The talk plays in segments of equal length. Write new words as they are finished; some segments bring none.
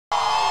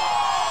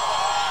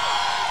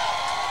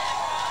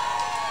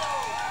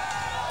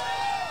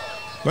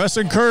Let's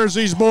encourage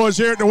these boys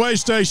here at the weigh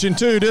station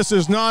too. This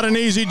is not an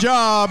easy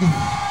job.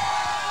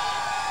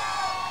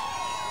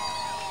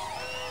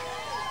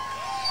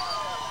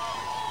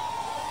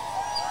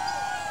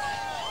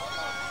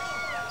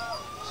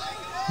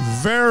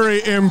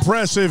 Very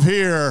impressive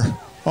here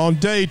on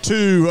day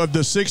 2 of the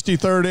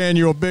 63rd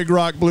annual Big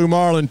Rock Blue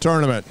Marlin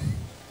tournament.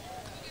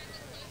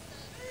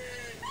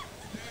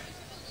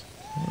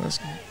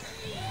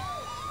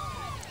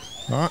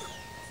 All right.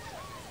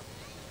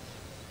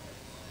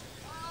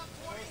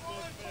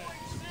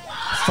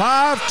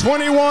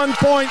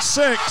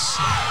 521.6.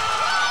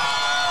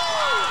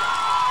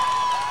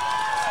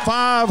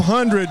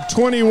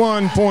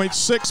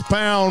 521.6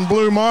 pound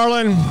Blue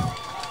Marlin.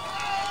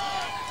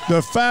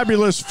 The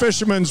fabulous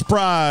Fisherman's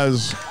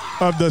Prize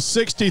of the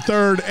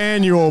 63rd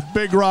annual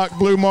Big Rock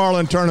Blue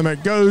Marlin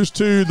tournament goes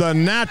to the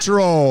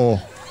natural.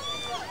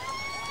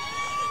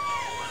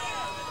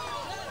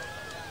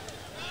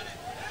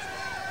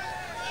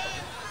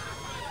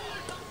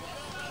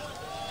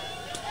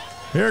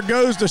 Here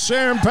goes the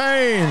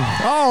champagne.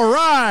 All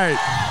right.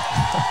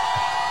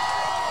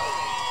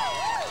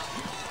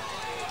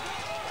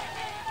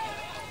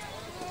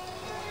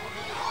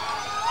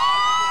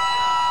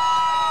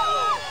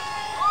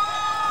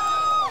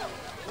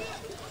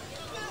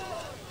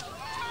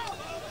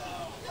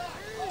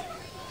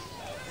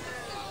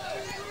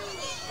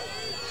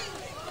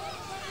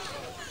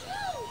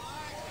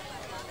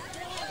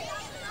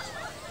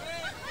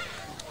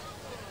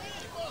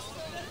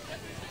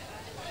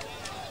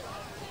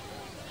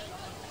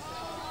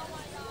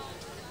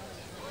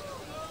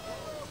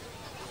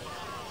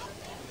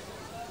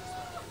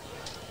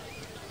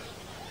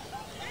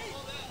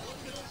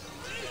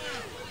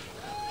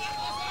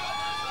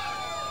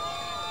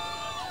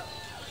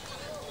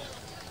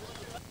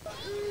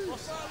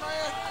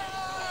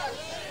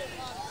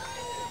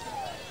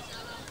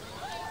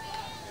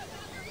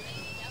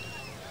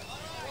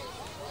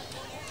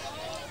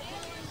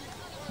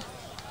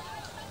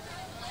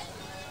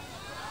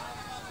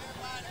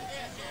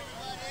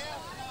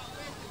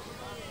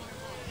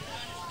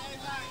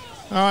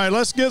 All right,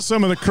 let's get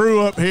some of the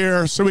crew up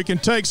here so we can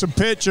take some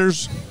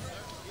pictures.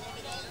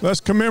 Let's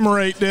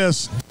commemorate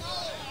this.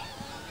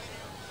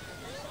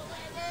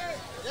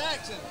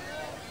 Jackson,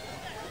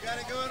 you got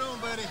it going on,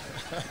 buddy.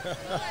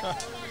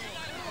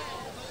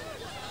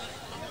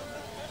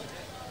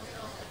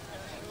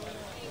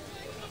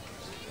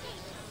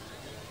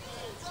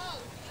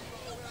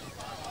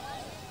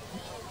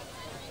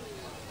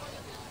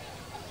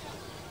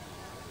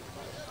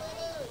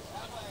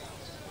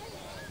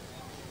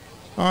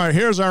 All right,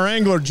 here's our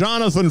angler,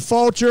 Jonathan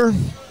Fulcher.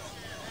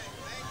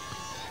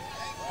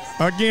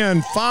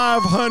 Again,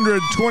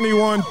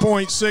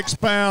 521.6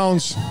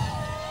 pounds.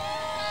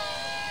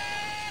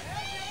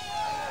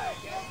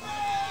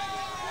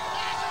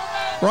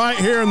 Right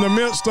here in the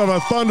midst of a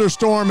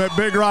thunderstorm at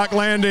Big Rock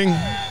Landing.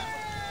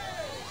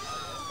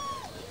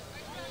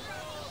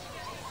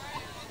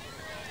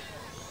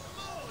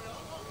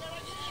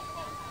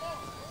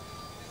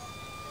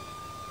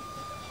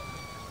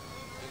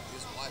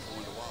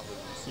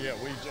 Yeah,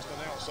 we just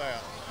announced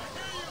that.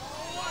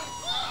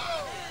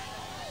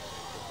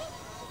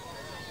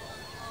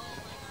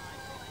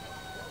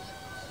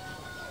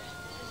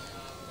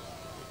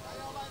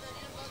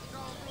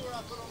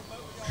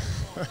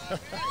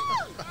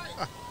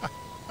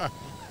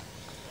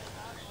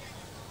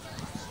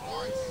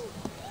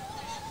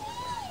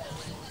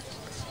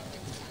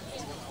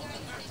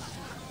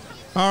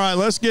 All right,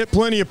 let's get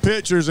plenty of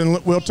pictures,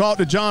 and we'll talk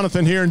to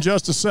Jonathan here in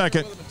just a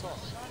second.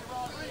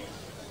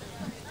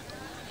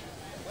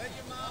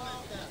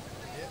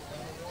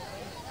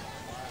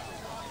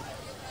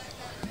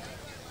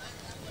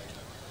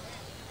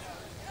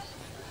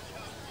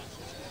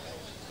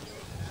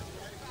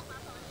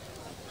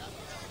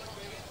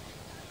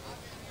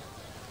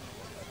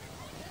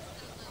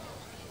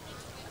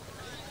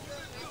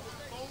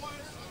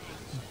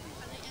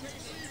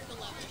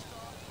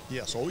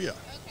 Yes, oh yeah,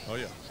 oh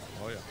yeah,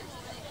 oh yeah.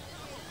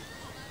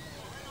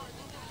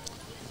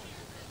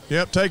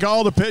 Yep, take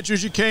all the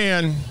pictures you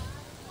can.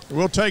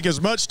 We'll take as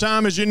much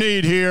time as you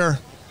need here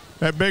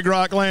at Big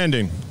Rock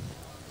Landing.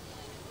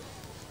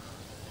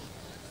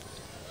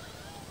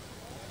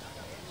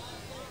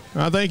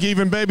 I think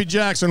even Baby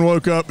Jackson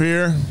woke up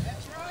here.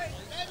 That's right,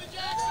 Baby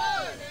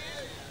Jackson.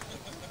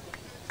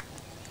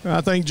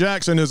 I think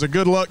Jackson is a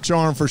good luck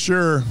charm for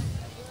sure.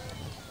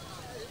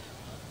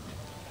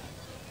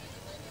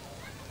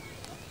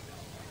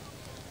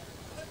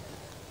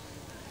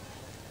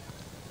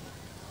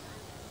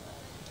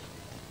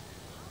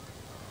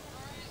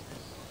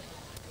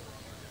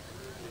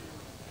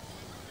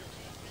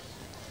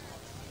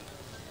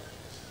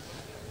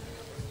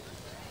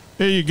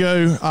 Here you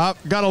go. I've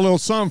got a little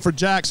something for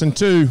Jackson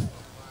too.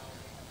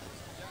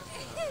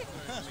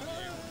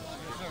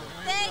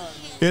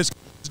 It's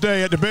his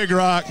day at the Big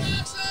Rock.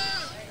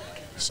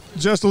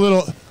 Just a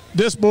little,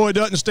 this boy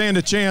doesn't stand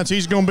a chance.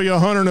 He's going to be a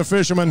hunter and a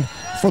fisherman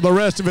for the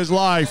rest of his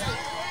life.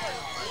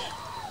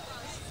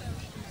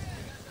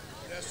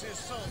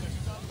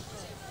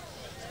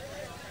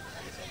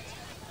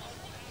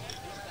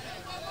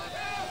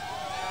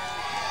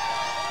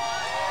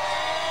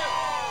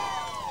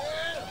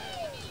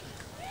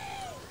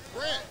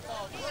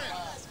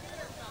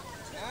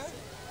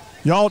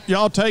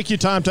 Y'all take your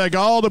time. Take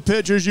all the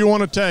pictures you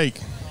want to take.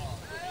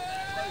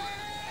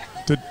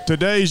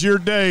 Today's your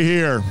day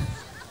here.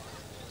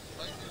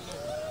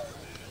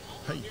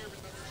 Hey.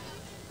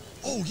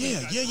 Oh,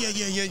 yeah. You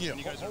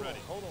guys are ready.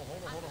 Hold on.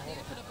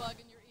 Put a bug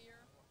in your ear.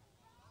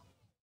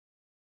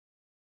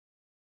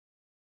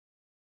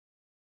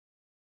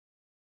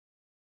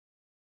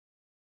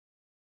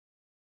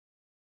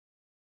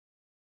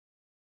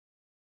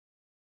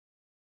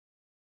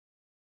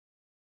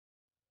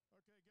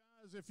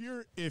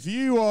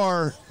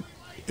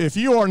 If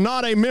you are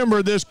not a member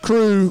of this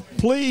crew,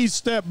 please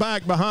step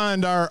back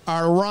behind our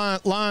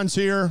lines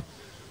here.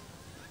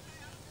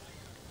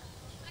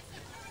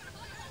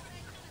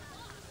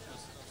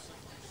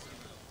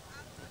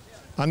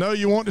 I know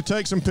you want to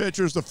take some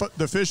pictures.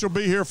 The fish will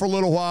be here for a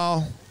little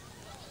while,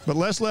 but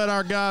let's let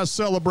our guys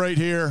celebrate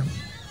here.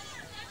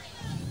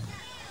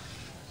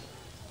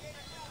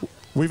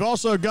 We've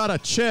also got a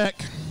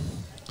check.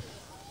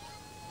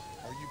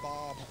 Are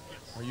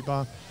you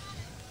Bob?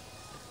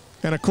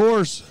 And of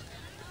course,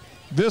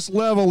 this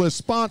level is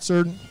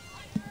sponsored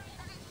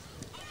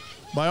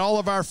by all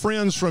of our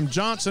friends from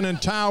Johnson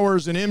 &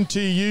 Towers and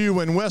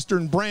MTU and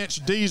Western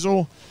Branch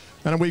Diesel.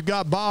 And we've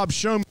got Bob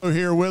Shomo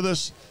here with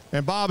us,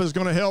 and Bob is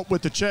going to help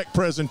with the check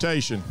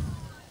presentation.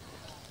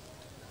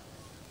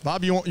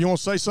 Bob, you want to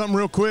say something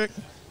real quick?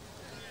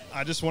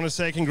 I just want to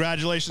say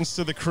congratulations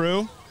to the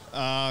crew.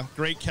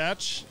 Great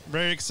catch,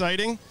 very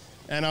exciting.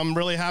 And I'm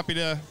really happy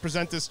to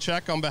present this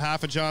check on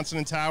behalf of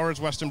Johnson & Towers,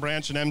 Western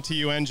Branch, and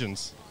MTU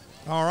Engines.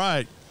 All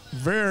right.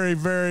 Very,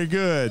 very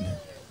good.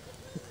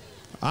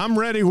 I'm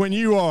ready when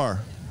you are.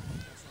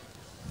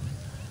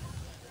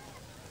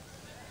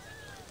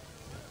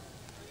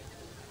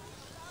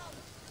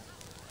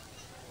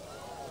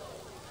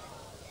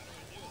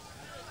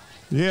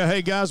 Yeah,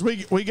 hey, guys,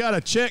 we got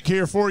a check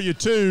here for you,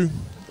 too.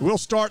 We'll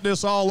start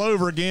this all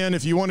over again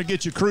if you want to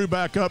get your crew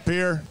back up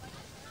here.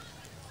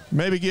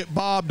 Maybe get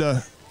Bob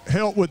to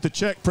help with the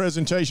check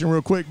presentation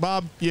real quick.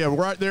 Bob, yeah,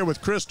 right there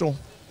with Crystal.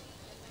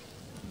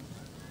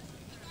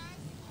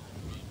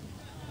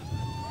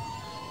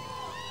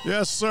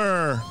 Yes,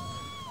 sir.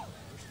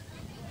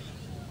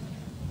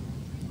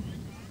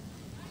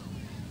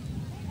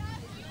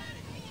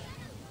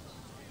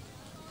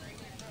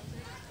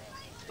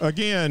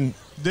 Again,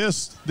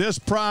 this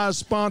prize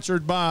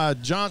sponsored by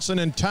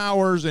Johnson &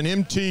 Towers and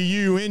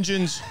MTU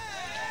Engines,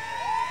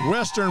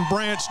 Western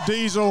Branch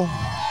Diesel,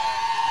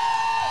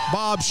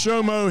 Bob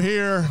Shomo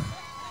here.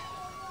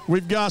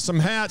 We've got some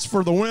hats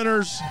for the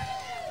winners.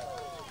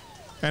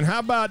 And how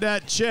about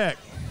that check?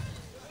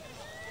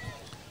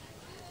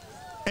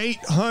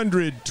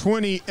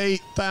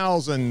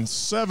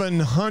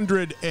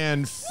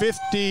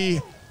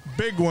 $828,750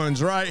 big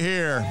ones right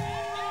here.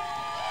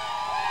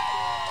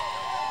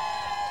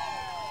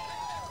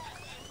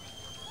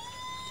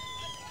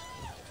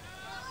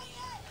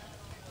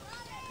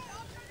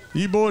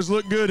 You boys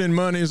look good in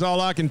money is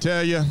all I can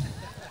tell you.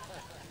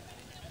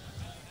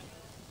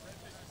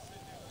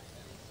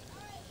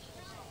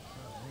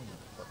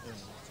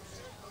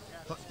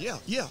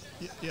 Yeah.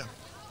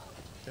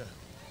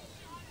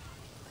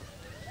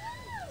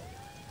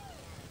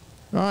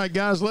 All right,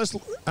 guys,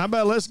 how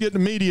about let's get the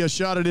media a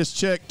shot of this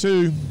check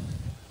too.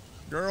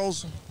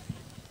 Girls.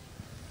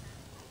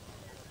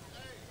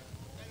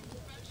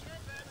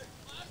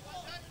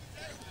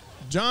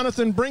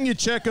 Jonathan, bring your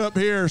check up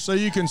here so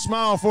you can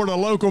smile for the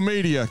local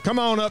media. Come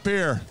on up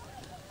here.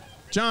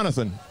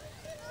 Jonathan.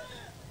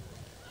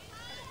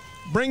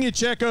 Bring your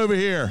check over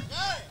here.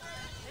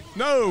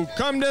 No,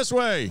 come this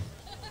way.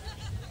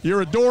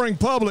 Your adoring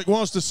public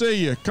wants to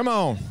see you. Come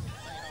on.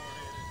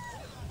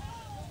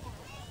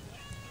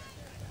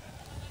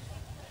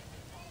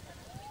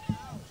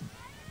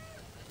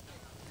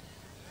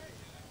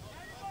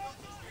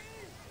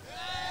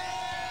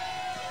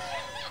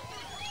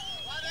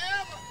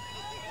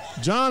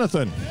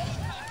 Jonathan,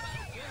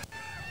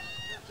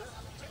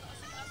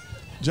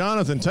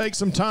 take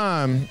some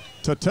time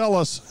to tell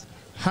us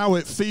how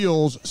it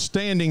feels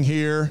standing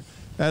here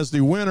as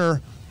the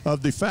winner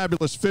of the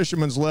Fabulous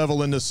Fisherman's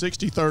Level in the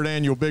 63rd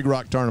Annual Big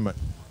Rock Tournament.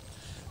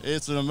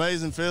 It's an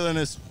amazing feeling.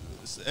 It's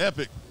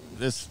epic.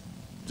 It's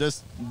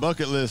just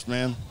bucket list,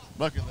 man.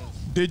 Bucket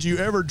list. Did you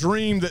ever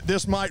dream that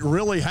this might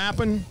really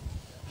happen?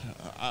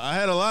 I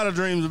had a lot of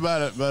dreams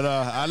about it, but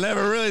I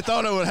never really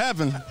thought it would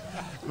happen.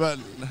 But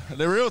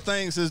the real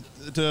things is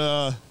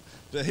to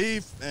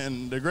Heath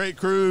and the great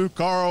crew,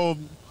 Carl,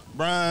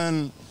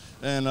 Brian,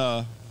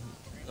 and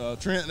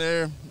Trent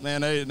there. Man,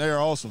 they are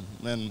awesome.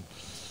 And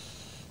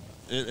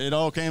it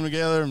all came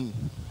together. And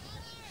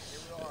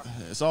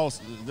it's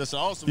awesome. Just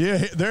awesome.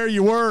 Yeah, there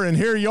you were, and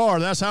here you are.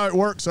 That's how it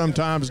works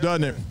sometimes,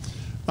 doesn't it?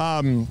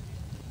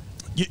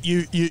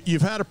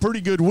 You've had a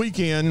pretty good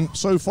weekend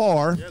so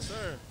far. Yes,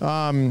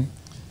 sir.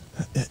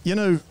 You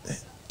know,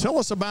 tell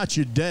us about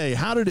your day.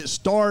 How did it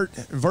start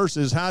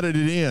versus how did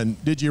it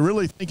end? Did you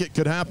really think it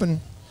could happen?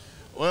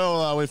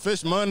 Well, we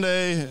fished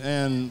Monday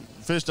and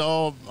fished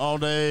all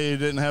day.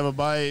 Didn't have a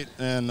bite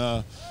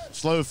and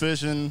slow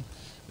fishing.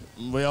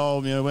 We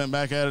all went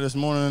back at it this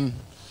morning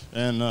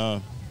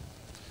and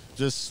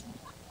just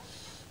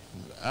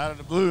out of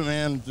the blue,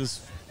 man.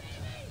 Just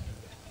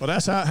Well,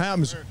 that's how it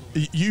happens.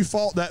 You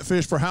fought that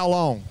fish for how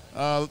long?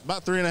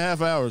 about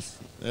 3.5 hours.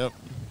 Yep.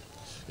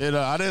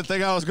 I didn't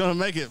think I was going to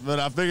make it, but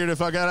I figured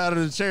if I got out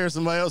of the chair,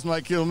 somebody else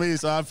might kill me,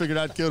 so I figured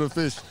I'd kill the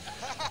fish.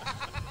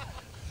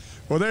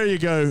 Well, there you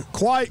go.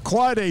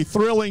 Quite a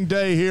thrilling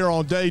day here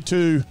on day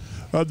 2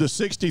 of the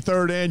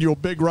 63rd annual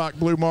Big Rock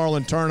Blue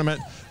Marlin tournament.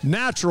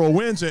 Natural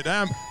wins it.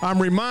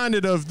 I'm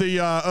reminded of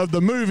the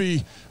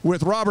movie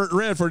with Robert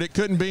Redford. It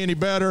couldn't be any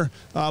better.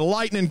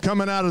 Lightning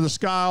coming out of the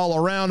sky all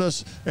around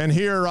us, and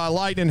here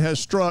lightning has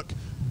struck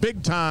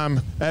big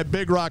time at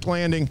Big Rock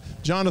Landing.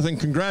 Jonathan,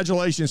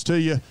 congratulations to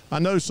you. I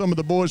know some of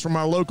the boys from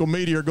our local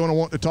media are going to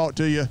want to talk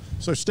to you,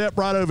 so step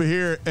right over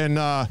here and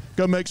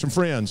go make some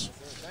friends.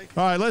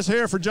 All right, let's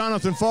hear for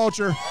Jonathan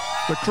Fulcher,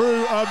 the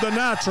crew of the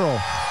Natural.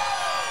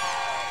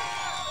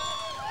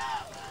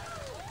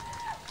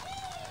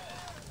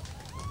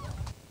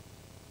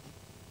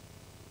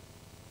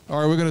 All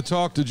right, we're going to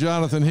talk to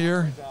Jonathan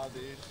here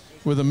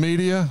with the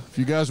media. If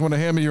you guys want to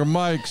hand me your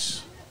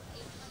mics,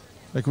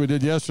 like we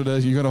did yesterday,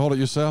 you're going to hold it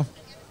yourself?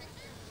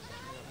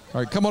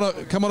 All right, come on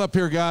up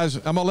here, guys.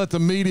 I'm going to let the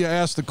media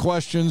ask the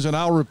questions, and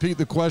I'll repeat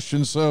the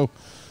questions so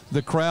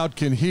the crowd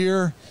can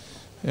hear,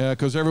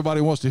 because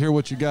everybody wants to hear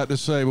what you got to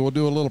say. But we'll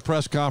do a little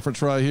press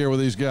conference right here with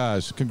these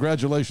guys.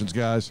 Congratulations,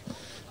 guys.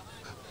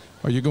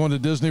 Are you going to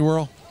Disney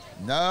World?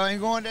 No, I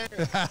ain't going there.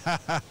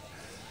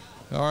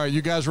 All right,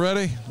 you guys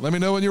ready? Let me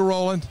know when you're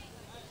rolling.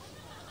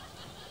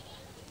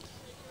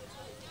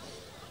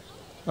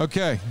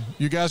 Okay,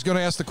 you guys going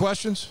to ask the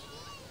questions?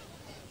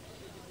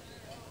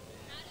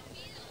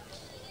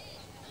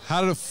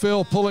 How did it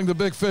feel pulling the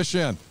big fish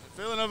in?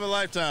 Feeling of a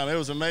lifetime. It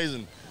was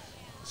amazing.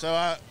 So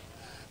I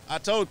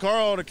told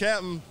Carl, the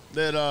captain,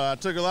 that I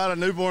took a lot of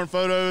newborn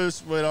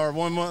photos with our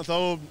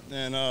 1-month-old,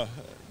 and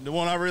the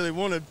one I really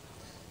wanted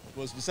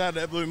was beside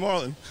that Blue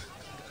Marlin.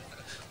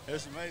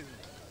 It's amazing.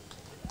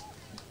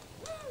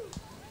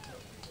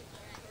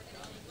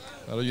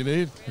 That all you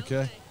need?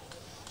 Okay.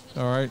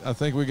 All right. I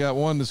think we got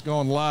one that's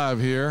going live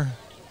here.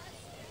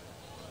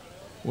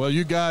 Well,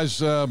 you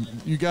guys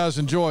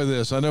enjoy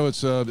this. I know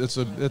it's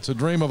a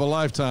dream of a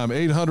lifetime.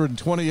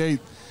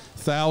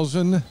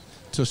 $828,000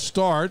 to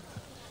start,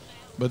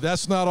 but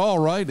that's not all,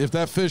 right? If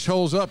that fish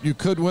holds up, you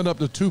could win up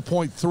to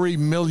 $2.3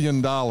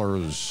 million.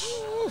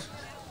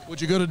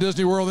 Would you go to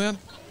Disney World then?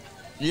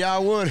 Yeah, I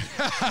would.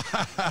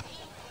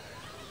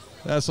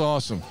 That's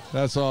awesome.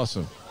 That's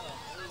awesome.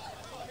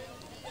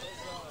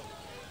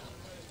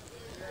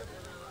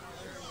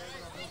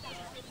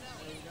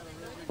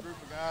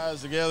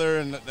 Guys together,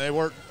 and they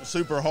worked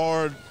super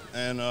hard,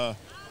 and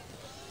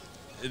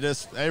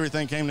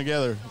everything came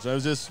together. So it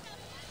was just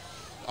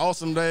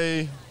awesome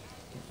day.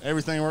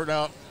 Everything worked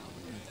out.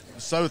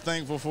 So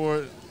thankful for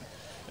it,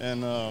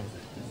 and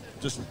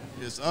just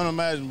it's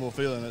unimaginable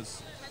feeling. Have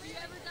you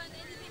ever done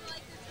anything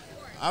like this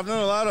before? I've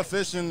done a lot of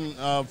fishing.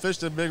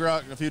 Fished at Big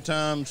Rock a few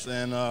times,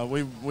 and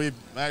we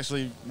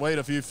actually weighed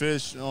a few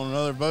fish on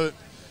another boat.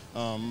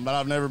 But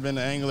I've never been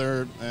an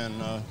angler,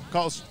 and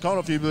caught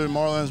a few blue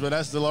marlins, but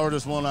that's the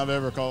largest one I've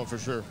ever caught for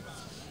sure.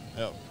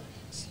 Yep.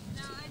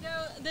 Now, I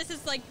know this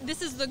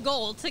is the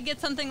goal, to get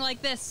something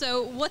like this.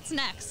 So what's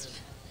next?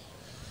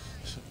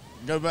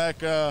 We'll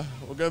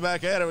go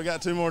back at it. We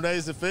got 2 more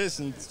days to fish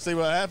and see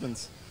what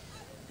happens.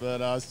 But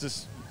it's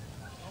just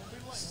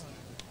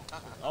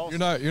awesome.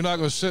 You're not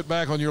going to sit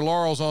back on your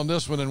laurels on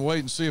this one and wait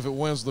and see if it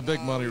wins the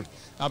big money.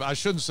 I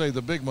shouldn't say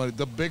the big money,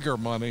 the bigger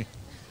money.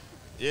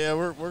 Yeah,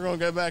 we're going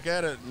to go back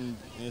at it and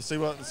see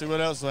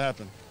what else will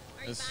happen.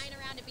 Are you buying a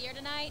round of beer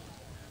tonight?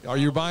 Are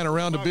you buying a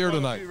round of beer A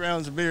tonight? few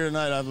rounds of beer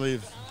tonight, I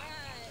believe. All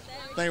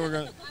right. I think we're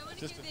going to. I want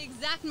to get the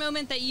exact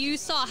moment that you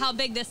saw how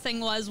big this thing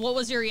was. What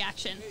was your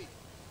reaction?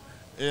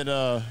 It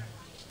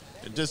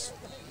just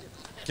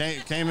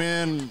came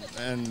in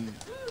and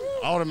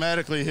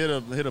automatically hit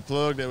a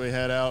plug that we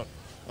had out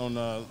on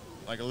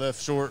like a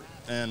left short,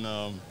 and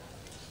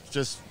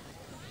just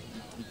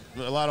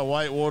a lot of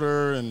white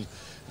water and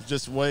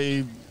just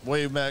way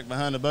back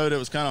behind the boat. It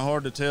was kind of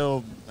hard to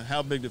tell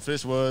how big the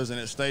fish was, and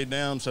it stayed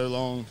down so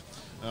long.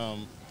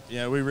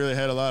 Yeah, we really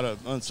had a lot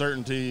of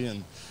uncertainty,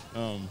 and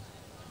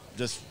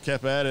just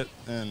kept at it,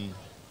 and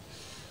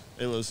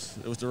it was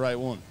the right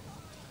one.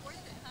 Worth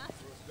it, huh?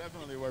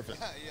 Definitely worth it.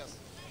 Yes.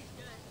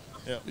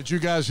 Yeah. Did you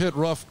guys hit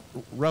rough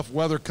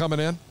weather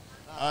coming in?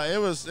 It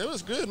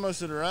was good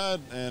most of the ride,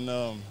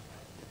 and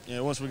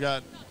once we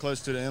got close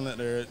to the inlet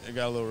there, it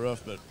got a little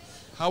rough. But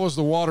How was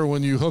the water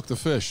when you hooked the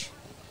fish?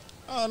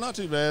 not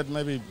too bad.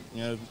 Maybe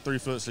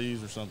 3-foot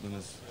seas or something.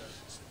 It's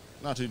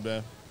not too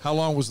bad. How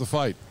long was the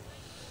fight?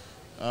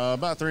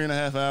 About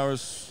 3.5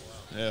 hours.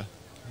 Yeah.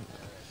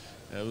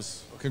 It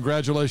was.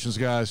 Congratulations,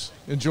 guys.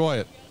 Enjoy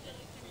it.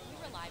 We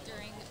were live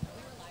during that. Can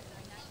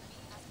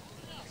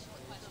we ask short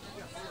questions?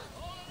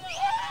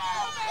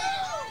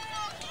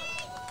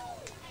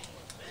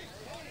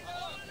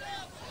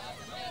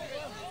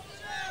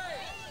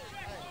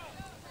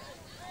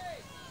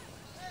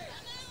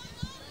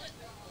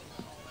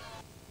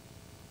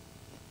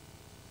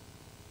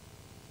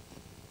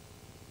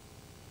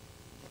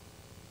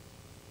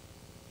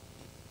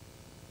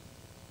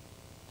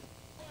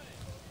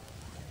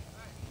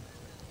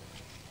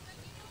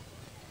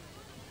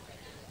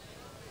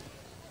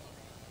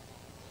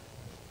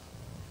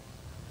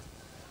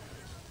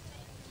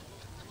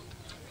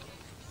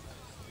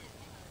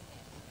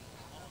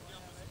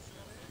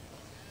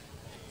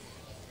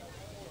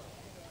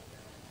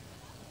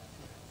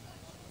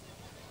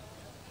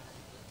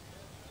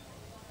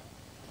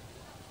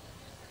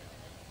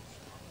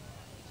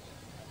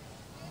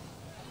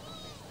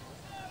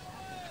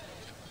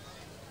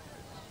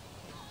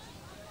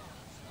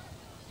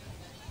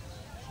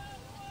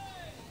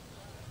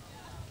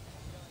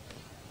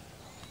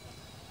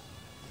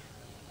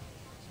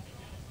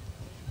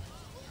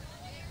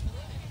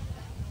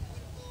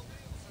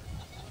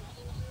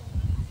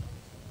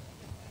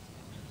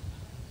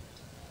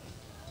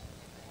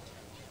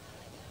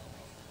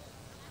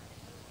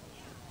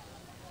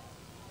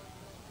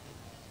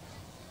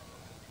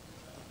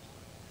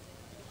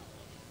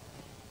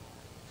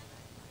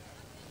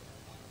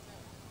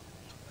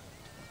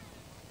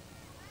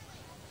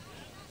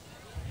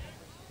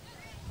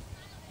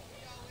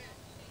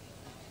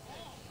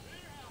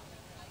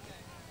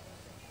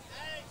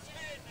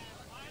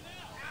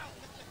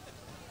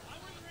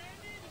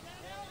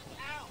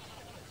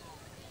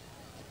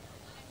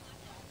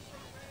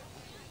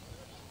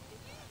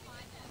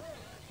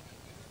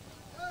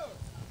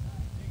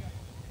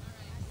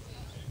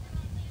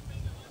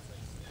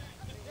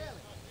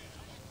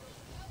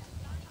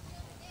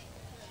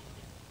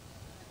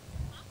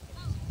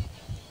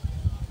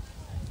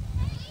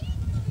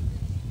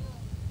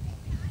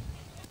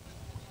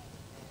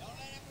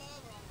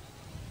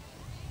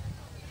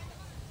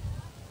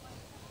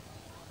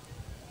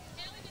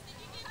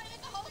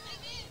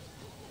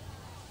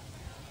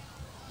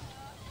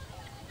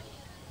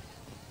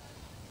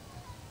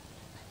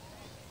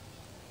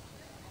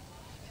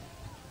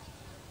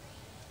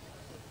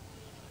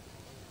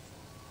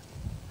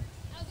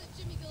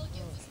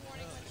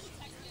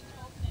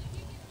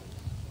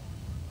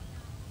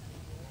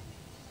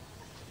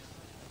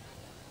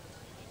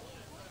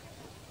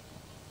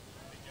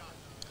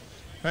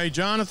 Hey,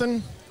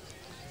 Jonathan.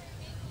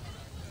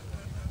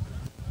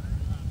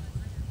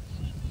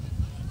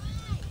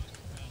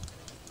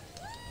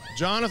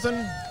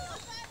 Jonathan,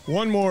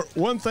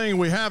 one thing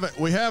we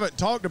haven't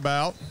talked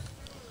about.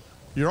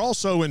 You're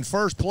also in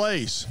first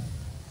place.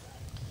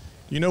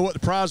 You know what the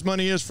prize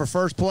money is for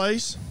first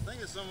place? I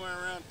think it's somewhere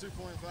around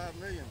 2.5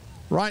 million.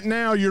 Right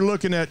now, you're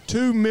looking at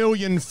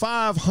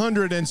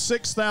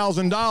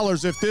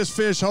 $2,506,000 if this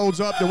fish holds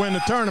up to win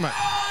the tournament.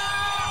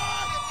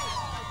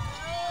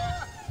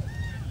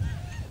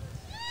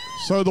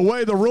 So the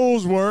way the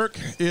rules work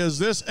is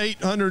this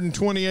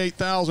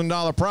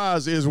 $828,000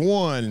 prize is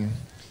won.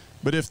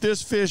 But if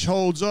this fish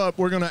holds up,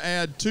 we're going to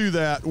add to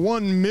that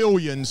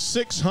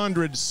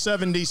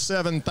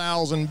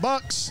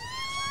 $1,677,000,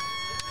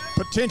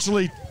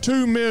 potentially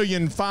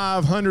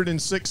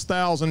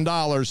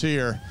 $2,506,000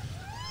 here.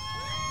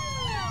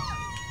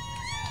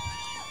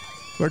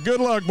 But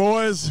good luck,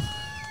 boys.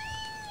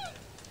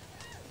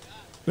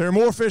 There are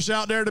more fish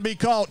out there to be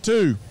caught,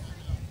 too.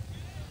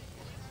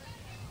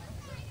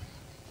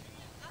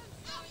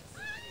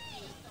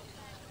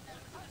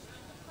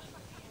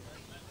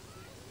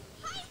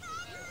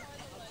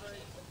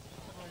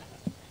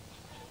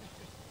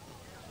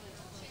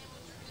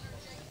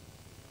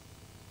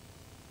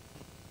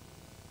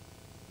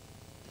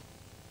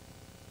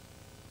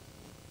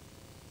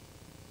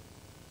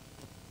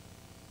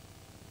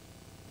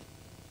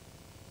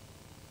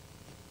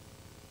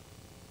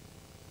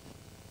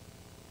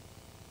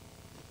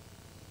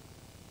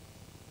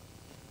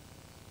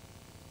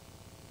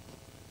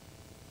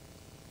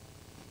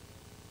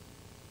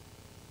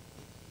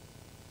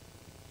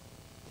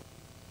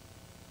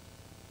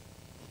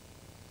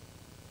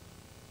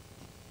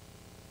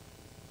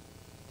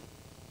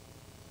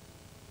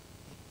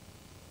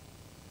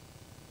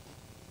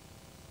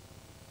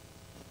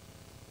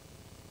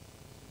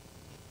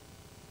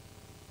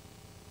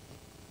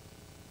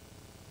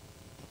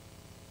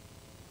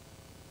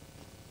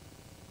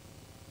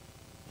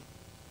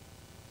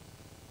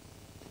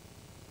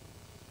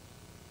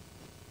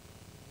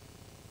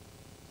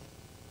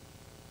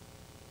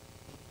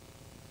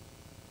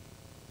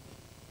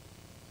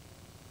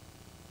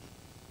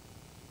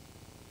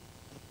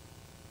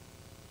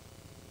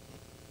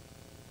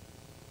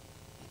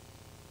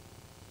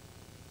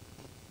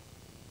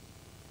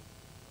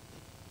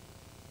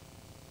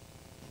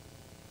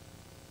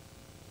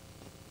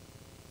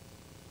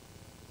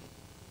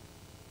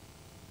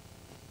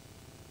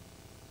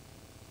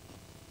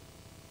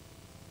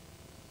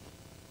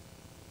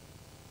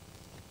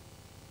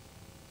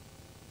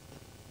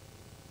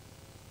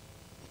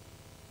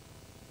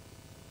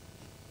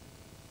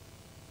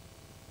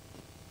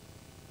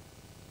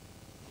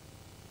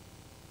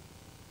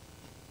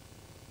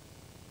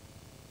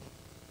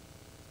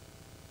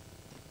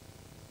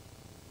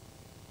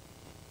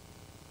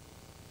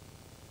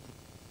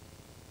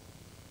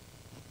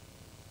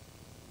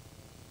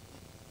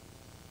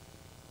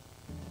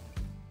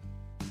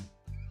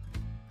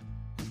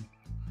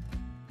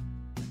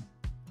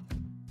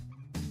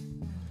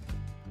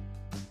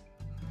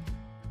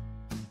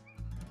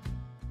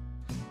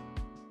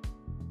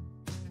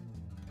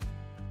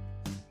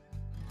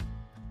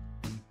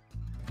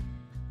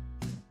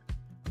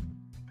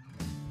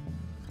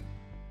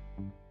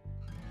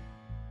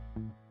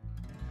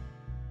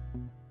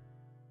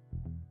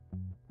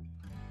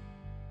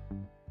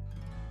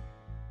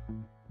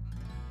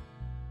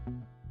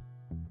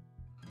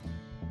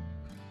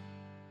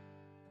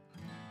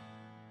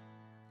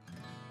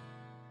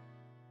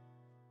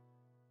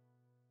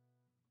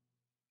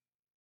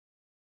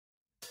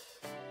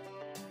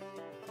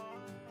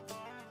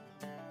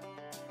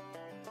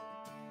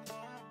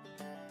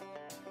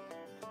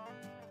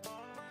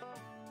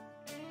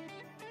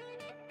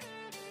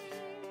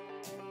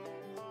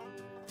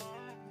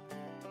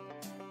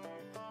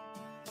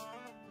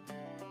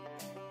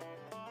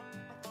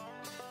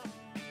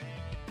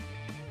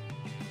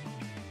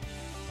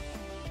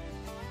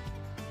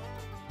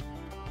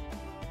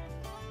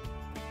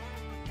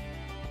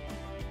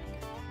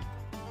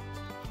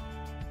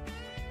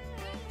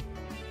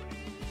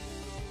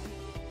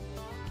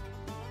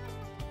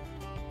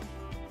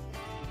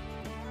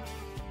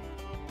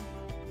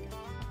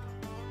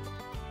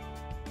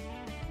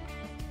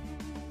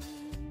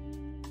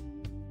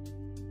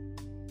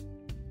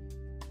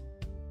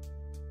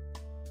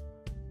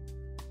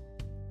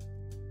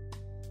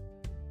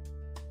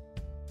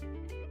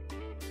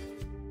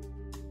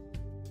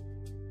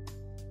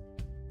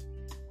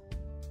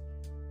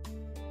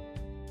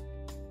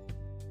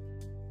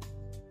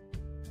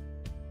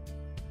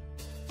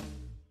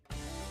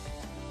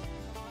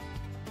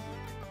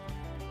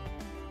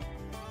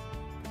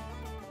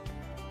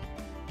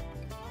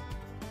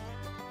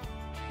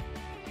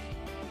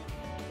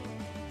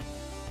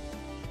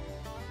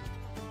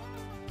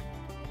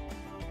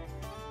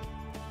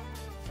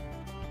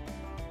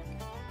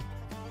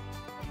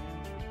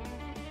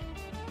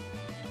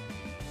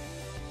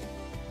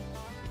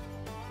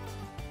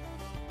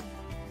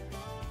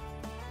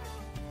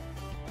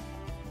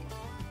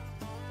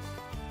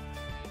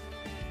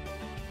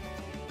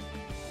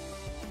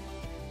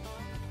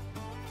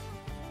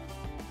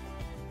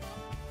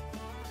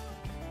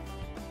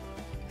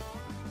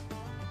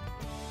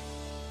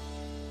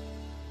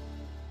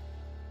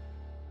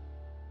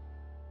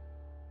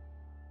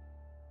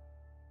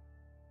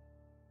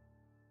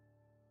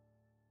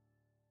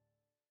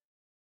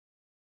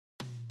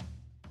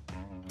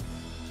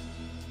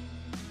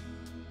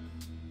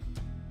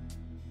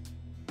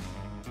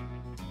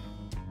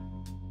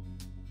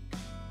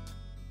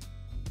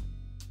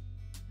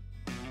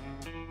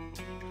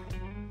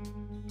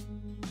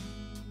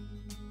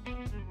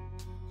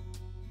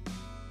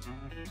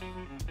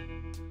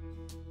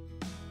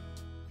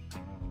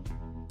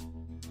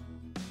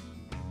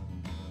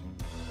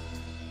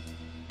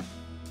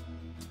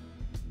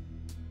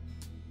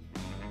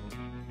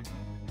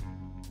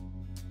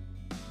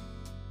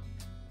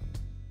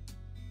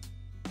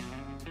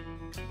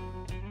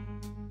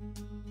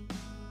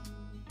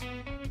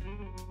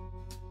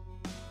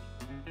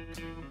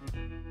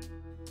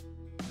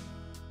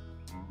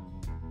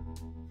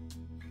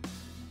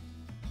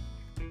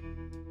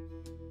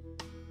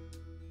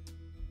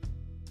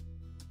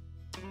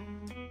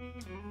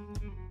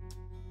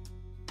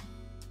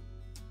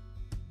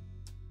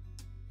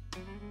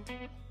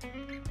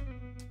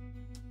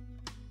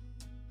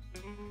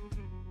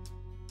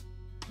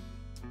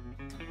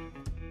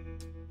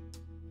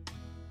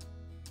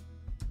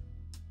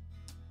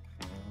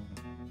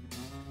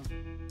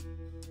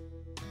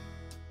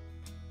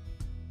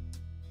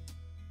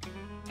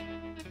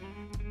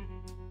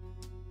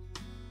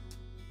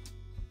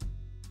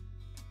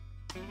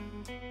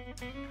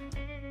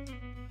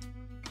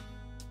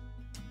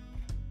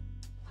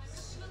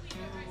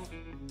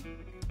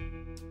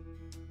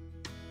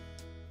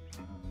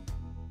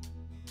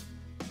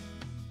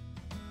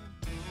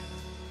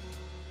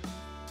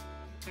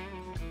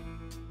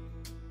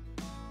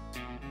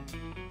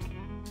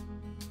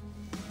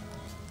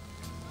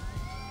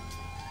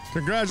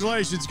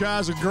 Congratulations,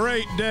 guys. A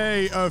great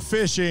day of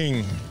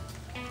fishing.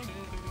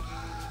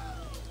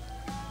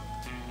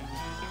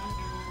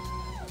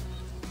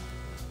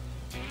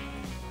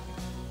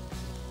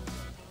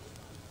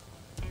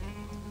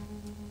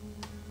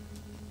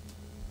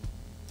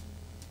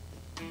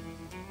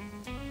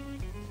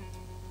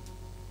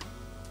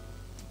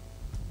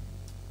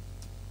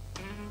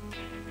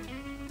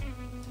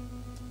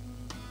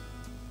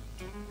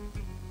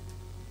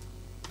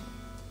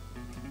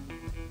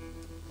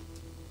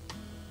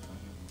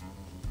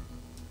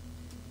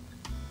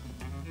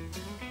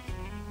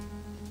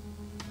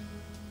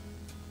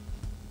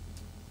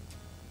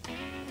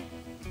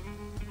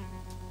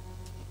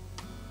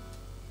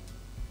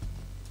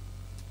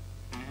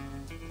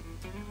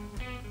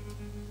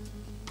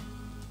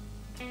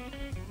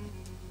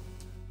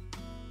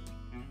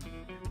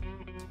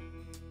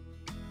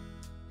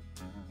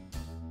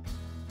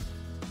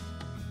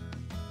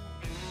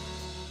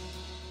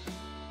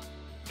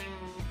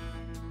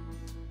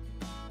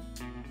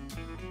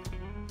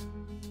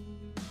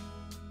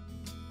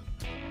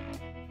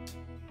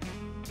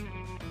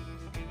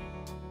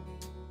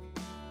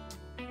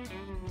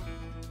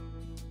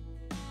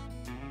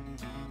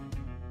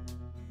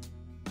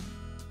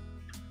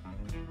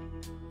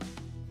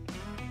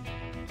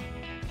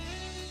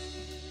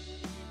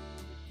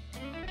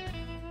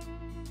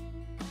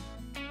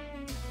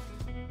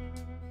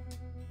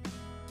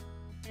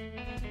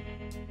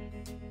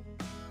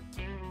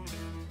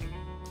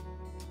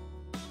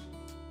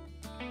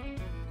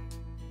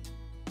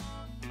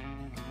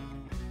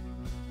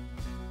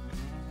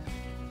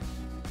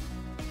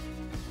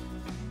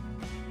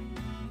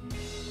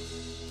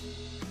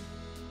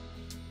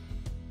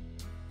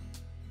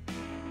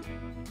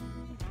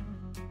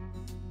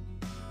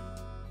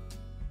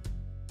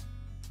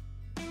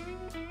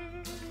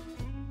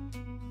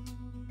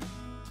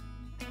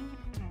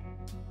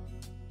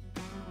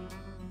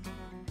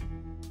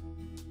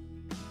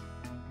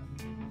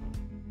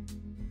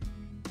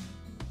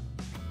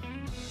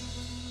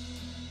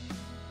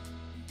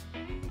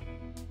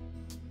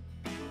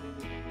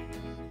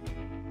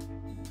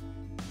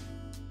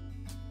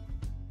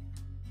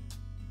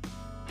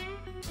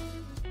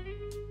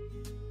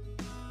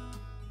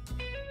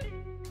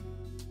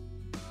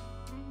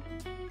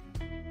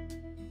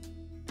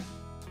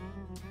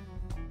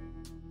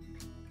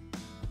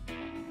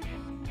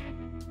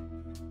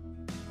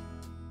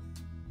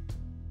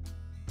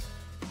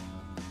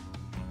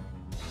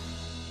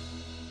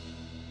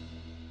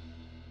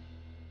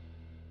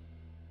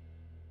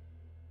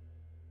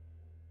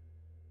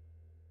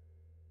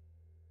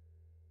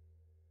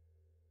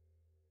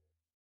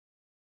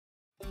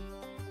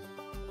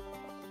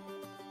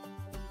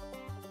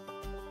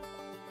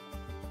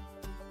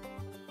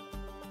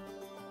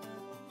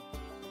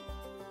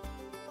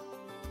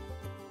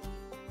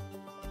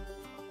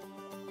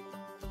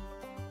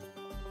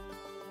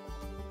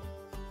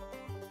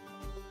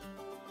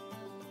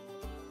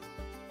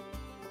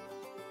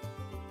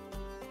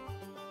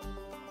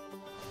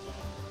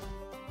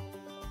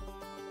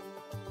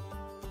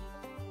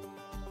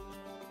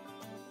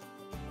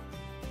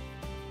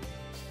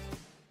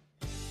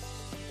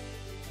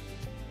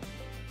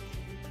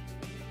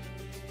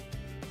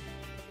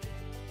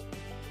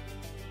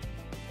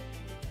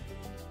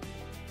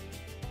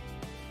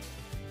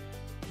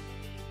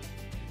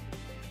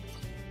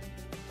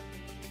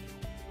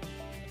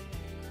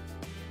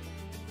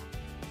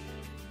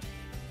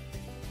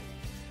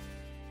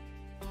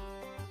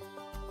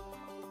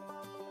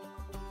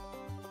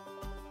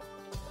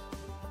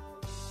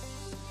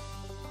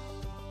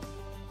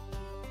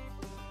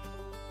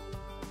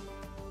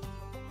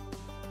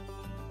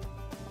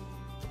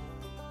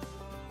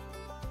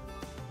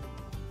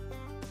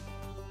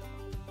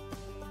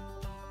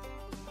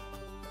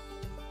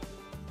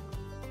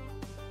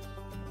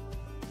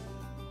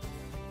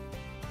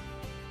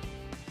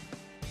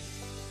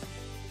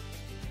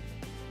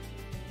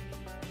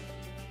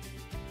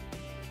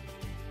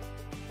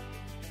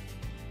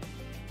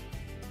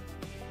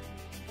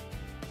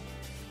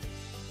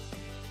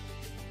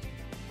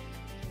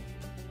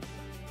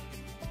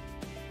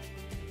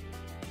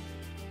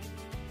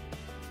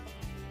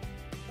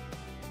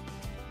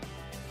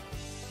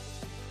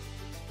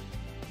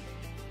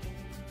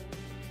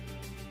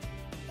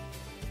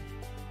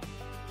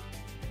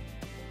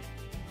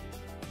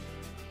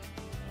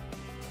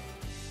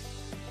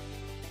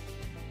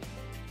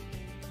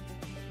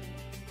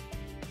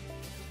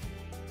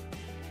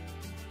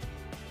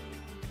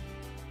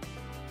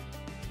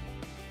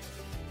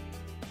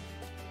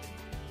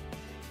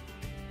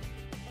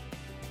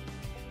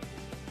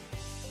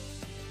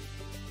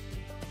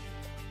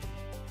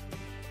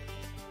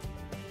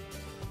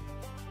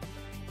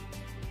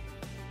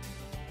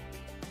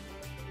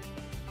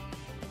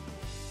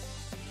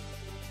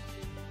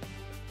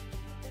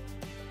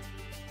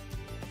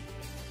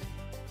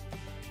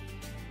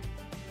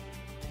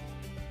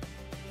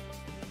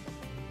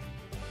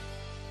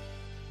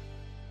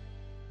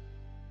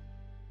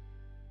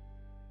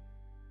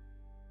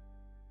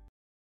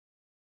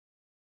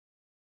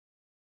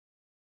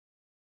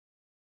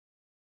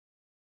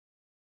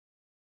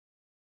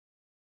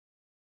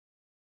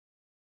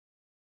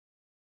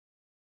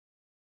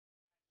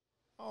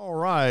 All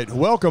right,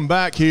 welcome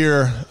back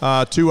here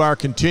to our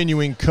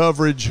continuing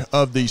coverage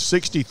of the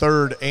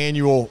 63rd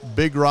Annual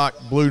Big Rock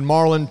Blue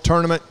Marlin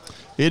Tournament.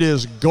 It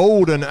is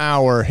golden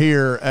hour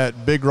here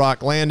at Big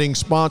Rock Landing,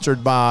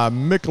 sponsored by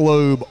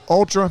Michelob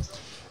Ultra,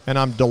 and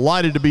I'm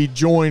delighted to be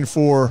joined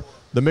for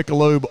the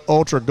Michelob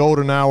Ultra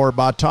Golden Hour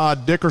by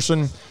Todd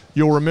Dickerson.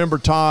 You'll remember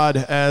Todd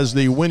as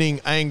the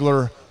winning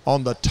angler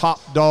on the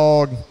Top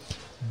Dog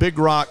Big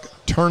Rock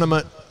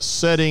Tournament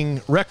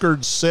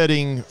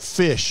record-setting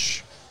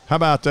fish. How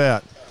about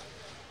that?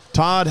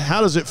 Todd, how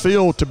does it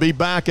feel to be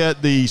back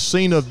at the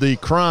scene of the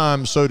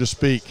crime, so to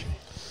speak?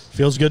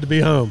 Feels good to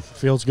be home.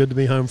 Feels good to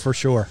be home for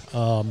sure.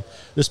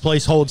 This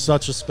place holds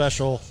such a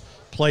special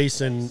place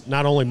in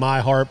not only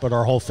my heart, but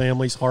our whole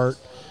family's heart.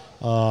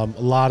 A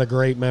lot of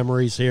great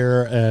memories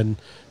here, and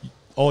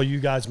all you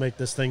guys make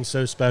this thing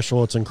so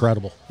special. It's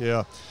incredible.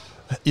 Yeah.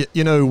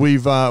 You know,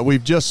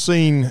 we've just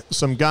seen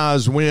some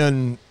guys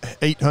win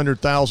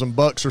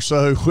 $800,000 or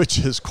so, which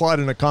is quite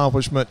an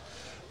accomplishment.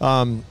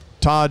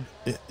 Todd,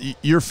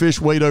 your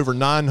fish weighed over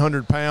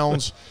 900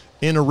 pounds,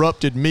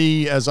 interrupted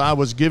me as I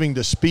was giving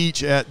the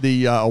speech at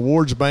the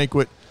awards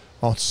banquet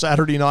on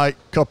Saturday night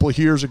a couple of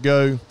years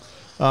ago.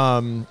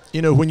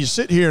 You know, when you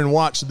sit here and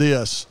watch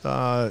this,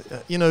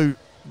 you know,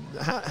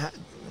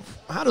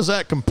 how does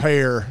that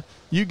compare?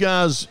 You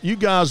guys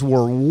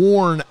were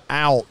worn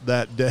out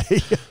that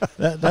day.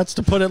 That's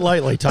to put it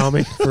lightly,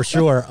 Tommy, for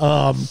sure.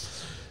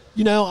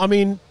 You know, I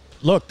mean,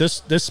 look,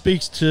 this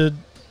speaks to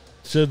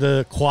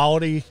the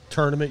quality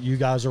tournament you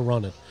guys are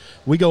running.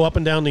 We go up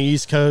and down the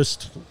East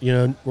Coast. You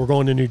know, we're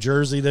going to New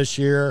Jersey this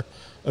year,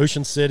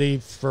 Ocean City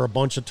for a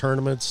bunch of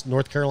tournaments,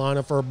 North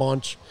Carolina for a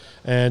bunch,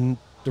 and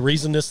the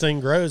reason this thing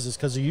grows is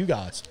because of you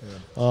guys.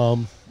 Yeah.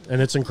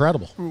 And it's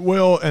incredible.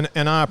 Well,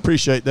 and I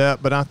appreciate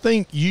that, but I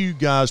think you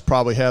guys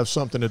probably have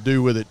something to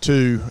do with it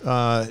too.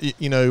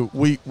 You know,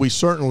 we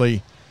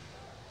certainly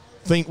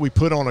think we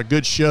put on a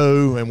good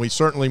show, and we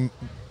certainly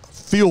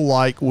feel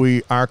like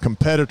our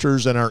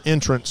competitors and our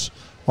entrants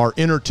are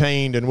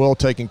entertained and well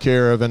taken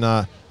care of, and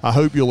I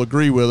hope you'll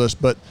agree with us.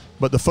 But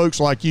the folks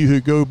like you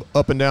who go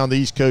up and down the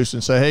East Coast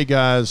and say, hey,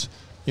 guys,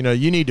 you know,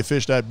 you need to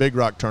fish that Big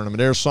Rock tournament.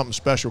 There's something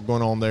special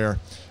going on there.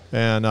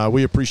 And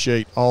we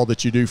appreciate all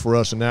that you do for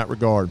us in that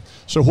regard.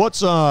 So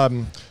what's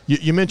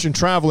you mentioned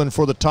traveling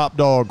for the Top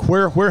Dog.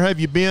 Where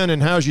have you been,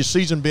 and how's your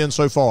season been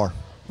so far?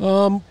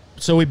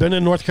 So we've been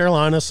in North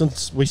Carolina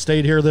since we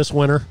stayed here this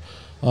winter.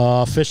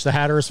 Fished the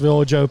Hatteras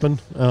Village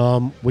Open.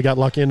 We got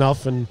lucky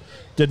enough and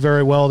did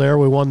very well there.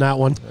 We won that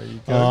one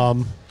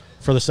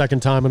for the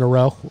second time in a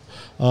row.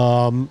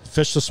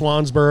 Fished the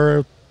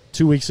Swansboro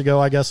 2 weeks ago,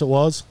 I guess it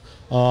was.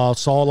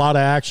 Saw a lot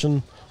of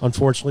action.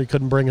 Unfortunately,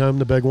 couldn't bring home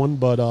the big one,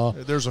 but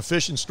there's a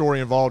fishing story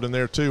involved in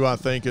there too, I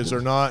think, is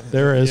there not?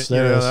 There is.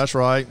 Yeah, that's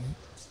right.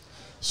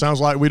 Sounds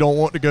like we don't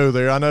want to go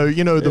there. I know,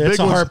 you know, the it's big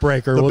a ones,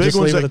 heartbreaker. The we'll big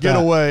ones that get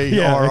away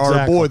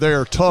are boy, they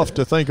are tough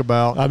to think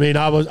about. I mean,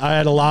 I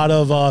had a lot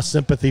of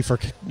sympathy for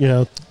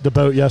the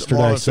boat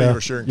yesterday. So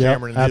for sure,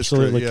 Cameron,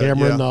 absolutely,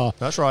 Cameron.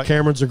 That's right.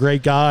 Cameron's a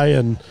great guy,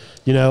 and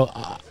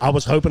I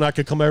was hoping I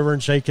could come over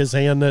and shake his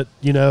hand. That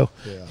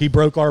he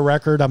broke our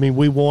record. I mean,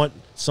 we want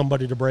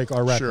somebody to break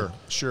our record.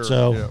 Sure.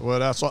 So, well,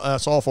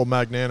 that's awful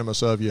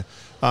magnanimous of you.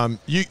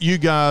 You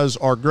guys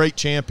are great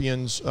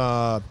champions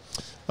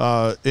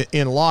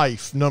in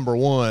life, number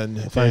one.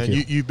 Thank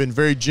you. You've been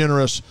very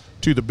generous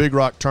to the Big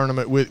Rock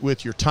tournament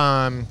with your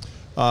time.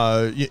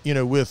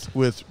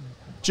 With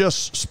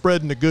just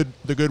spreading the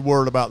good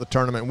word about the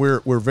tournament.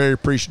 We're very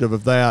appreciative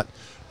of that.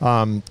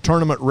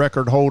 Tournament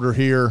record holder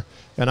here.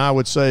 And I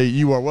would say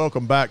you are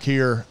welcome back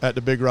here at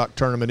the Big Rock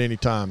Tournament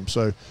anytime.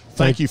 So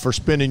thank you for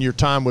spending your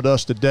time with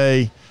us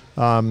today.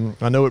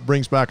 I know it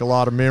brings back a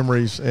lot of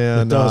memories.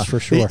 And it does, for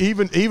sure.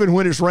 Even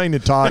when it's raining,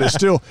 Todd, it's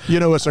still,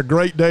 it's a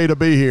great day to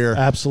be here.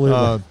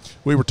 Absolutely.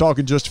 We were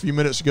talking just a few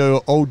minutes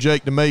ago. Old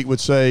Jake the mate would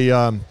say,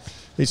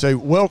 he'd say,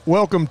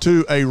 welcome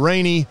to a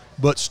rainy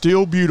but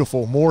still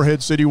beautiful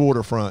Morehead City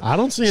waterfront. I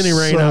don't see any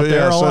rain out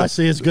there. All I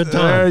see is good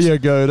times. There you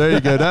go.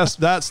 That's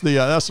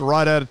the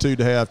right attitude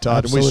to have,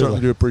 Todd. Absolutely. And we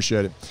certainly do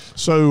appreciate it.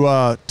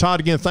 So, Todd,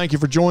 again, thank you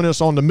for joining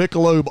us on the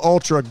Michelob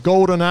Ultra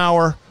Golden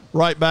Hour,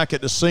 right back at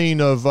the scene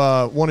of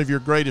one of your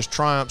greatest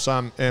triumphs.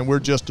 And we're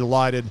just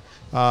delighted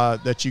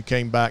that you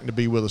came back to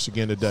be with us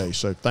again today.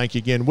 So thank you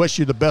again. Wish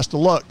you the best of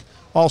luck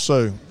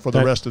also for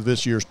the rest of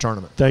this year's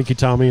tournament. Thank you,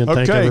 Tommy, and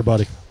thank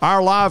everybody.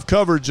 Our live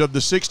coverage of the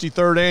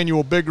 63rd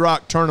Annual Big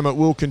Rock Tournament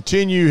will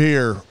continue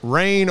here,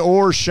 rain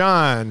or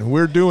shine.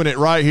 We're doing it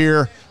right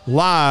here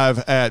live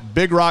at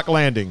Big Rock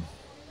Landing.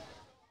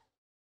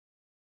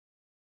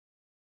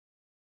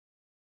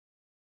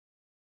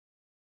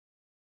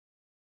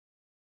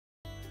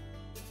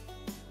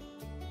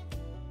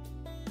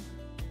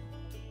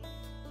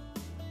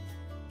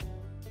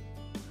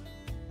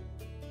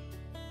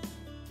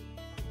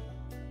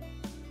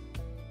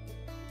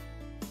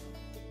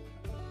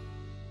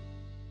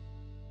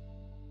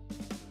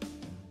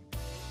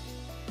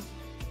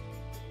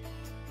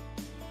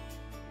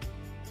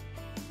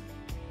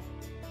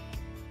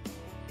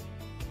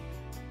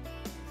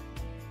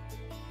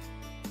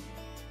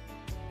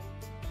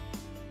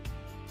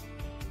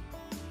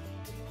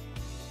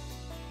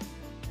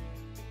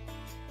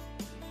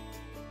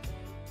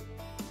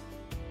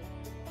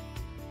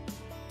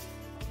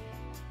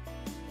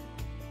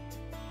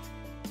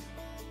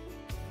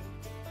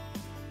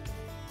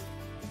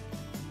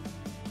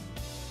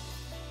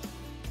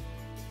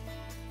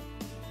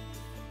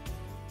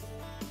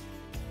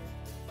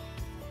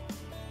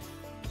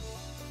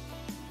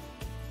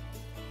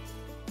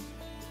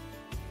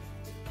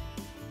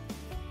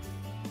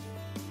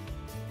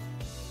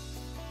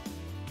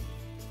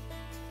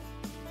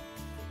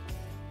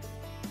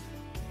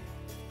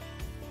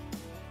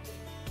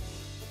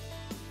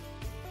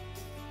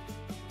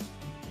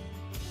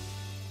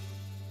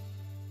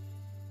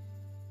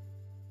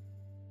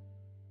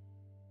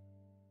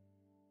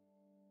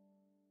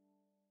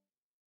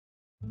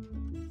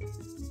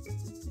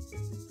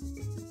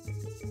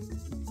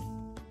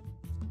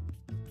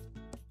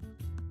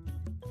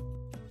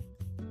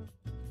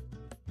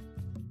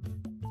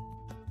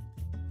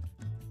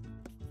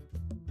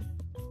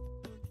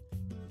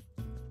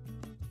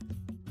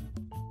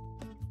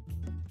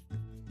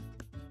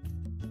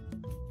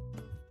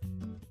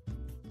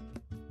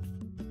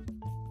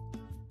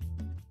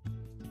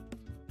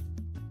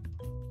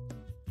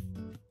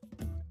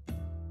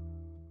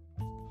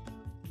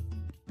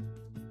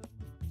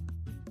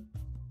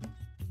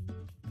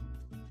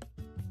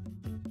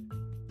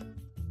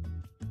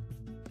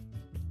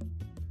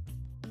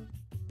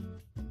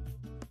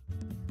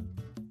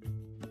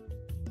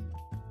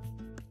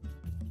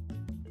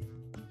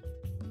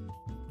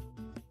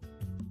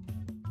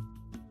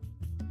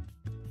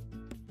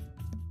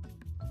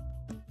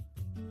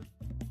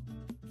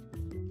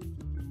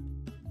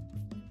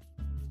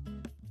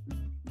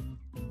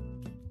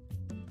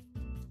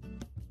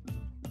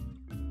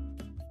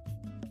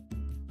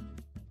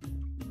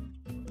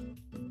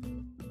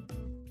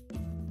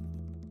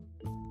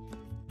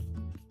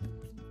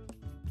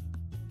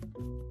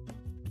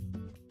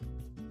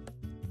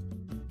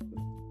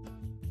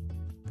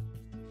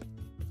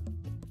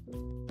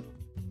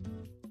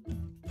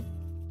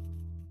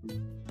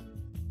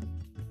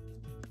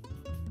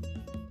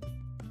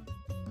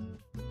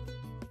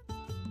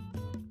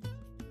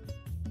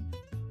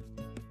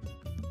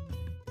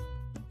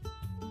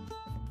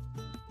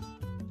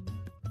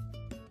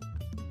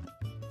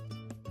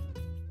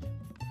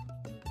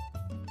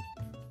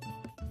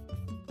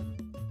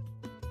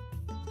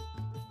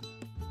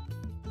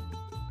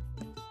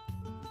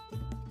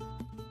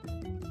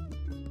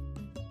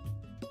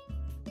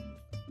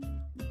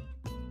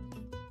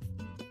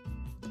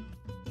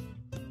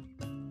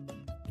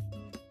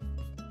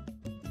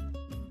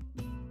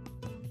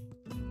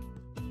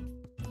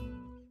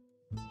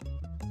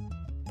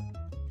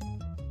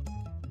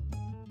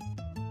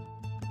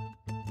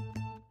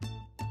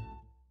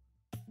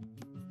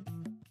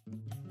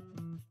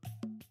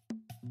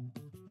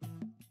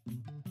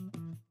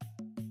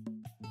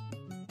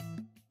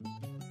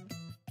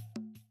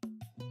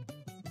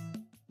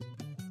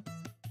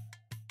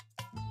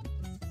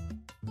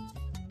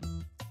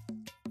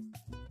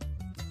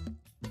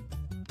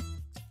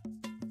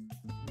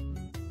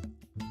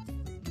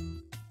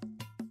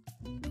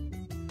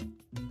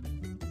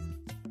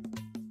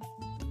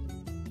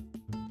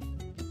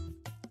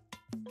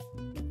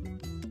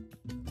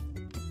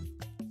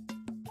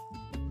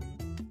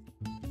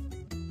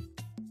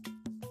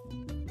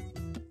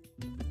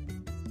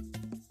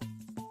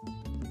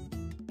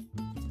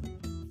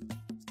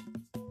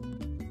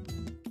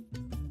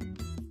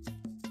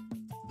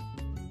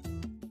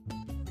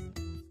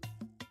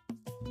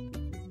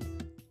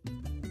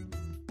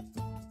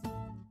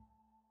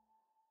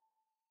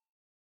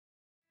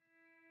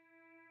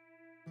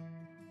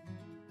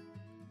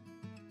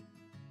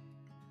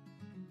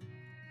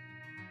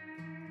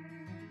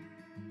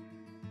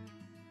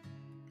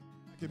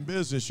 Back in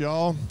business,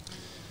 y'all.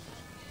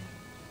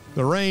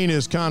 The rain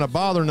is kind of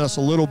bothering us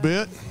a little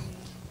bit,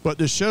 but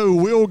the show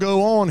will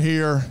go on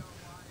here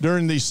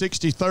during the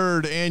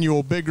 63rd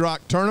annual Big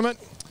Rock Tournament.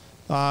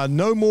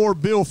 No more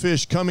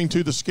billfish coming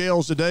to the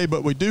scales today,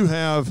 but we do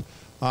have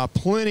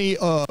plenty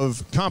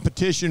of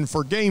competition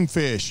for game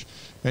fish.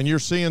 And you're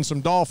seeing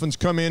some dolphins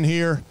come in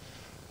here.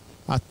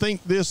 I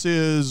think this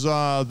is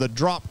the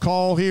drop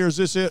call here. Is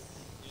this it?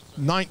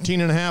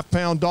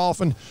 19.5-pound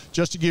dolphin.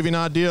 Just to give you an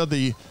idea,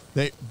 the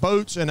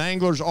boats and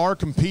anglers are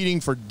competing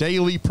for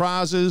daily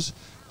prizes.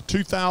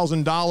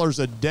 $2,000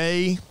 a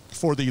day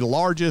for the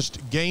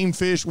largest game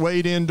fish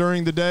weighed in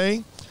during the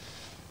day.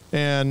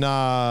 And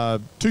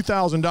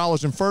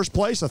 $2,000 in first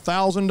place,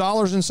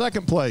 $1,000 in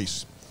second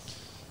place.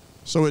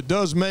 So it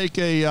does make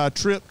a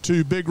trip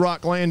to Big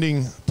Rock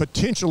Landing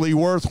potentially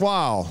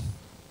worthwhile.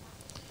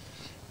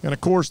 And,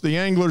 of course, the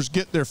anglers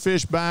get their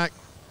fish back.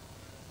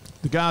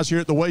 The guys here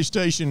at the weigh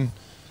station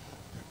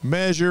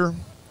measure,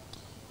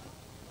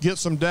 get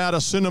some data,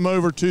 send them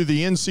over to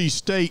the NC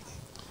State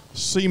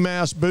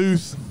CMAS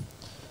booth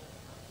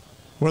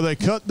where they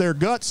cut their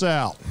guts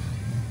out.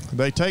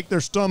 They take their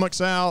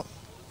stomachs out,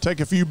 take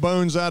a few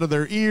bones out of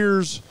their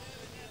ears,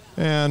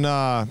 and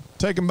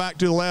take them back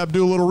to the lab,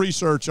 do a little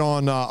research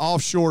on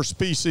offshore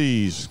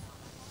species.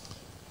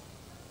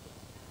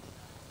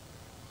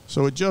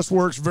 So it just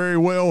works very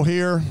well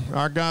here.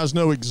 Our guys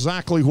know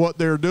exactly what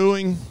they're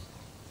doing.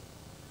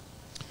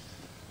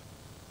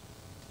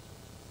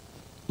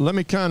 Let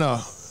me kind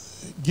of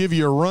give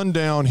you a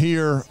rundown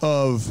here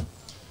of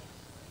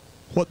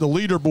what the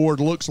leaderboard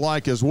looks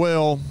like as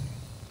well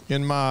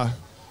in my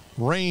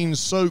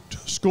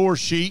rain-soaked score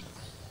sheet.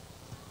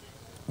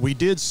 We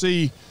did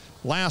see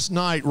last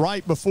night,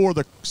 right before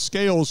the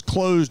scales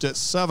closed at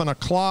 7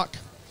 o'clock,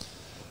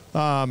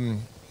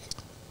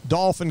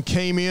 dolphin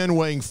came in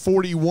weighing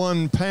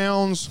 41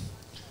 pounds.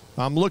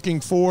 I'm looking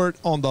for it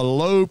on the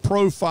low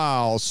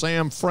profile.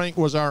 Sam Frank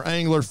was our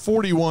angler,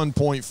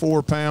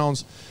 41.4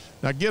 pounds.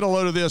 Now get a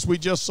load of this. We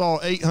just saw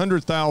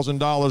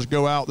 $800,000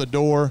 go out the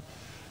door.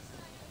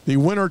 The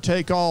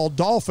winner-take-all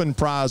dolphin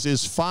prize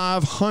is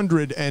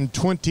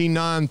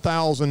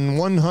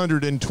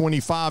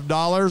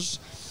 $529,125.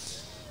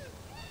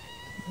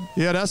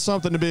 Yeah, that's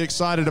something to be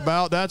excited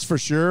about, that's for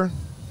sure.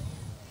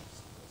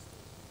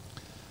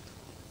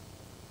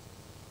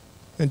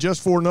 And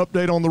just for an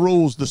update on the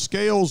rules, the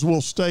scales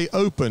will stay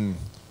open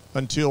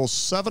until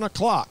 7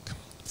 o'clock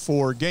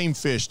for game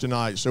fish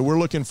tonight. So we're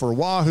looking for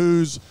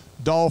wahoos,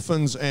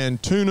 dolphins, and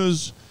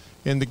tunas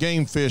in the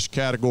game fish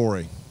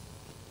category.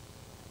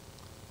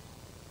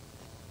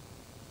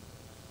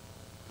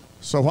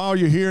 So while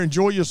you're here,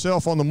 enjoy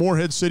yourself on the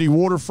Morehead City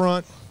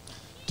waterfront.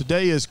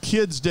 Today is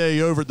Kids Day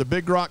over at the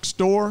Big Rock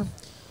store.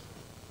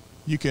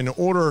 You can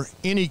order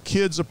any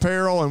kids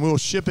apparel and we'll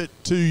ship it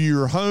to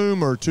your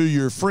home or to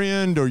your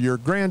friend or your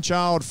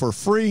grandchild for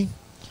free.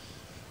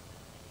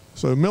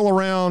 So mill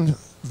around,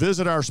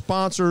 visit our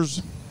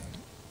sponsors,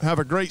 have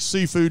a great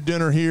seafood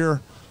dinner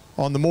here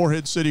on the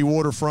Morehead City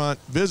waterfront.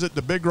 Visit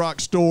the Big Rock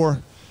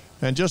store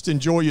and just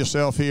enjoy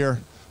yourself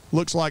here.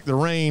 Looks like the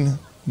rain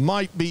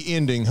might be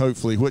ending,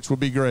 hopefully, which would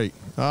be great.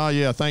 Ah,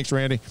 yeah, thanks,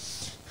 Randy.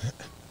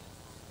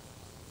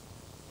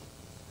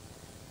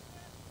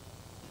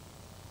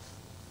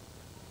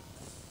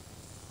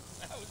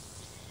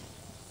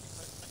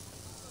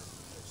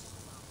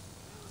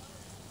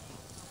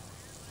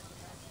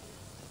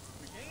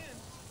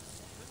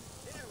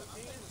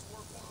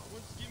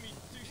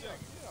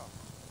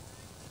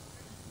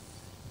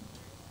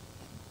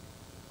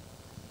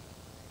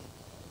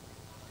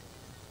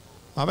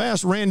 I've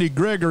asked Randy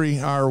Gregory,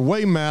 our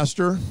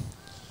weighmaster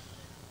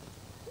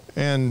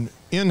and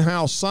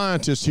in-house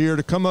scientist here,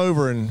 to come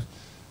over and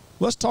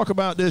let's talk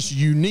about this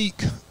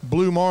unique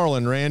Blue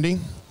Marlin, Randy.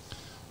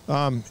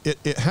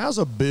 It has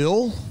a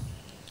bill,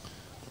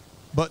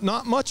 but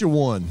not much of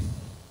one.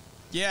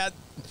 Yeah,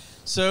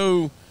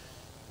 so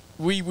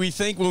we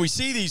think when we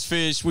see these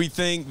fish, we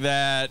think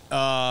that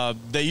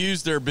they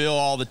use their bill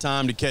all the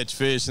time to catch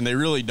fish, and they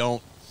really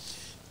don't.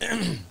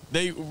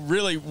 They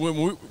really,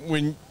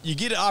 when you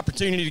get an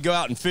opportunity to go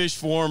out and fish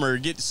for them or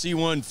get to see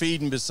one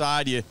feeding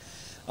beside you,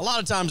 a lot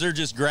of times they're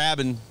just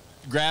grabbing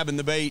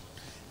the bait,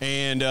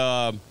 and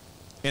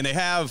they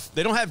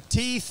don't have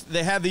teeth.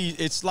 They have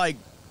it's like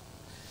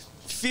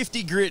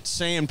 50 grit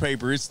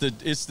sandpaper.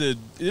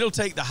 It'll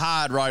take the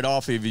hide right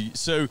off of you.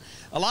 So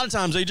a lot of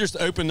times they just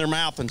open their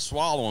mouth and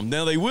swallow them.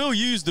 Now they will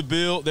use the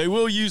bill. They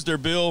will use their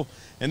bill,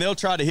 and they'll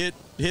try to hit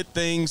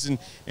things, and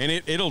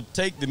it'll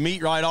take the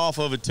meat right off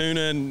of a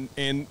tuna,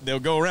 and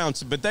they'll go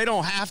around. But they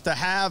don't have to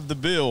have the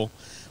bill.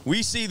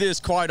 We see this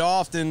quite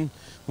often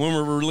when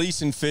we're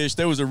releasing fish.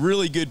 There was a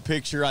really good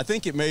picture. I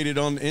think it made it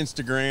on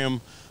Instagram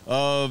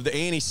of the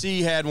Annie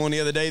C had one the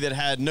other day that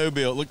had no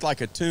bill. It looked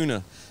like a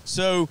tuna.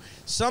 So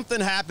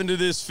something happened to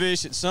this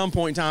fish at some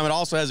point in time. It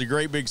also has a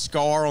great big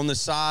scar on the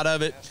side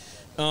of it.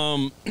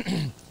 And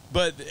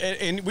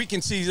we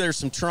can see there's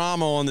some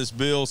trauma on this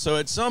bill. So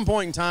at some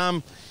point in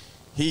time,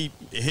 he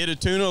hit a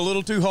tuna a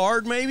little too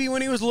hard maybe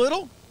when he was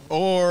little,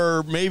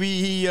 or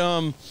maybe he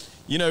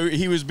you know,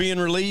 he was being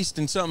released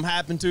and something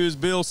happened to his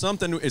bill.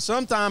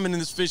 Sometime in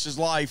this fish's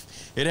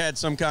life, it had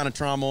some kind of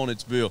trauma on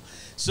its bill.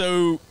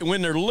 So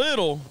when they're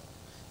little,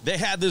 they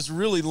had this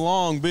really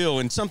long bill,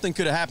 and something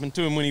could have happened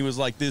to him when he was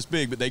like this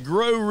big. But they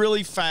grow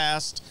really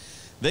fast.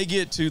 They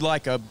get to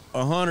like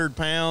 100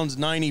 pounds,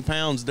 90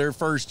 pounds their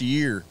first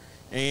year.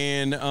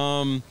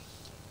 And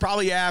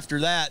probably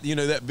after that, you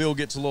know, that bill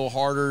gets a little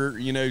harder,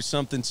 you know,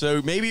 something.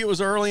 So maybe it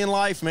was early in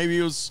life. Maybe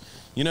it was,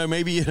 you know,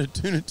 maybe you had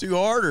tuned it too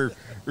hard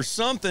or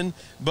something.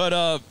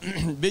 But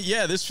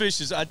yeah, this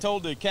fish is, I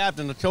told the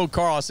captain, I told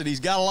Carl, I said,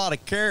 he's got a lot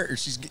of character.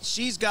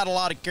 She's got a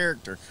lot of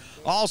character.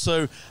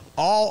 Also,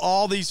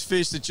 all these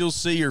fish that you'll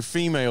see are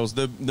females.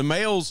 The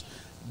males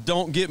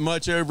don't get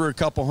much over a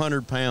couple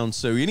 100 pounds.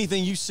 So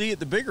anything you see at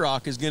the Big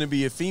Rock is going to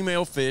be a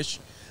female fish.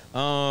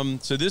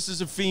 So this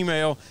is a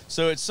female.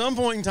 So at some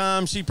point in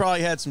time, she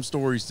probably had some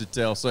stories to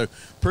tell. So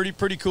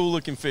pretty cool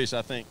looking fish,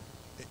 I think.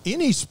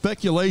 Any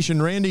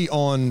speculation, Randy,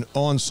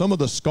 on some of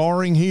the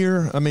scarring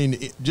here? I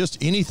mean,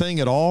 just anything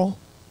at all?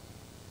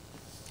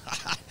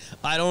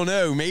 I don't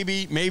know.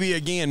 Maybe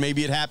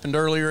it happened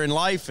earlier in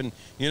life, and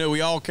you know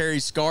we all carry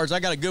scars. I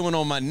got a good one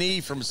on my knee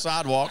from a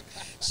sidewalk,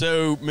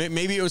 so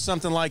maybe it was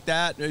something like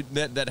that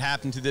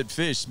happened to that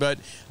fish. But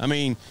I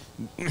mean,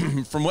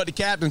 from what the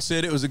captain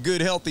said, it was a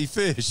good, healthy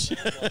fish.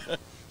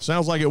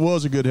 Sounds like it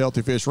was a good,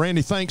 healthy fish.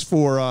 Randy, thanks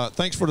for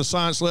the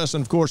science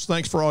lesson. Of course,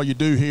 thanks for all you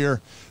do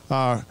here,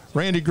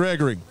 Randy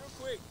Gregory.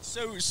 Real quick,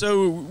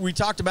 so we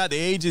talked about the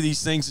age of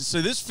these things.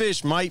 So this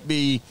fish might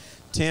be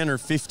 10 or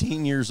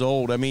 15 years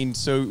old. I mean,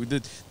 so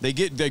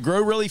they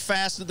grow really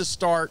fast at the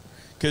start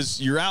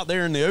because you're out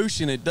there in the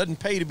ocean. It doesn't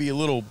pay to be a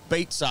little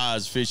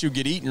bait-sized fish. You'll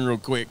get eaten real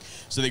quick.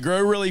 So they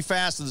grow really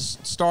fast at the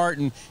start,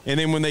 and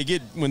then when they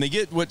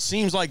get what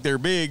seems like they're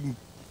big,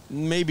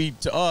 maybe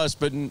to us,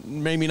 but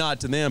maybe not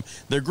to them,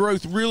 their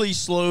growth really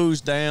slows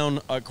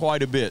down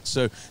quite a bit.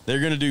 So they're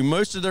going to do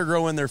most of their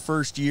growing their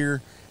first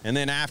year, and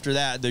then after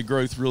that, the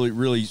growth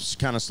really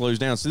kind of slows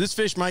down. So this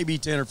fish might be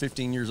 10 or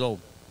 15 years old.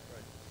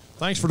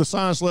 Thanks for the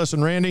science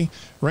lesson, Randy.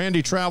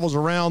 Randy travels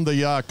around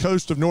the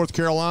coast of North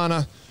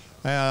Carolina,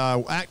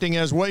 acting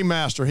as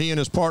weighmaster. He and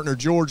his partner,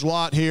 George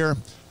Lott, here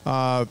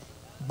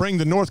bring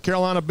the North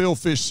Carolina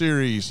Billfish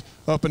Series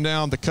up and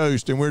down the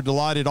coast, and we're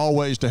delighted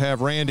always to have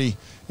Randy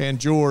and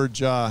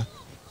George as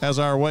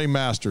our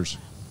weightmasters.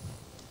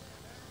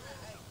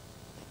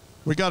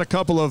 We got a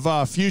couple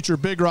of future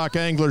Big Rock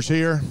anglers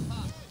here.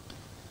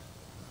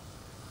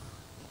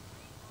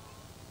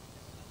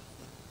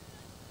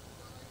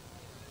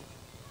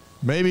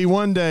 Maybe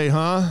one day,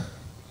 huh?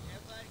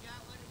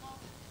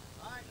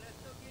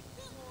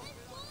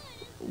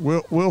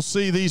 We'll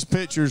see these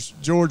pictures,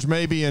 George,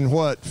 maybe in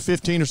what,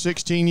 15 or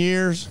 16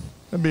 years?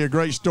 That'd be a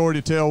great story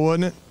to tell,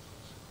 wouldn't it?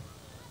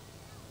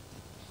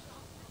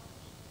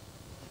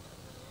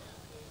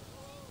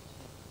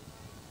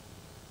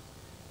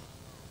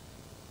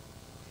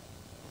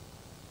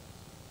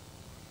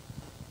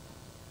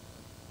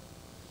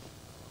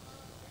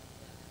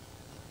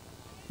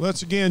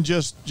 Let's again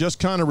just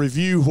kind of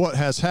review what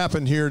has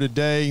happened here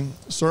today.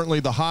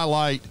 Certainly the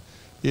highlight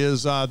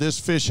is this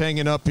fish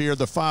hanging up here,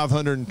 the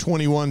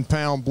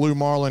 521-pound Blue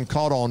Marlin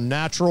caught on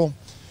natural,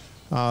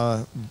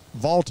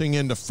 vaulting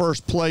into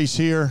first place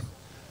here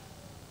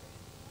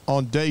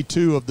on day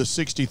 2 of the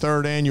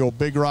 63rd annual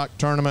Big Rock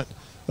Tournament.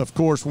 Of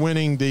course,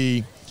 winning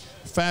the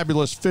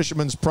fabulous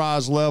Fisherman's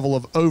Prize level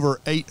of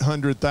over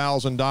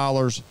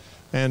 $800,000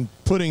 and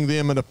putting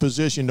them in a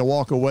position to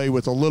walk away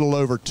with a little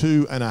over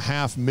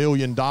 $2.5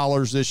 million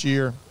this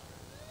year.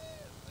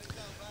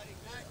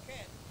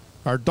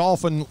 Our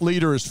dolphin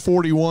leader is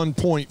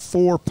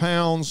 41.4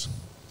 pounds.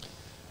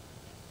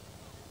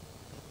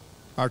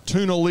 Our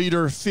tuna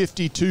leader,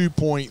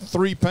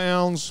 52.3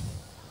 pounds.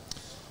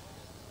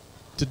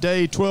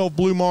 Today, 12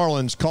 blue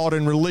marlins caught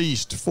and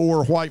released,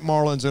 4 white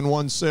marlins and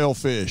 1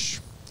 sailfish.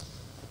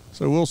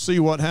 So we'll see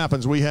what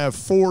happens. We have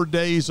 4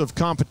 days of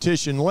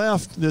competition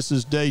left. This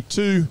is day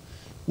 2.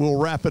 We'll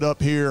wrap it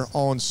up here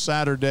on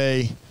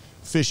Saturday.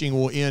 Fishing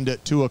will end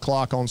at 2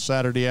 o'clock on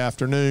Saturday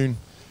afternoon.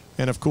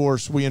 And, of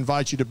course, we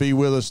invite you to be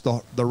with us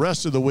the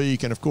rest of the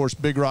week. And, of course,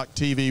 Big Rock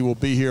TV will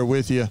be here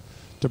with you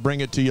to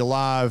bring it to you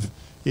live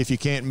if you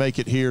can't make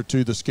it here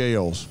to the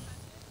scales.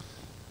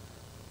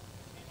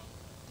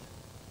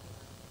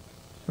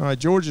 All right,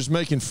 George is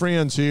making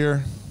friends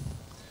here.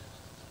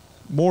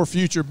 More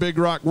future Big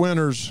Rock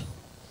winners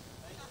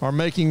are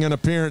making an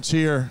appearance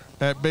here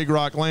at Big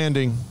Rock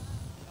Landing.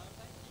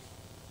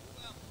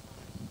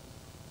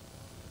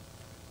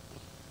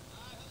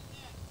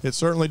 It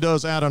certainly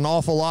does add an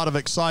awful lot of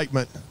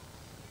excitement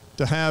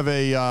to have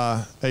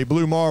a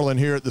blue marlin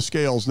here at the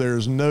scales.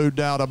 There's no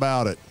doubt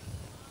about it.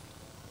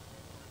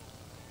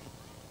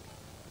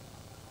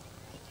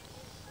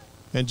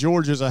 And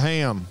George is a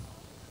ham.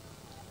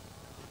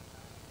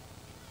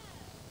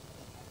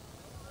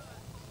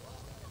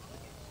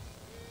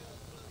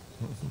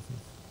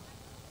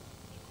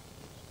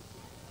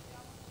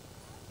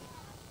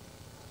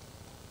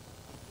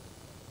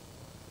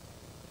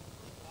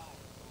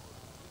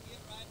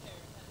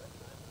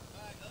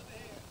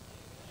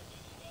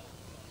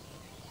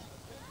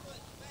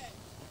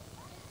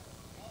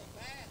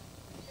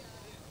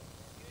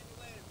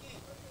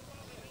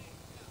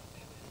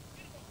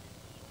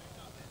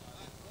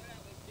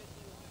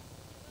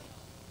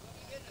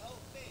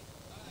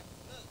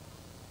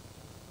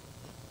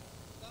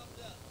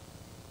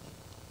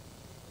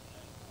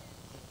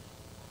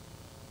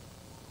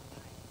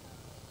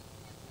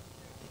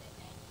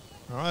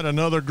 right,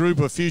 another group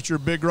of future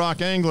Big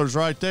Rock anglers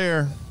right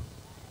there.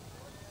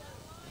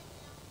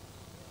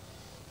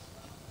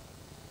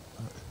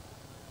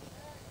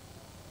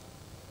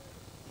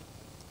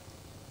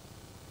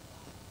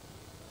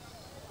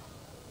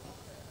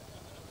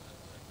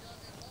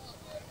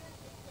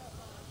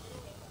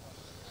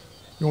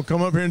 You want to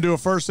come up here and do a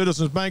First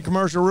Citizens Bank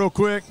commercial real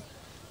quick?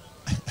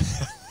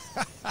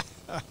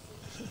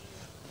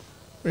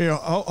 Yeah,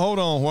 hold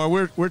on while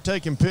we're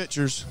taking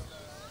pictures.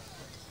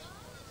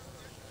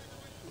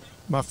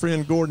 My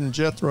friend Gordon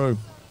Jethro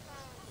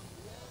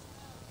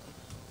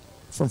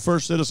from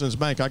First Citizens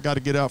Bank. I got to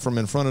get out from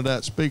in front of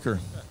that speaker.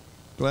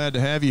 Glad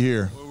to have you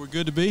here. Well, we're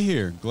good to be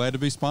here. Glad to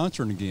be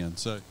sponsoring again.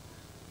 So,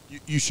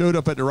 you showed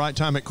up at the right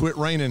time. It quit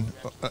raining,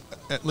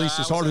 at least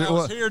as hard as it I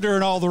was was. here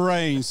during all the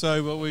rain.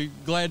 So, but we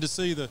glad to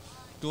see the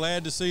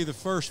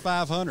first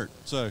 500.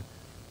 So,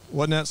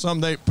 Wasn't that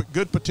something?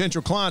 Good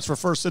potential clients for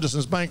First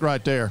Citizens Bank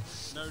right there.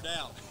 no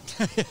doubt,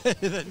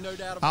 no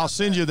doubt about I'll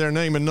send you their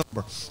name and number.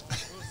 We'll see.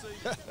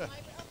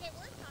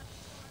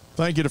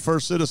 Thank you to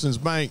First Citizens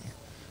Bank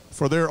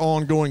for their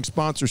ongoing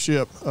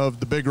sponsorship of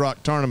the Big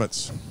Rock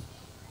tournaments.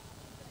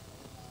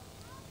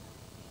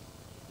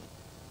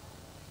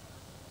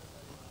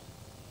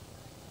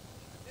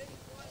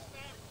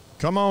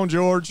 Come on,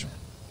 George.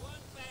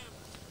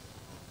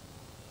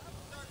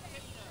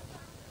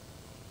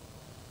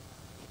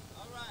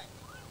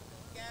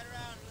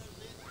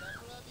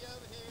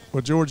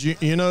 Well, George,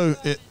 you know,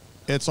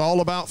 it's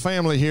all about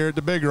family here at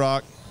the Big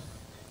Rock.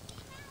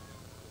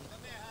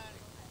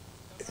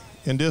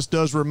 And this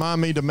does remind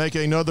me to make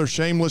another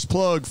shameless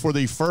plug for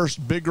the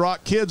first Big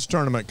Rock Kids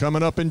Tournament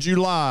coming up in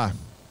July.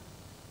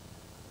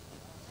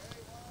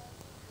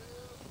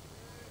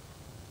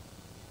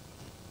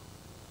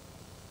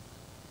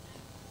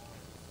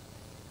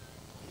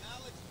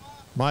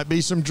 Might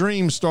be some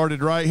dreams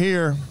started right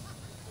here.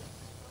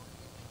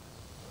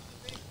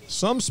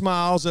 Some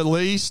smiles at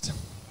least.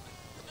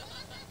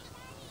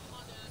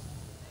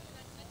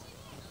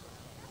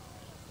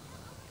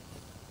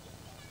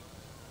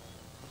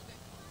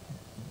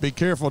 Be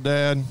careful,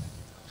 Dad.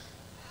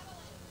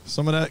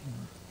 Some of that.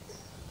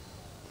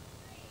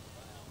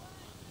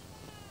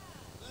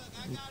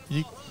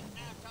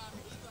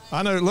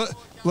 I know.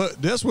 Look.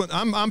 This one.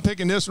 I'm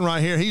picking this one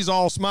right here. He's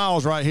all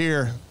smiles right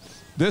here.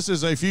 This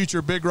is a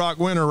future Big Rock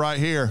winner right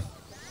here.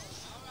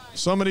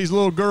 Some of these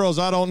little girls,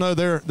 I don't know.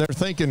 They're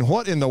thinking,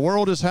 what in the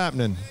world is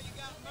happening?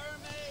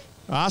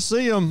 I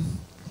see them.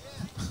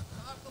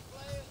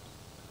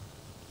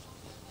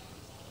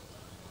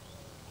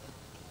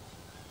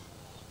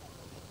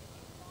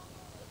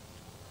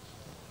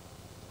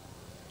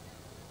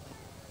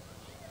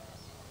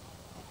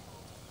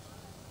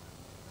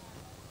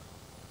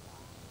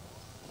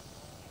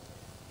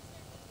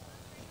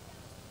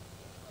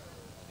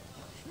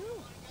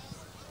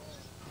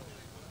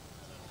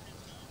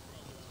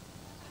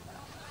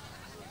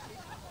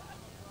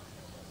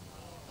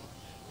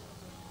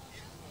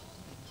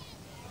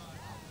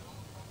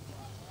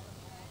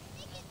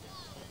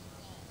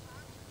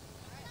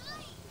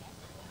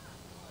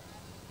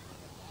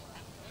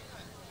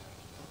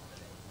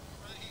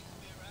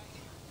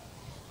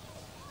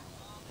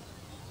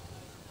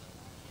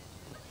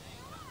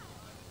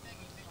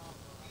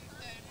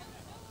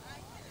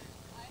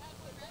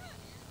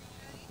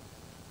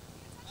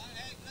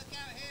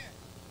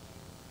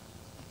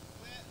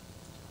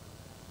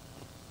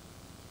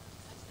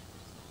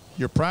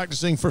 You're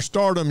practicing for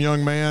stardom,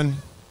 young man.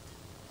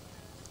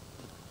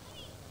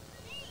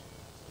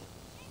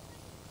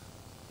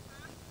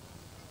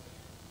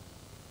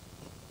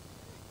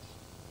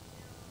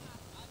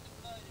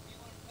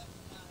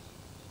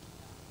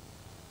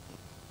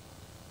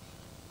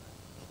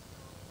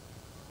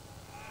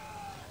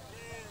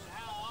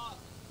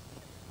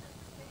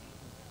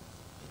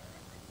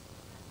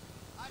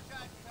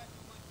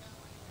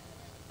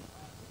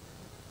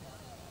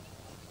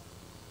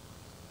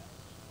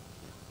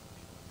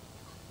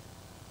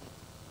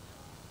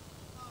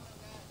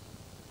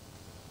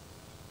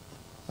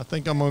 I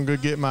think I'm gonna go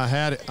get my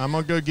hat. I'm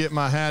gonna go get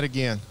my hat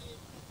again.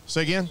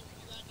 Say again.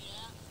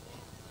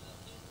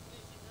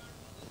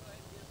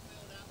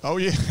 Oh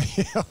yeah,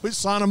 yeah. We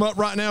sign them up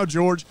right now,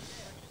 George.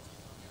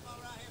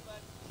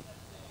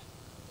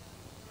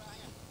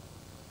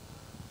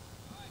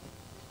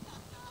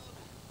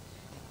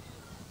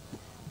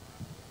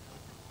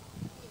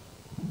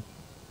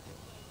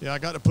 Yeah, I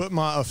got to put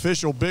my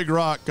official Big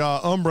Rock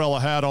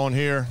umbrella hat on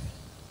here.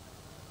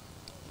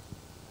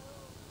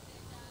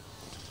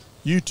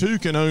 You too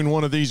can own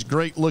one of these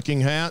great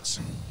looking hats.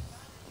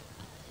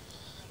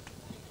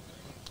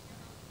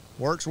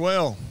 Works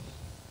well.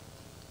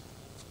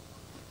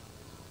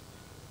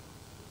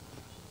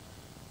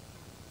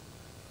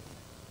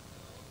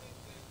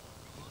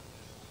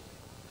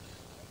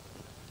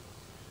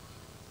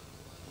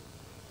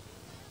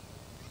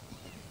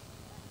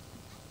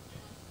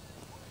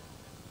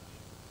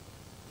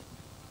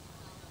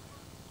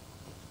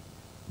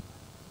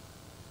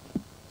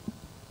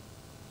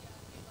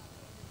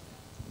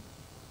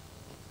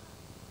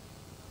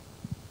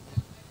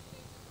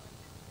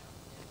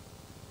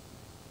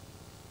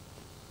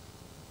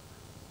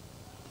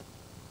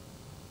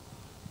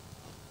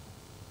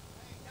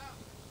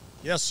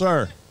 Yes,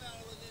 sir.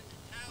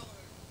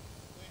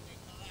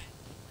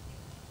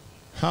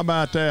 How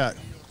about that?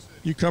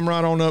 You come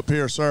right on up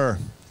here, sir.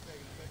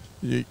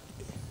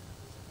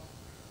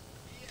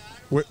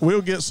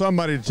 We'll get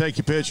somebody to take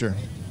your picture.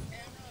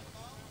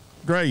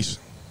 Grace.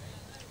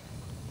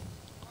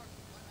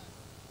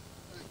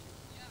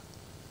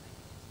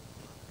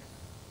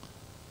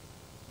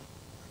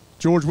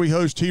 George, we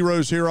host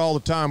heroes here all the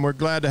time. We're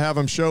glad to have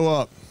them show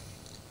up.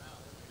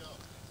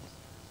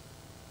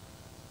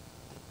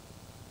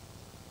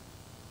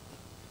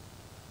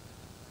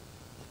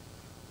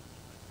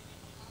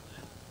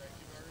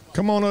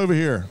 Come on over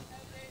here.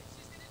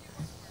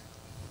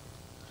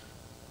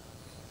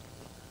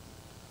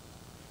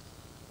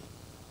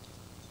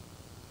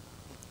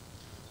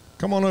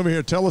 Come on over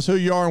here. Tell us who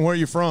you are and where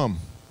you're from.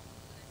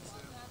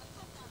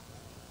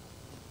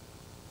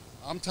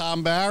 I'm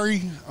Tom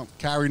Barry. I'm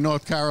Cary,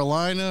 North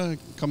Carolina.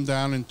 Come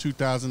down in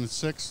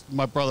 2006.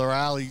 My brother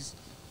Allie's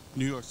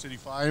New York City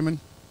fireman.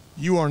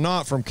 You are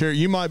not from Cary.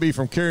 You might be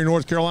from Cary,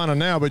 North Carolina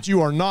now, but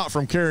you are not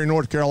from Cary,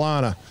 North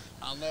Carolina.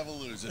 I'll never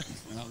lose it.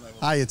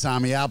 Hiya,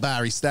 Tommy. Al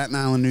Barry, Staten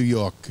Island, New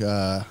York.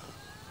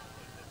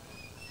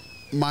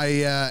 My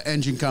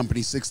engine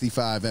company,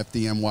 65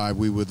 FDNY,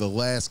 we were the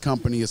last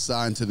company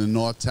assigned to the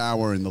North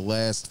Tower and the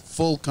last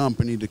full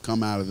company to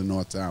come out of the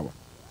North Tower.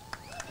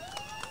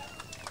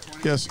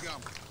 Yes.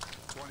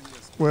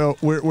 Well,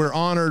 we're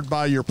honored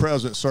by your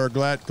presence, sir.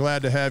 Glad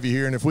to have you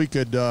here. And if we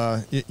could,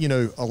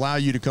 allow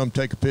you to come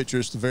take a picture,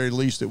 it's the very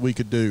least that we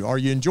could do. Are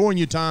you enjoying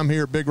your time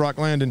here at Big Rock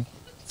Landing?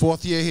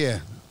 4th year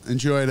here.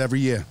 Enjoy it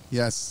every year.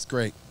 Yes, it's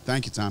great.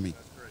 Thank you, Tommy.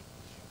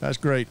 That's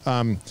great.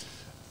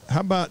 How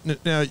about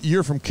now?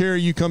 You're from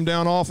Cary. You come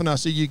down often. I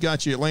see you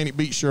got your Atlantic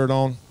Beach shirt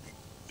on.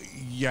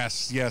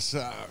 Yes.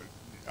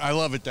 I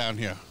love it down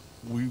here.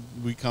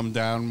 We come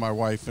down, my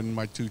wife and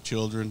my 2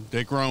 children.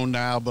 They're grown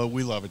now, but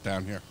we love it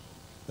down here.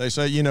 They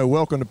say,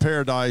 welcome to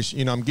paradise.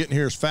 I'm getting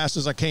here as fast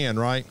as I can,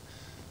 right?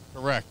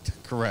 Correct.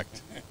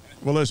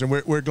 Well, listen,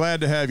 we're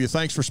glad to have you.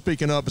 Thanks for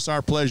speaking up. It's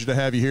our pleasure to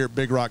have you here at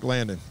Big Rock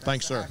Landing.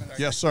 Thanks, sir.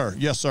 Yes, sir.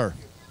 Yes, sir.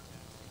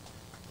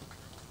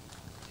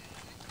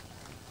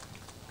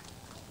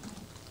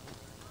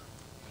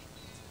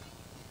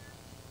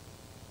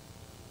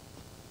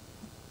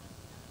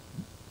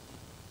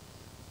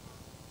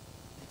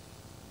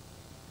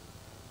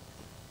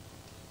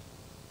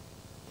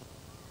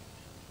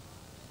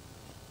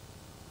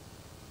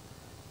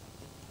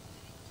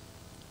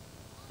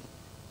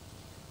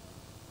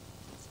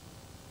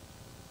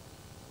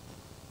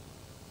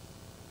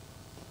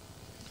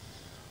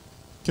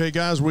 Okay,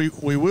 guys, we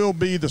will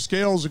be, the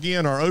scales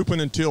again are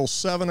open until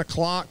 7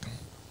 o'clock.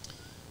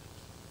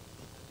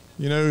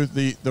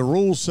 The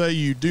rules say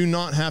you do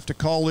not have to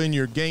call in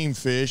your game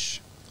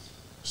fish,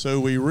 so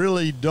we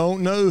really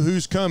don't know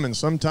who's coming.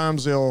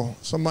 Sometimes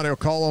somebody will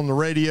call on the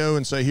radio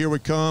and say, here we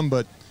come,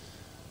 but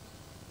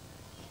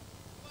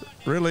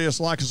really it's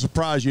like a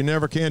surprise. You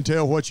never can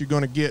tell what you're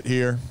going to get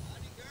here.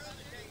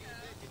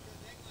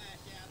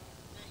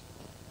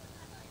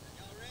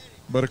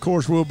 But, of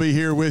course, we'll be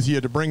here with you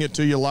to bring it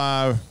to you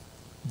live,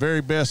 very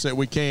best that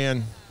we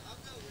can.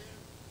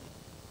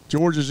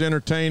 George is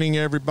entertaining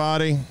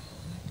everybody.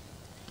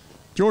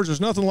 George,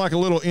 there's nothing like a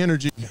little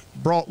energy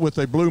brought with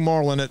a Blue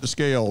Marlin at the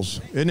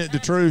scales. Isn't it the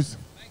truth?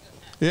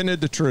 Isn't it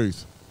the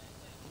truth?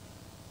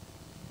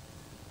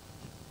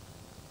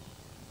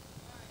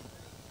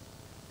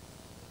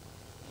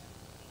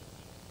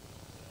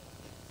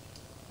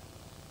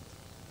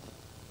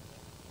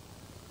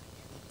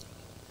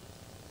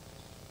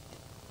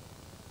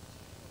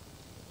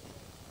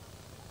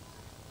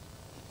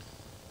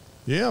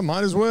 Yeah,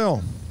 might as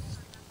well.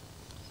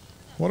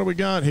 What do we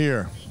got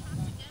here?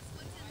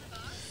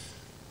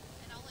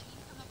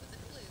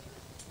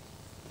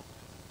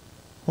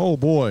 Oh,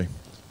 boy.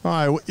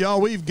 All right, y'all,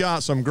 we've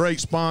got some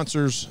great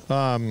sponsors.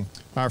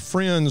 Our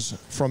friends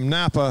from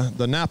Napa,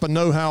 the Napa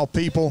Know-How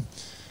people,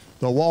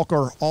 the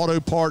Walker Auto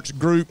Parts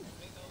Group.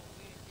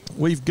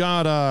 We've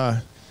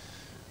got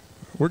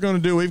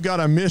we've got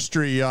a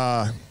mystery,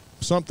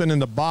 something in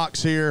the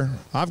box here.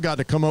 I've got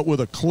to come up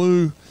with a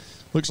clue.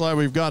 Looks like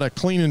we've got a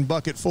cleaning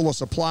bucket full of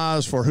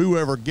supplies for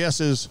whoever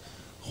guesses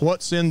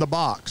what's in the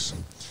box.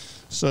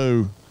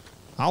 So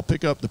I'll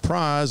pick up the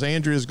prize.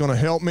 Andrea's going to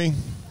help me.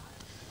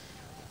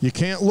 You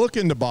can't look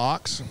in the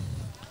box.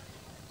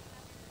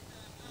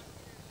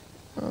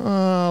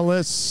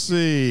 Let's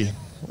see.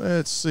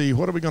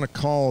 What are we going to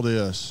call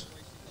this?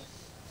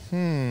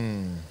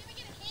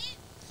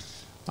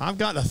 I've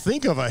got to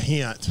think of a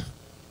hint.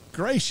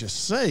 Gracious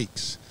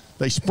sakes.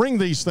 They spring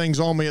these things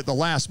on me at the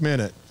last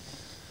minute.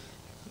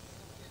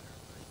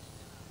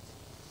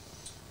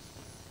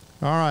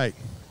 All right,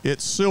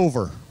 it's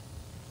silver.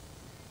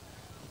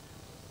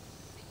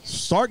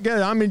 Start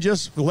getting,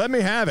 just let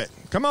me have it.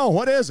 Come on,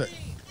 what is it?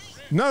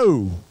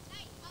 No.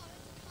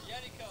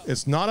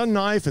 It's not a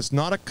knife. It's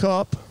not a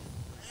cup.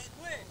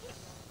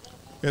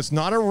 It's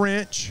not a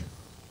wrench.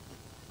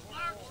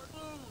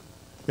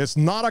 It's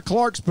not a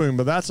Clark spoon,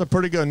 but that's a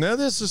pretty good. Now,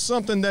 this is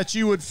something that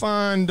you would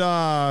find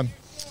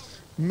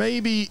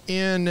maybe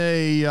in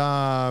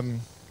a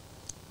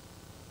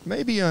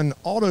maybe an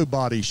auto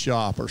body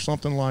shop or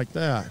something like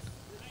that.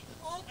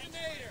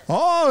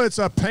 Oh, it's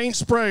a paint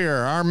sprayer.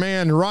 Our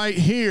man right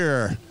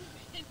here.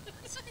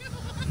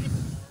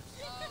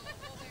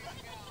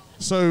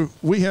 So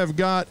we have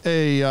got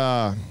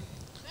a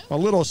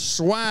little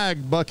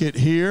swag bucket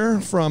here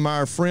from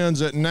our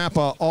friends at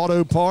Napa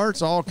Auto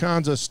Parts. All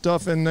kinds of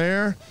stuff in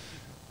there.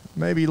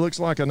 Maybe looks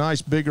like a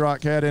nice Big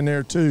Rock hat in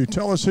there too.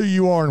 Tell us who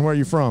you are and where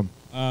you're from.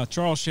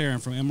 Charles Sharon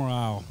from Emerald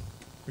Isle.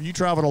 You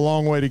traveled a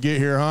long way to get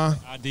here, huh?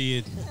 I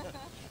did.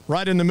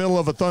 Right in the middle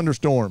of a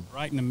thunderstorm.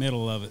 Right in the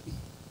middle of it.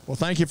 Well,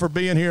 thank you for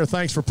being here.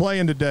 Thanks for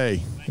playing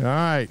today. All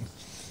right.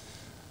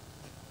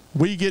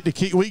 We get to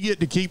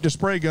keep the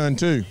spray gun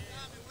too.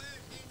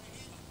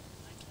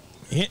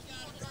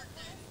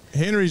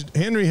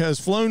 Henry has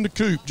flown the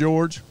coop,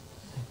 George.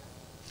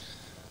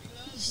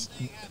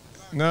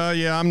 No,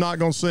 yeah, I'm not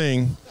going to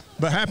sing,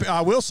 but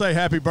I will say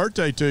happy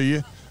birthday to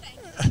you.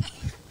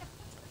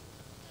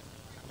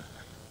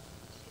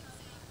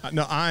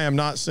 No, I am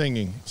not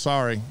singing.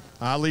 Sorry.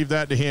 I'll leave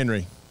that to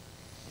Henry.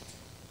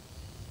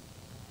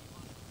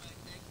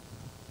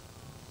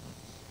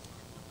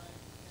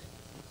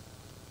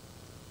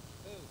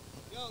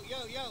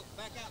 Yo,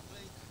 back out,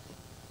 please.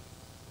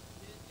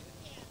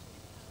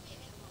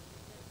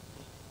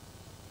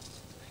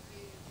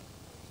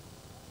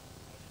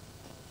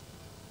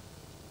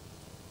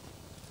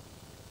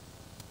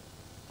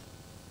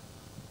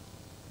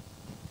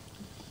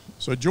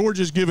 So George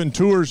is giving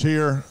tours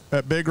here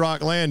at Big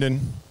Rock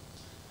Landing.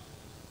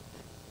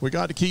 We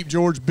got to keep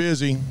George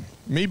busy.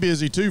 Me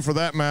busy too, for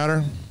that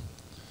matter.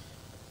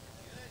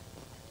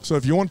 So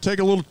if you want to take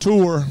a little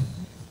tour,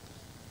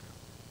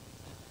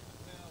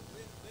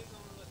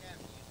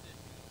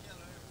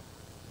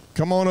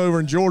 come on over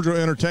and George will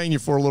entertain you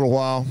for a little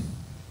while.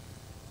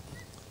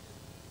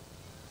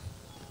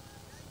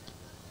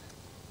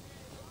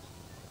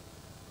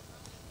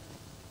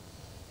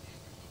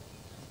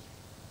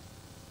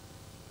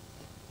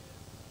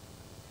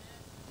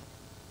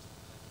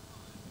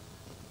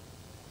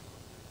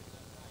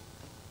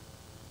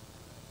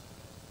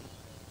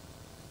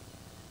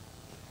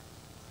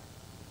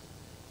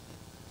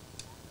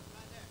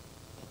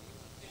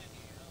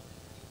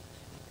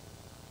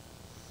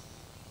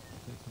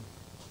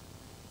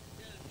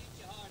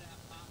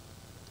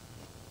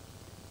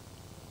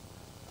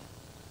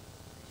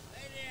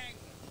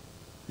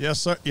 Yes,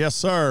 sir. Yes,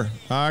 sir.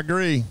 I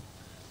agree.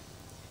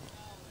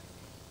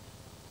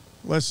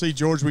 Let's see,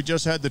 George. We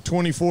just had the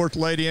 24th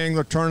Lady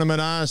Angler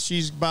Tournament.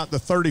 She's about the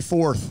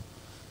 34th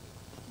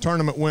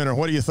tournament winner.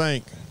 What do you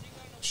think?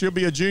 She'll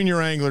be a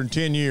junior angler in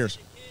 10 years.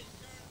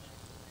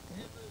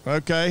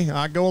 Okay,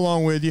 I go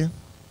along with you.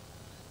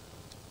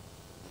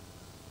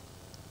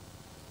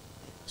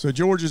 So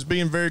George is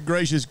being very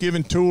gracious,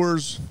 giving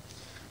tours.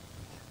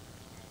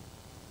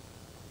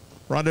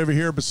 Right over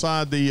here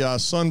beside the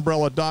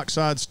Sunbrella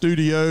Dockside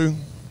Studio.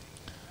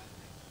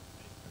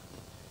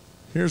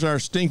 Here's our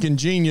stinking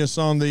genius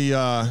on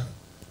the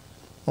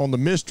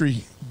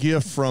mystery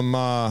gift from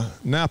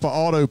Napa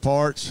Auto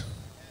Parts.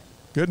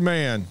 Good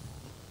man.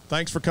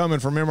 Thanks for coming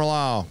from Emerald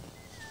Isle.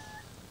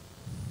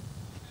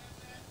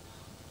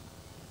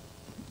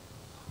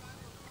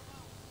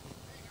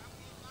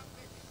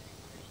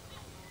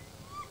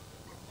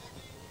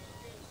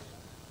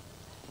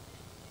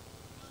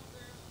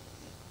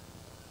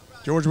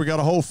 George, we got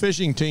a whole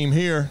fishing team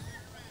here.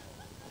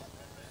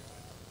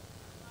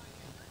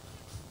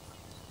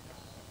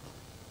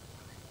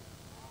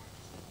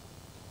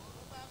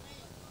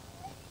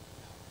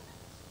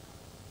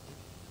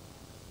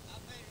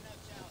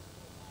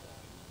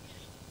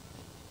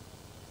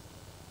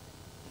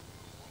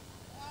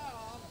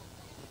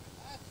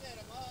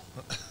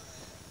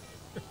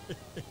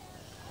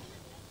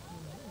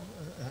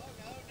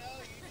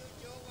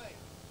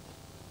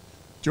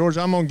 George,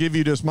 I'm going to give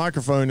you this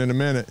microphone in a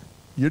minute.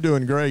 You're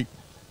doing great.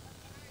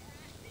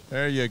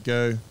 There you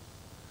go.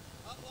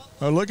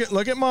 Oh, look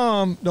at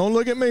Mom. Don't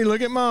look at me.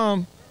 Look at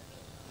Mom.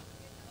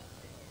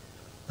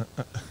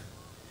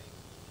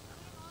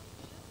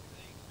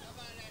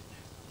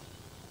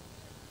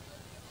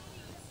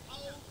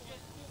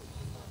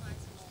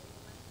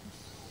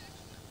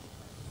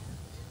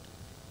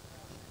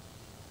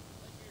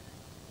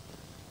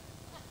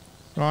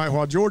 All right,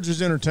 while George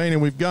is entertaining,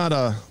 we've got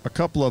a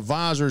couple of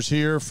visors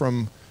here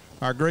from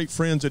our great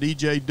friends at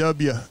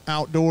EJW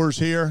Outdoors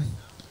here.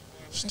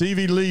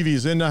 Stevie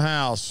Levy's in the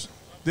house.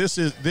 This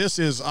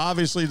is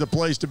obviously the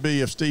place to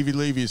be if Stevie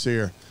Levy's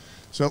here.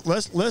 So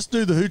let's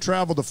do the who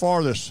traveled the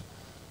farthest.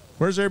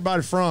 Where's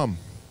everybody from?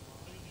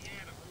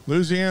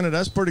 Louisiana,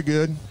 that's pretty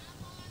good.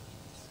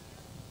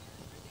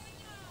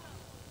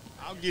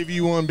 I'll give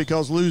you one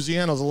because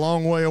Louisiana's a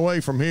long way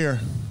away from here.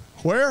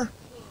 Where?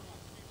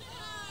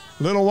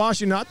 Little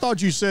Washington. I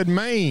thought you said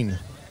Maine.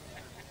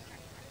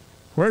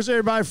 Where's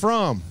everybody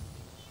from?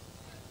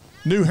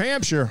 New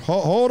Hampshire.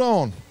 Hold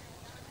on.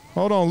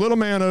 Hold on. Little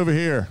man over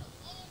here.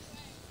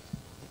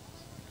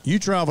 You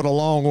traveled a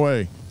long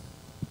way.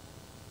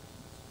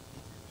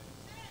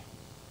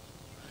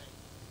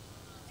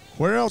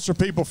 Where else are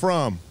people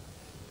from?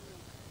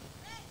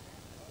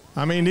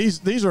 I mean,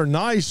 these are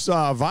nice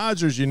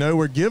visors, you know.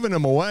 We're giving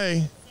them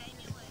away.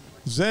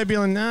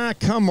 Zebulon, nah,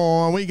 come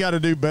on. We got to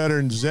do better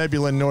than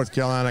Zebulon, North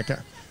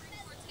Carolina.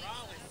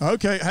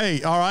 Okay,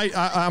 hey, all right,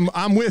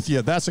 I'm with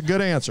you. That's a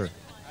good answer.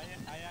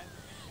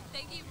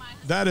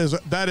 That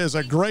is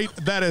a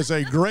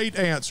great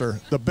answer.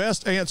 The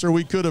best answer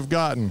we could have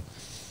gotten.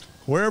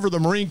 Wherever the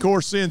Marine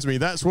Corps sends me,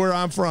 that's where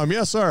I'm from.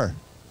 Yes, sir.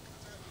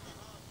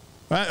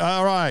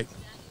 All right.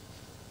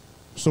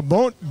 So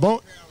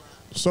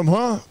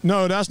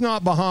no, that's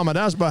not Bahama.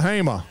 That's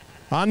Bahama.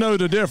 I know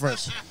the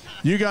difference.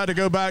 You got to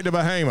go back to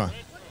Bahama.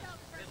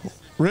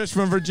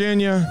 Richmond,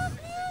 Virginia.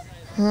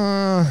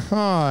 All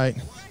right.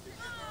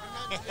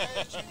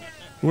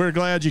 We're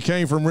glad you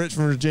came from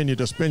Richmond, Virginia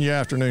to spend your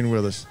afternoon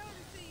with us.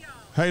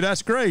 Hey,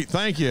 that's great.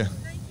 Thank you.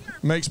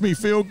 Makes me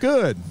feel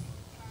good.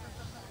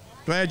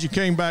 Glad you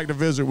came back to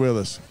visit with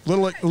us. A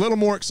little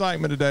more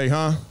excitement today,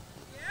 huh?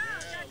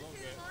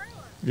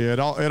 Yeah,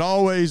 it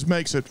always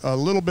makes it a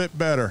little bit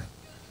better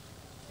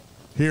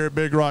here at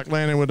Big Rock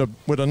Landing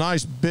with a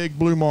nice big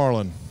Blue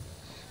Marlin.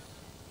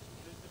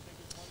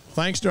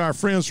 Thanks to our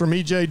friends from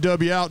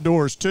EJW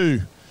Outdoors,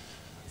 too,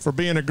 for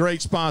being a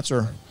great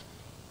sponsor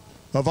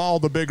of all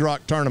the Big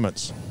Rock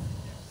tournaments.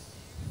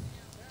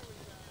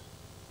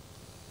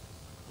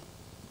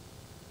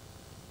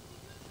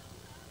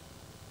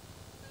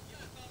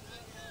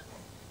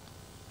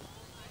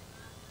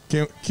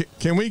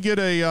 Can we get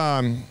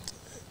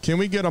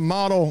a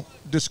model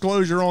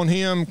disclosure on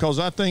him? Because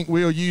I think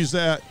we'll use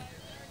that.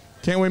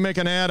 Can we make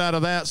an ad out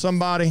of that,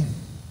 somebody?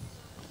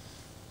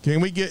 Can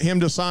we get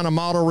him to sign a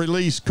model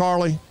release,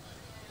 Carly?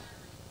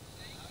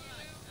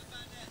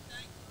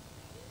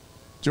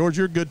 George,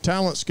 you're a good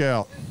talent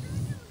scout.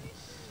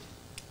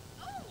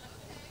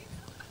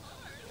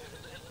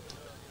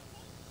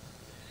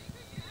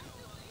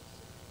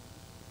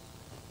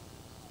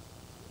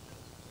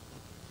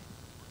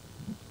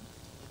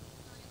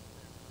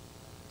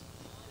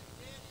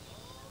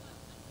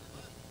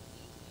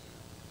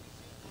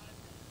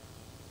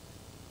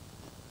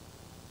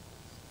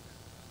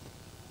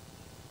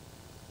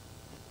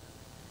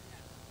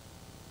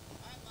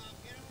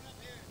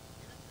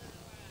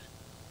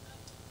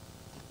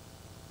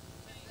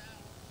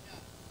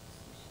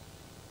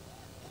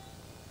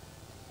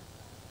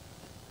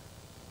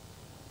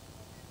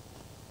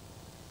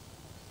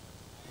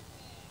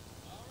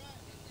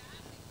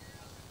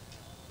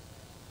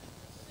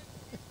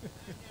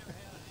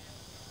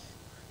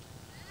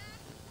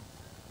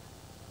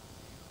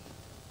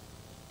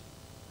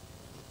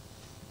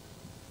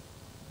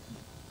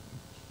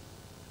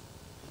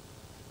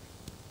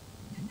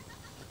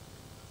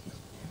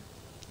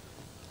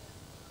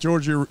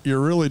 George, you're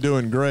really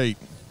doing great.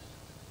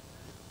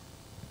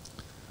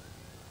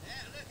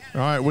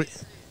 All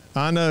right,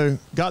 I know.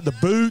 Got the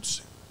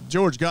boots.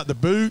 George got the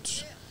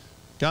boots.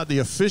 Got the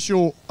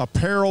official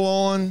apparel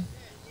on.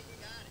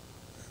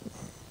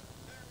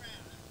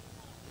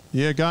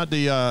 Yeah, got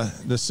the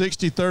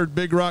 63rd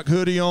Big Rock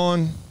hoodie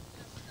on.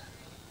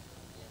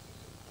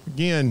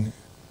 Again,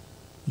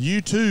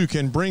 you too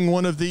can bring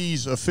one of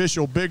these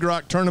official Big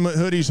Rock Tournament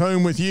hoodies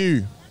home with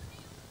you.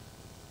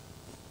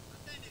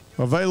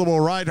 Available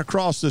right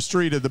across the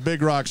street at the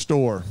Big Rock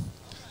store.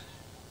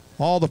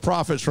 All the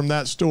profits from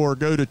that store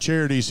go to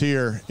charities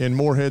here in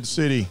Morehead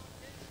City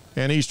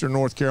and Eastern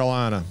North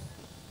Carolina.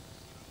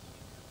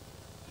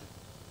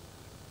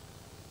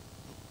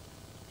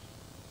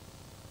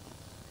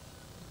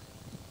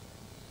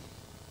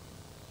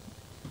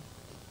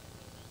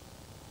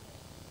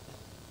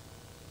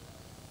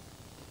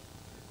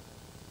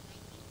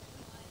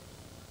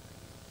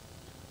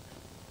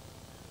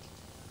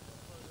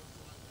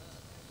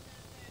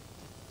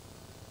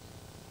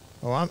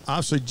 Oh,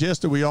 I've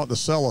suggested we ought to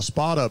sell a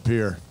spot up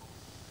here.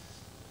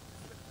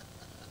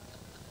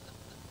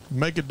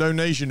 Make a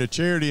donation to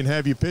charity and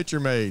have your picture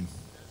made.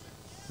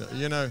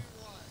 You know.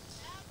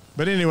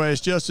 But anyway,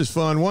 it's just as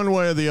fun. One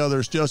way or the other,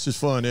 it's just as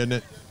fun, isn't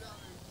it?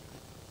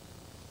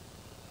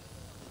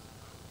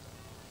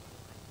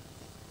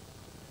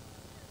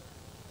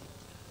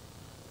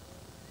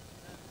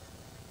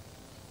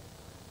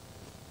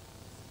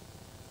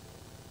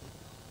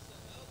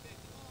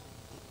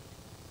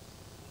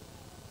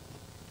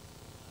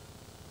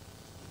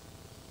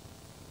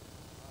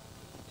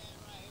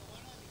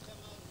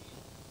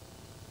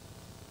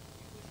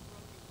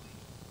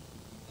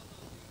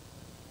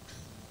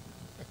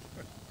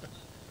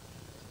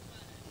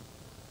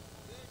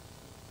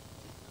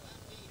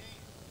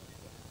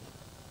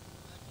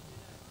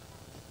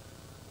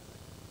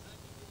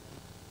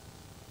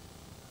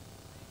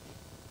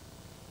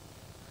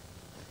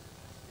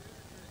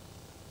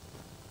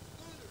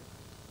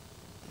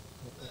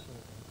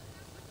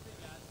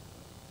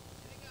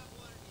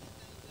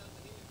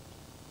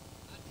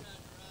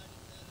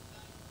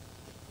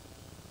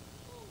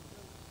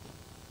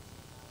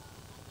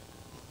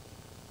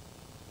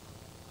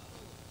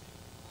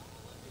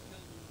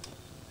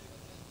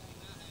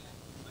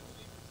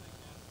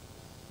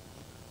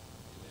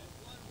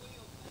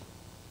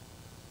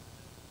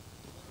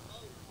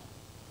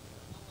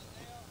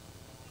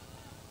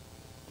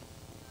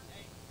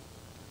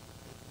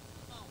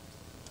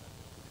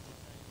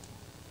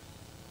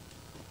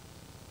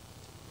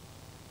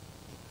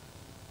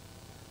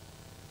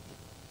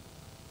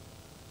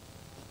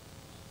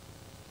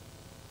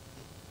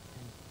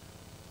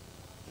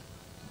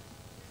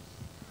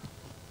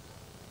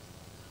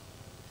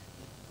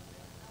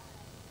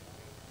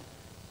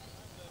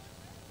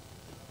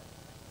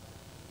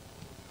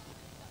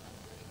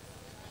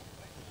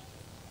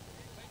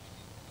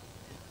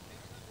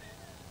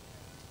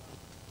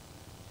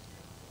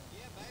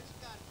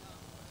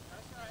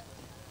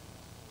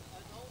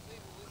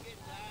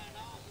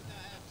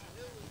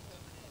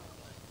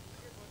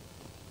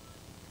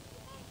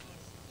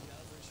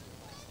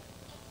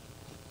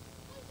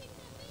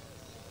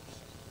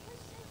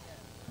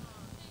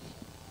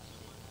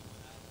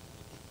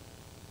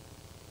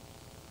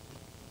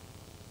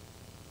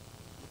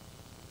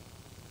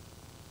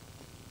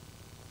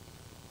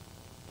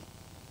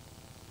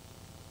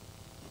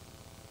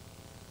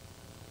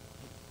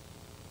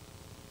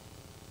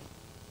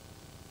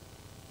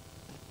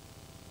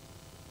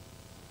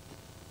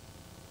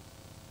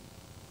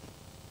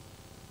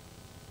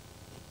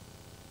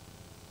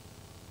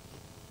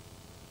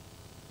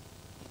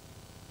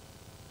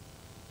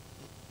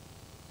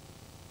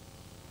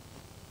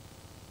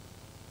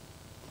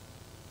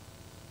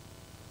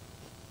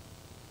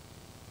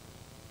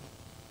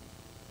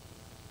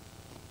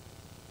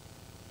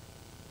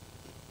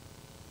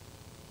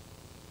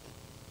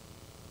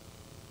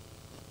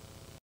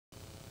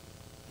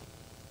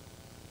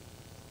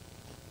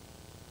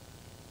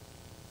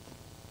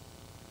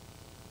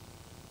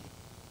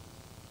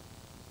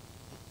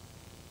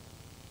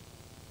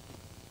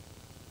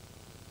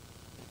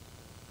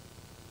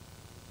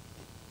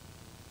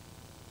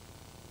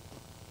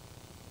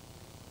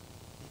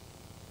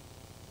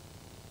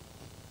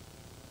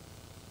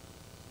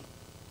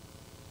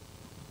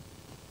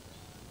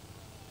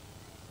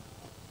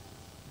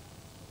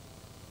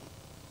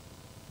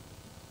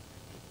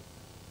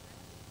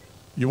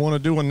 You want to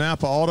do a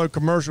Napa Auto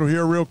commercial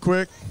here real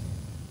quick?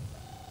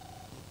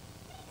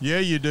 Yeah,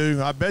 you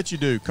do. I bet you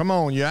do. Come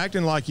on, you're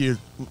acting like you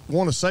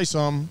want to say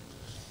something.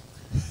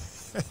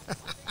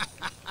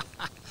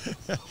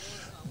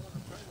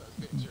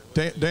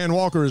 Dan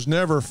Walker is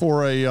never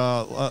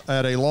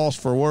at a loss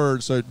for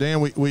words. So, Dan,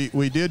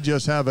 we did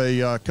just have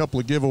a couple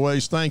of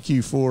giveaways. Thank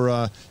you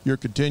for your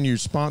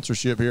continued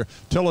sponsorship here.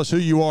 Tell us who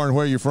you are and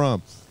where you're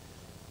from.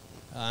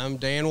 I'm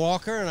Dan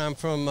Walker, and I'm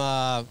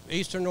from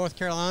eastern North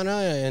Carolina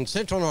and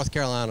central North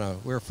Carolina.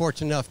 We're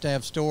fortunate enough to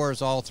have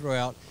stores all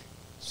throughout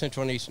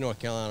central and eastern North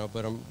Carolina.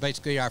 But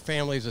basically, our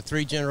family is a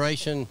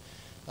three-generation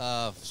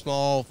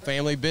small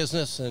family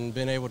business, and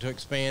been able to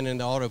expand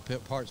into auto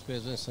parts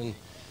business and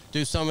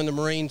do some in the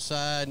marine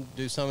side,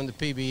 do some in the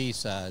PBE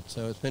side.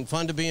 So it's been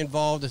fun to be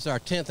involved. It's our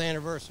 10th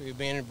anniversary of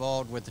being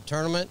involved with the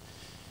tournament.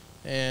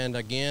 And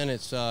again,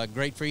 it's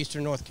great for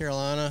eastern North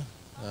Carolina.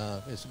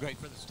 It's great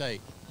for the state.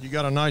 You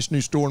got a nice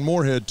new store in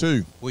Moorhead,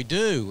 too. We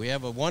do. We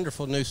have a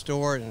wonderful new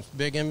store, and it's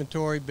big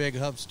inventory, big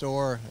hub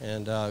store,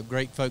 and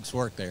great folks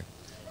work there.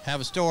 Have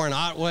a store in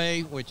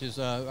Otway, which is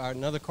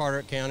another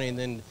Carteret County, and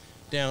then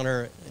down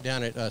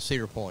at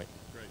Cedar Point.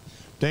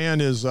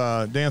 Dan,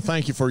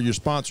 thank you for your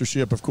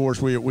sponsorship. Of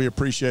course, we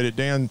appreciate it.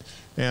 Dan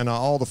and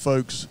all the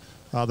folks,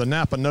 the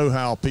Napa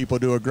Know-How people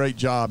do a great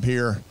job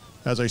here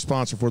as a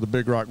sponsor for the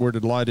Big Rock. We're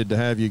delighted to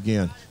have you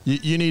again.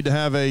 You need to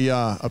have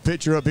a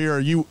picture up here.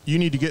 You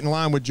need to get in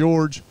line with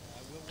George.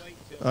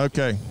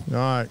 Okay, all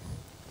right.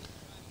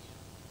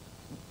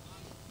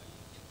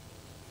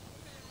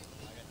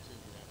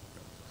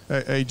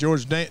 Hey,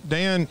 George,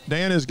 Dan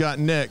has got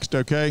next,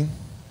 okay?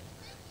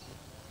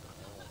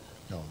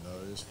 Oh,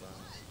 no, it's fine.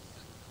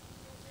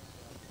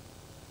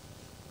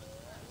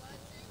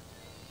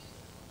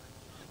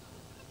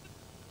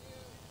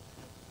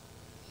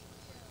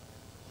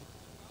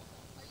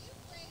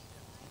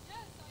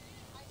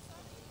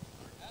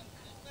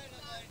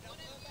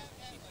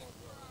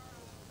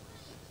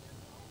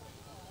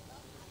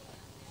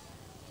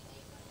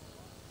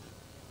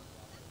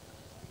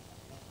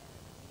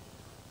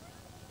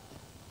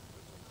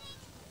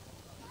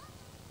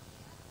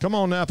 Come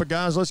on, Napa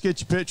guys, let's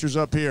get your pictures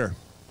up here.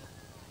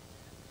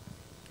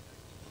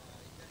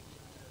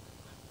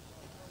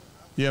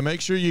 Yeah,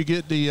 make sure you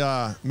get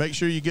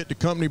the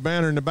company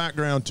banner in the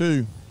background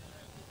too.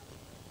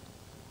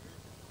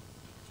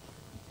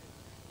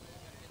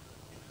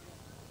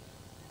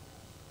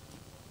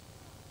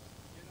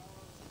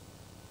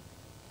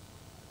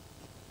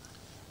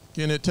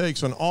 Again, it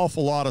takes an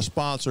awful lot of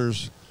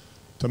sponsors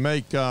to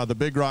make the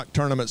Big Rock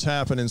tournaments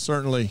happen, and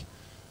certainly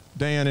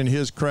Dan and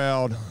his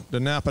crowd, the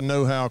Napa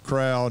Know-How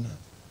crowd,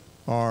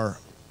 are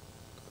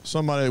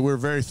somebody that we're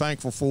very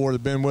thankful for.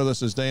 They've been with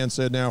us, as Dan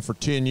said, now for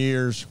 10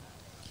 years.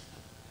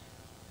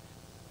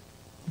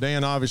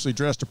 Dan obviously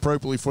dressed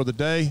appropriately for the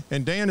day,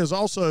 and Dan is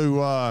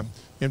also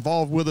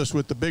involved with us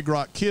with the Big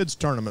Rock Kids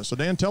Tournament. So,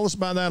 Dan, tell us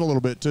about that a little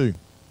bit, too.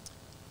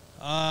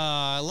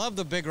 I love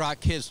the Big Rock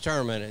Kids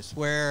Tournament. It's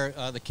where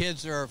the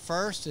kids are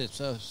first. It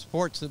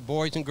supports the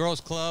Boys and Girls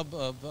Club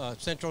of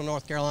Central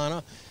North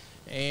Carolina.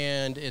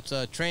 And it's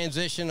a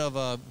transition of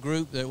a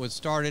group that was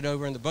started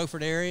over in the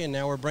Beaufort area, and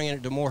now we're bringing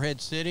it to Moorhead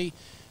City.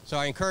 So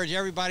I encourage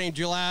everybody in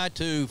July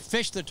to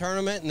fish the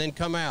tournament and then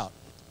come out.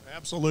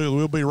 Absolutely.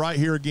 We'll be right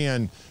here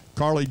again,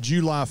 Carly,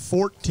 July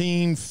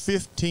 14,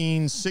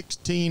 15,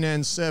 16,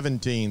 and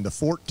 17, the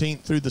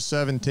 14th through the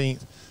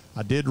 17th.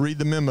 I did read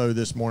the memo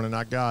this morning.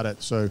 I got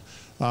it. So,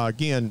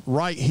 again,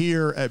 right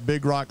here at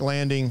Big Rock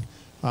Landing,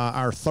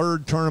 our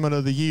third tournament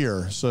of the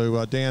year.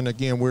 So, Dan,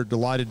 again, we're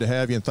delighted to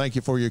have you, and thank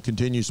you for your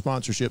continued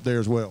sponsorship there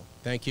as well.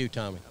 Thank you,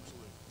 Tommy.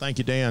 Absolutely. Thank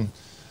you, Dan.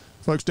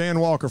 Folks, Dan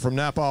Walker from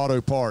Napa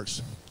Auto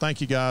Parts. Thank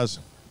you, guys.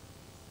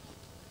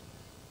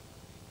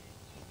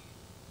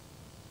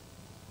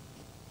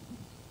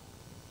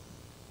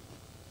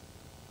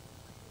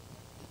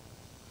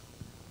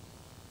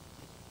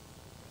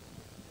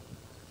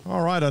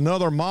 All right,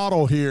 another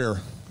model here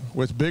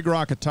with Big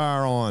Rock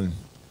attire on.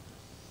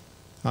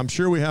 I'm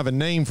sure we have a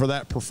name for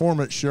that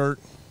performance shirt.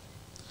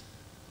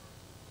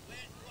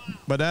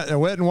 But that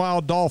Wet n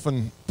Wild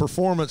Dolphin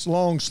performance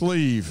long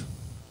sleeve.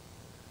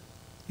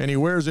 And he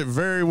wears it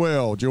very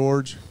well,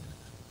 George.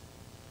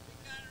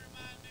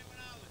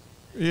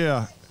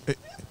 Yeah.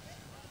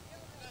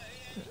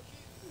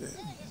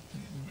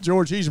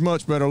 George, he's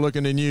much better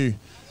looking than you.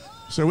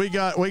 So we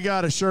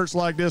got a shirts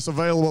like this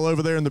available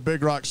over there in the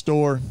Big Rock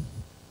store.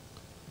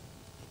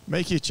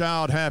 Make your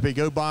child happy.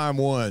 Go buy him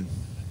one.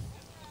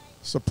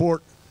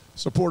 Support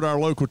our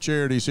local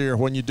charities here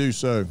when you do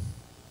so.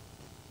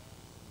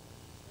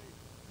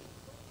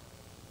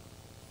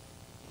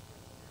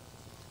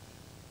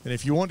 And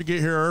if you want to get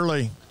here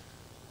early,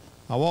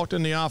 I walked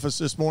in the office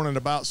this morning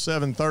about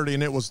 7:30,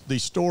 and the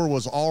store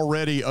was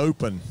already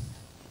open.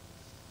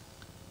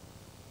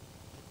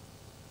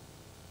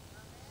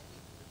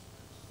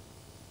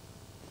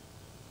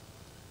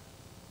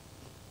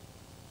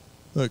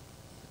 Look,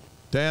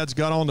 Dad's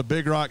got on the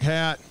Big Rock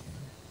hat.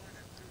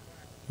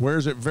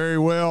 Wears it very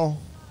well.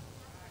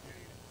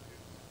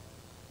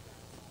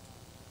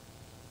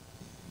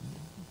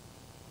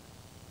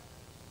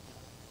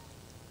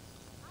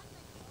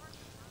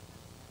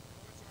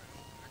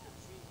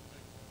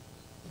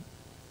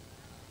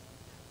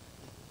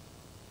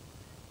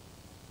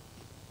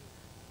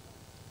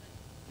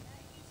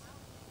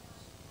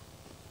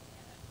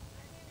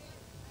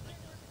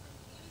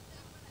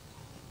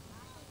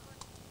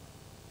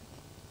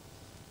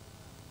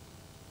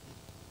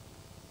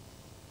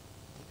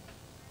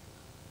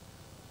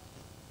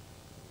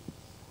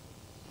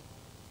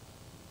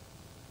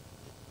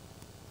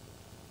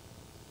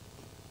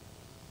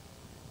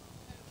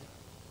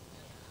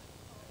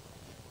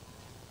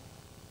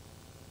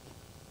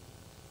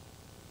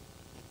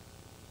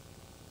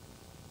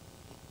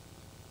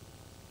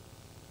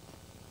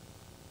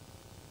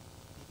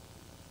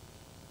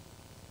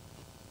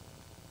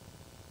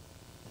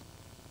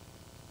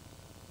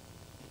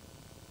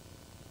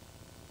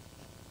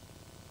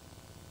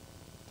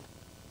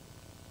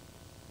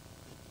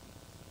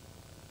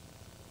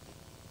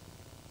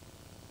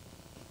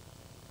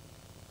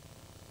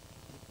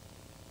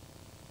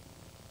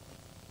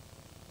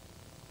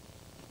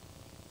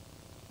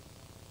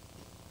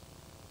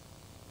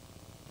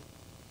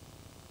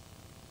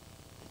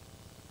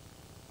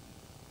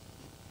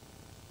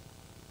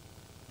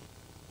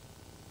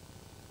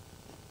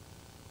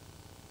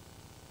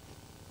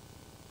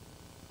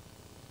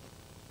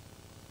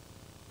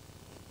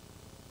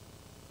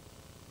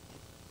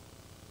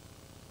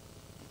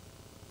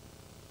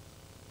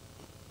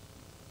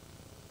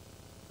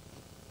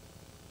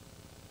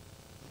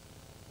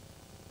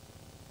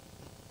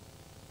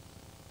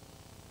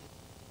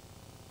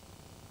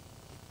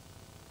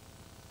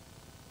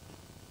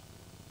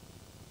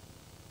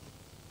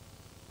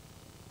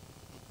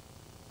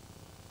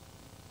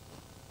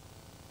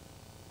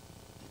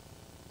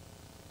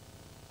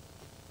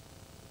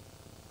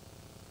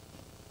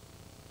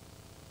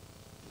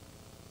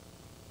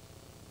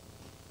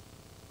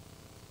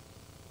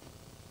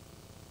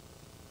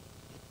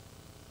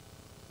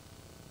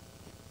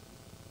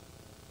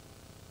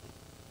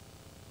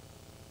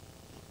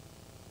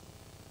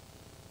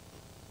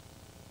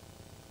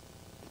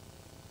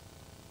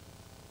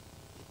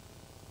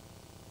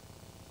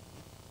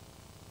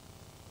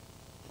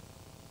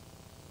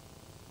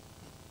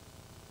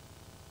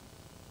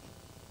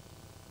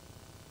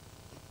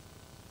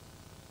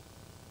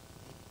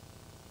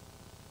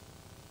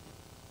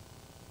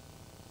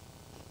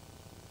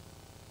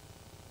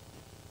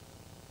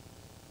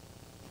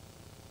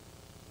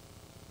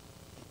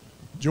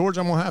 George,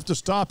 I'm going to have to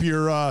stop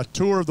your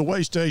tour of the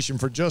weigh station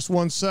for just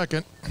 1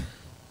 second.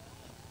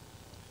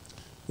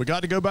 We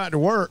got to go back to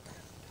work.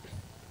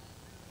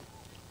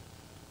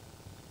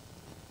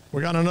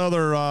 We got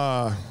another,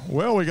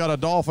 we got a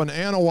dolphin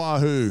and a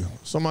wahoo.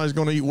 Somebody's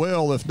going to eat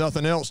well, if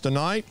nothing else,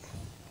 tonight.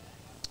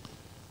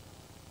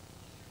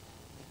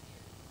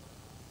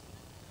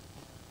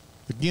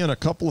 Again, a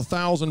couple of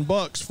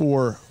 $1,000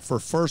 for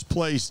first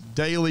place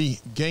daily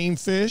game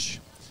fish.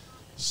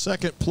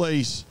 Second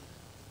place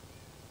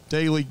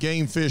daily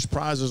game fish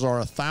prizes are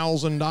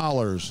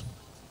 $1,000.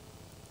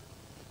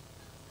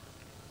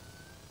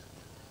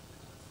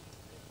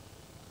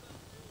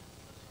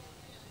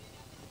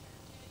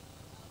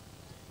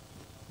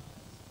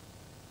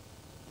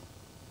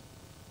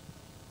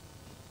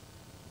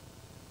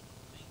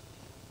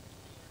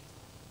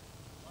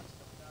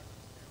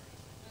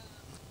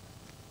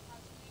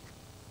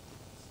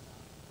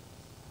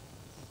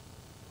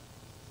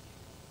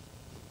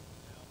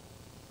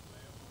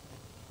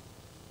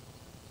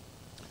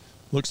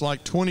 Looks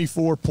like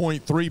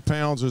 24.3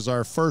 pounds is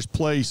our first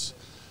place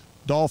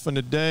dolphin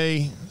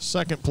today.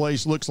 Second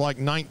place looks like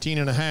 19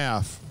 and a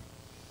half.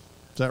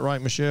 Is that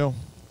right, Michelle?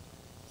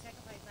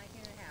 Second place,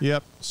 19 and a half.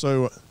 Yep.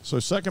 So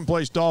second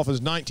place dolphin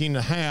is 19 and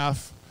a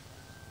half.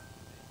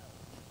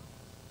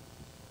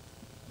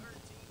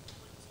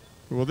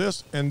 Well,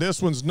 this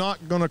one's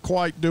not going to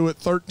quite do it.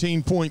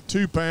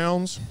 13.2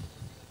 pounds.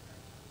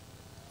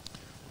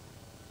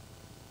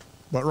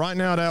 But right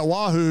now, that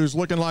wahoo's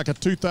looking like a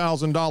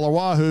 $2,000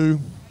 wahoo.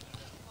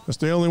 That's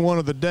the only one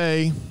of the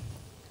day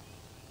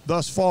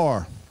thus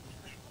far.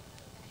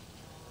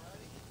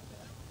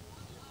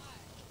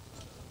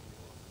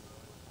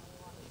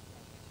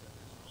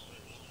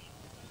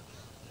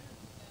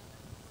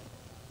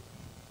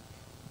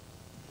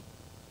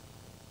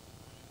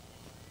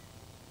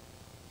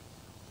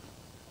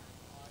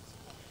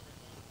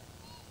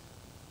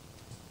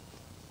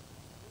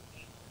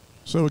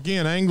 So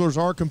again, anglers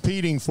are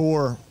competing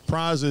for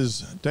prizes,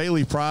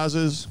 daily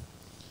prizes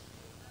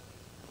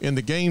in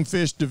the game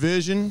fish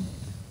division.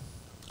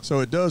 So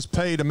it does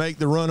pay to make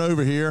the run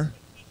over here.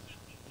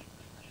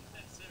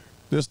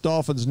 This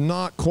dolphin's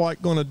not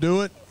quite going to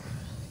do it.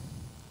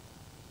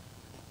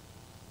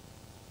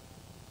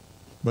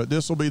 But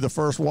this will be the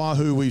first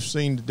wahoo we've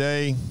seen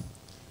today.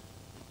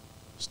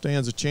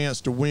 Stands a chance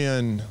to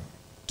win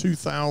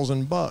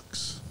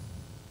 $2,000.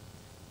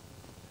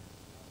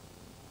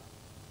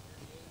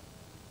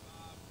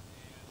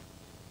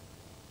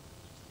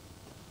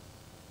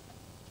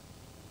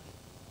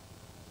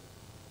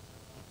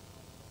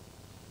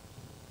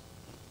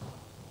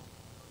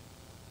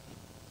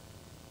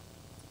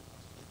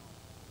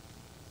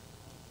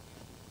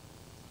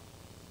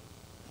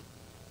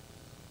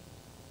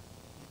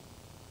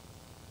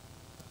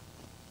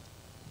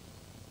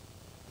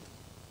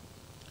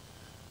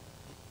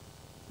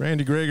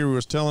 Randy Gregory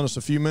was telling us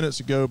a few minutes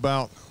ago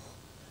about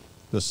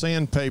the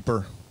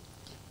sandpaper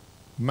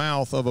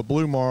mouth of a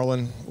blue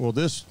marlin. Well,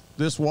 this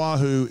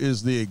wahoo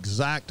is the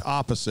exact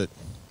opposite.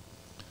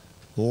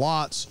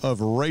 Lots of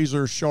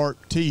razor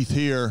sharp teeth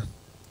here,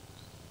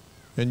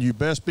 and you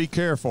best be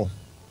careful.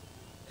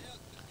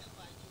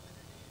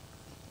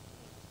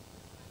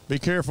 Be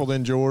careful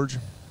then, George.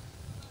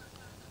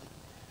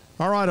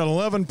 All right, an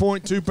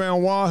 11.2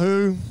 pound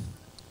wahoo.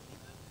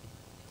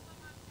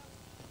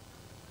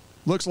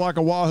 Looks like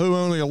a wahoo,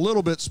 only a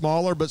little bit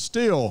smaller, but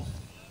still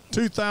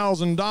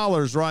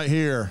 $2,000 right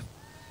here.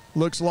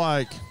 Looks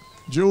like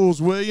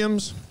Jules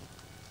Williams.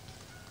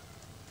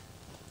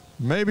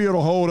 Maybe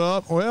it'll hold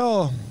up.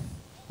 Well,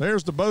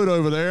 there's the boat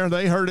over there.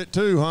 They heard it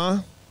too,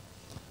 huh?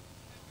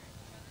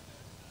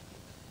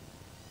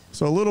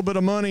 So a little bit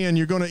of money and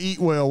you're going to eat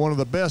well. One of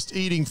the best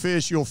eating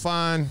fish you'll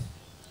find.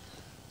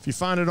 If you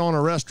find it on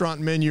a restaurant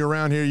menu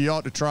around here, you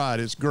ought to try it.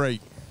 It's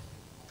great.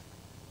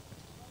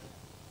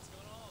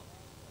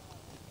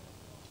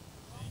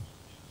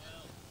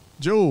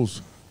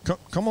 Jules,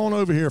 come on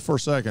over here for a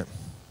second.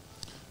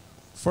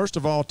 First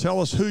of all, tell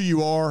us who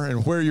you are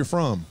and where you're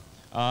from.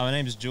 My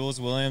name is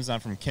Jules Williams. I'm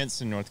from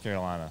Kinston, North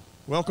Carolina.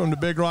 Welcome to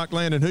Big Rock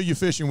Landing. Who you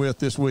fishing with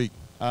this week?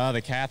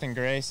 The Kath and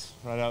Grace,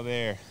 right out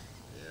there.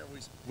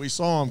 Yeah, we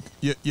saw them.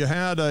 You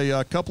had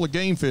a couple of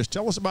game fish.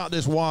 Tell us about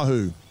this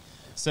wahoo.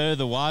 So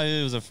the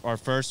wahoo was our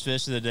first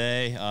fish of the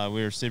day.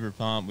 We were super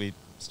pumped. We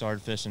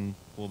started fishing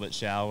a little bit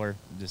shallower,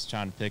 just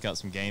trying to pick up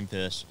some game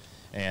fish,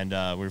 and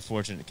we were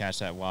fortunate to catch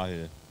that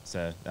wahoo.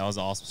 So that was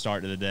an awesome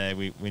start to the day.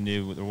 We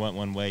knew there wasn't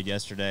one weighed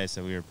yesterday,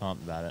 so we were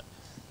pumped about it.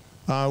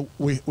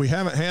 We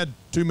haven't had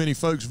too many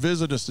folks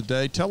visit us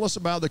today. Tell us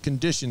about the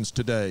conditions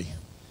today.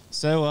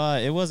 So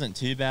it wasn't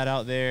too bad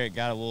out there. It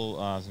got a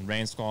little, some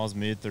rain squalls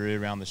moved through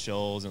around the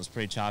shoals, and it was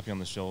pretty choppy on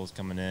the shoals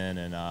coming in,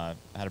 and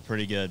had a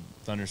pretty good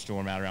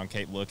thunderstorm out around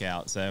Cape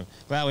Lookout. So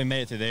glad we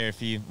made it through there. A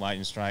few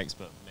lightning strikes,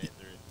 but made it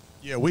through.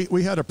 Yeah,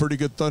 we had a pretty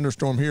good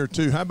thunderstorm here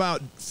too. How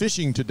about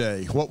fishing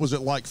today? What was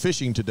it like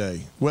fishing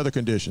today? Weather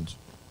conditions?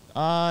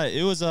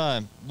 It was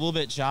a little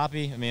bit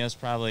choppy. I mean, it was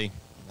probably,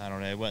 I don't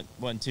know. It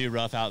wasn't too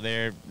rough out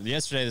there.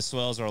 Yesterday, the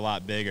swells are a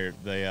lot bigger.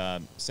 The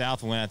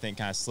south wind, I think,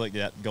 kind of slicked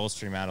that Gulf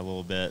Stream out a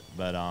little bit,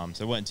 but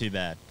so it wasn't too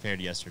bad compared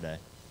to yesterday.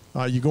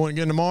 You going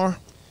again tomorrow?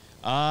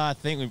 I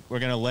think we're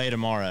going to lay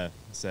tomorrow.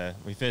 So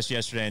we fished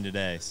yesterday and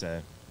today.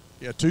 So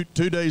yeah, two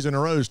days in a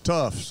row is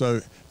tough. So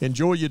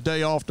enjoy your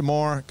day off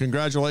tomorrow.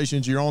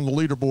 Congratulations, you're on the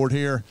leaderboard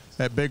here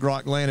at Big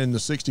Rock Landing, the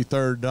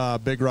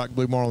 63rd Big Rock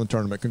Blue Marlin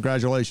tournament.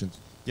 Congratulations.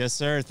 Yes,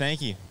 sir.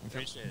 Thank you.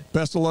 Appreciate it.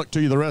 Best of luck to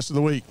you the rest of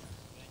the week.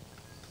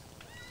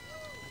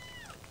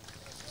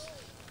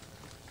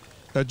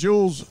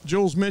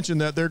 Jules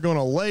mentioned that they're going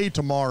to lay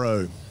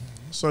tomorrow.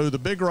 So the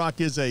Big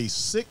Rock is a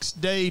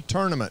 6-day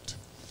tournament.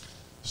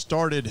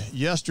 Started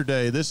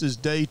yesterday. This is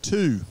day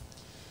 2.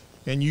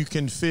 And you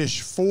can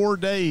fish 4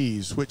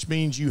 days, which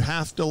means you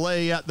have to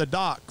lay at the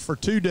dock for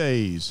 2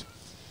 days.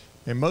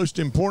 And most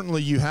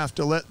importantly, you have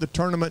to let the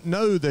tournament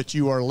know that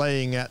you are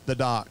laying at the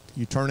dock.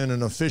 You turn in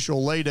an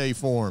official lay day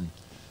form.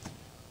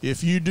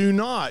 If you do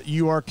not,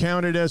 you are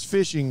counted as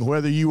fishing,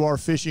 whether you are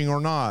fishing or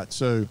not.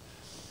 So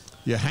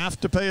you have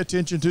to pay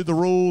attention to the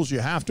rules. You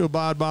have to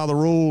abide by the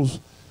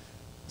rules.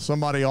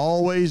 Somebody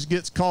always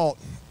gets caught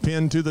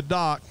pinned to the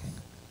dock,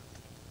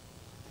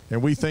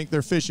 and we think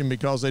they're fishing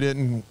because they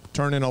didn't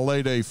turn in a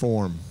lay day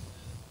form.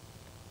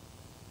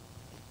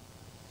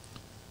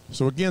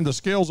 So again, the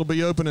scales will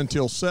be open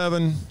until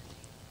 7.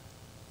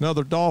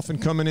 Another dolphin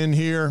coming in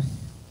here.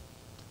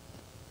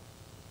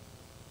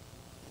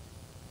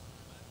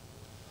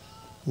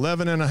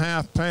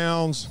 11.5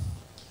 pounds.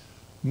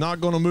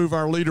 Not going to move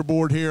our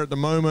leaderboard here at the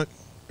moment.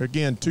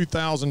 Again,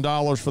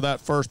 $2,000 for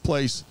that first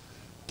place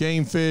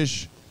game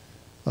fish,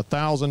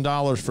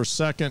 $1,000 for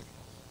second.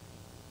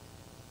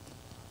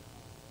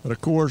 But of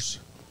course,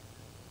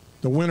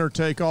 the winner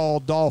take all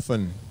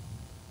dolphin.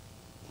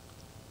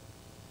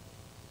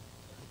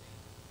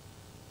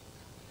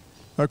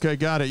 Okay,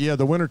 got it. Yeah,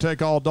 the winner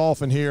take all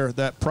dolphin here.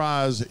 That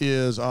prize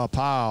is a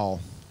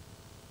pile.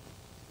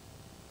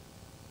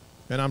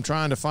 And I'm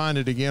trying to find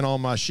it again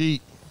on my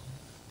sheet.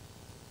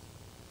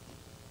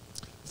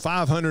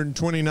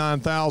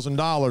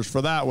 $529,000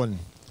 for that one.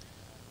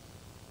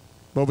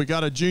 But we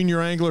got a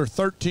junior angler,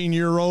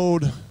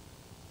 13-year-old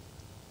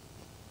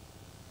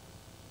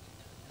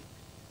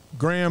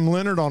Graham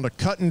Leonard on the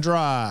cut and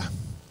dry.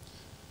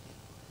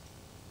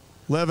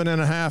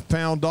 11.5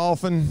 pound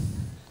dolphin.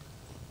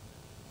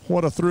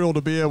 What a thrill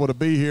to be able to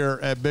be here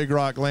at Big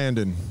Rock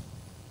Landing.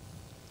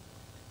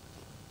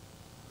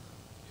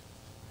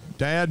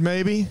 Dad,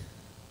 maybe?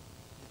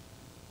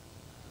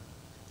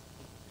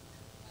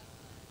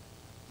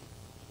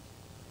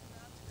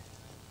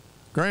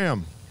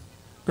 Graham,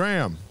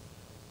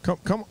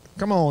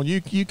 come on.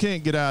 You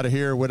can't get out of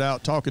here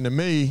without talking to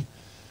me.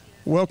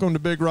 Welcome to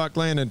Big Rock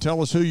Landing.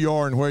 Tell us who you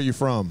are and where you're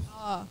from.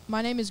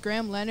 My name is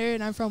Graham Leonard,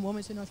 and I'm from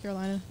Wilmington, North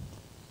Carolina.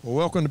 Well,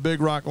 welcome to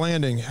Big Rock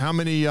Landing. How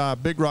many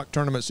Big Rock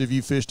tournaments have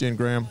you fished in,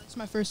 Graham? It's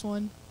my first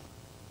one.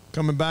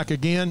 Coming back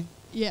again?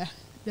 Yeah,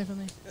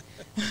 definitely.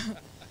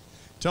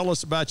 Tell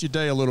us about your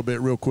day a little bit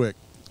real quick.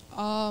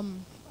 I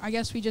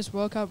guess we just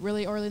woke up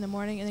really early in the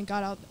morning and then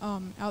got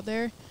out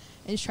there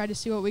and just tried to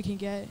see what we can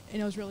get,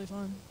 and it was really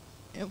fun.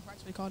 And we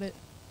actually caught it.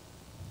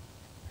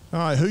 All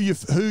right, who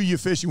you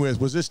fishing with?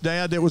 Was this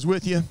Dad that was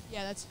with you?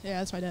 Yeah,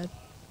 that's my dad.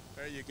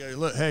 There you go.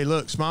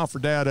 Look, smile for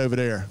Dad over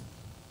there.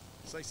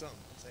 Say something.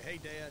 Say, hey,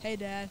 Dad. Hey,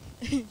 Dad.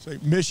 Say,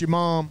 miss you,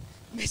 Mom.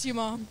 Miss you,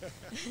 Mom.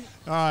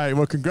 All right,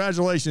 well,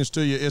 congratulations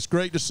to you. It's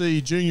great to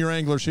see junior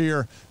anglers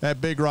here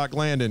at Big Rock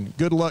Landing.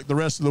 Good luck the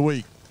rest of the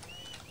week.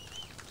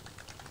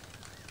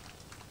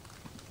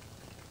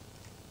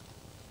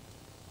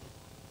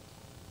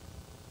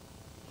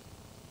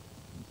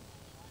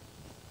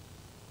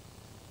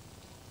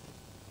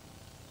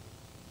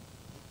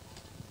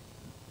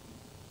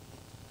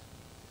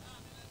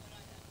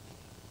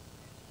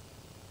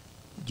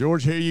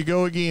 George, here you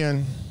go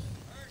again.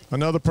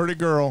 Another pretty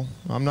girl.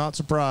 I'm not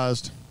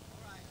surprised.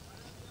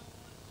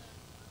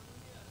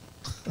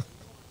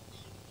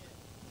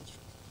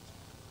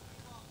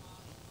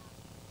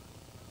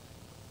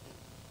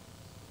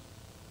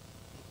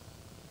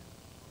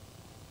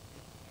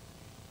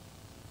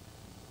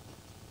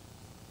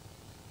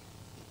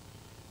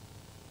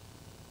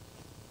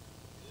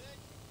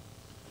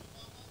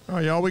 Oh,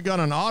 y'all, we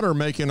got an otter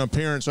making an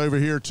appearance over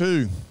here,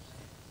 too.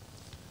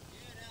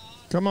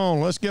 Come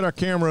on, let's get our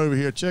camera over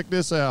here. Check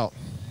this out.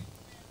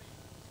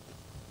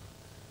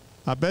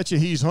 I bet you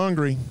he's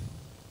hungry.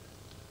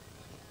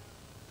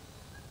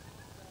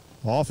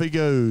 Off he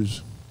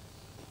goes.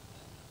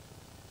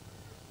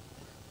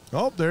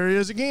 Oh, there he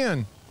is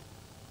again.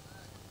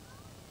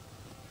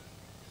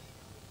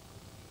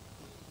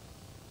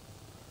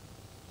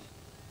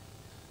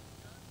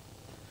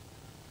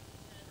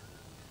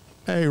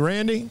 Hey,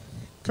 Randy,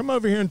 come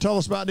over here and tell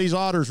us about these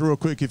otters real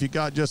quick if you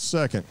got just a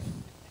second.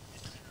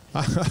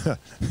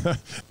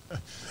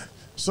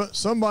 So,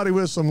 somebody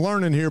with some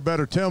learning here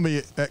better tell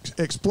me,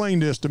 explain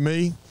this to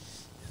me.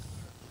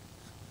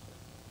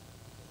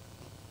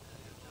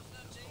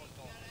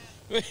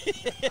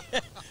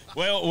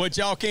 Well, what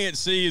y'all can't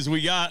see is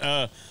we got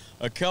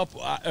a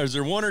couple. Is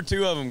there one or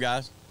two of them,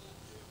 guys?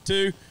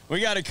 too.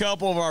 We got a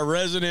couple of our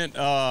resident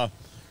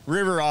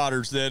river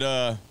otters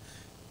that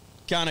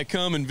kind of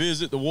come and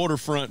visit the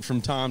waterfront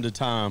from time to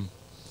time.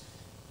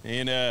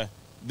 And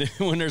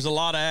when there's a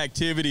lot of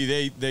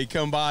activity, they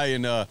come by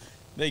and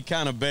they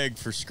kind of beg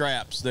for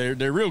scraps.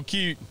 They're real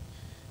cute,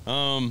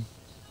 but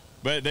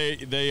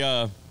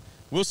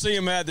we'll see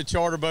them at the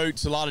charter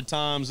boats a lot of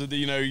times.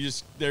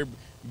 They're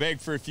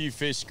beg for a few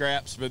fish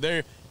scraps, but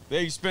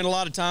they spend a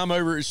lot of time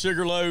over at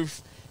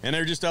Sugarloaf, and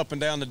they're just up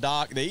and down the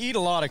dock. They eat a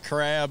lot of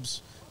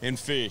crabs and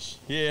fish,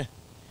 yeah.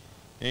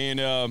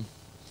 And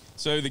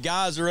so the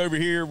guys are over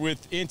here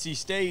with NC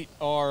State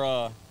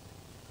are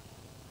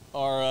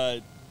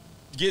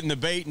getting the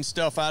bait and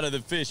stuff out of the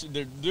fish.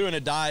 They're doing a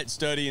diet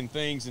study and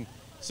things, and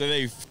so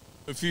they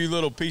a few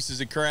little pieces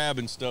of crab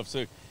and stuff.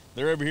 So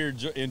they're over here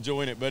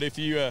enjoying it. But if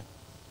you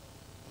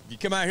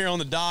come out here on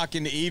the dock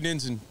in the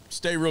evenings and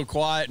stay real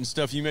quiet and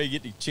stuff, you may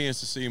get the chance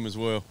to see them as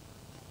well.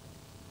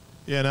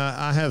 Yeah, and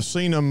I have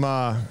seen them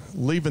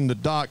leaving the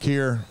dock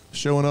here,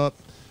 showing up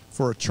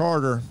for a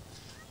charter,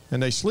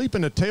 and they sleep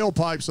in the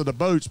tailpipes of the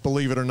boats,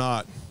 believe it or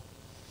not.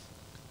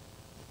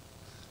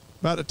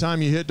 About the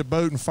time you hit the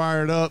boat and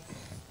fire it up,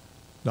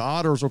 the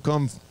otters will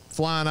come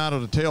flying out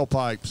of the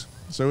tailpipes.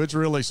 So it's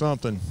really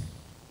something.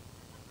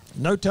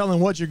 No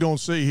telling what you're going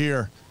to see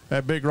here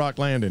at Big Rock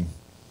Landing.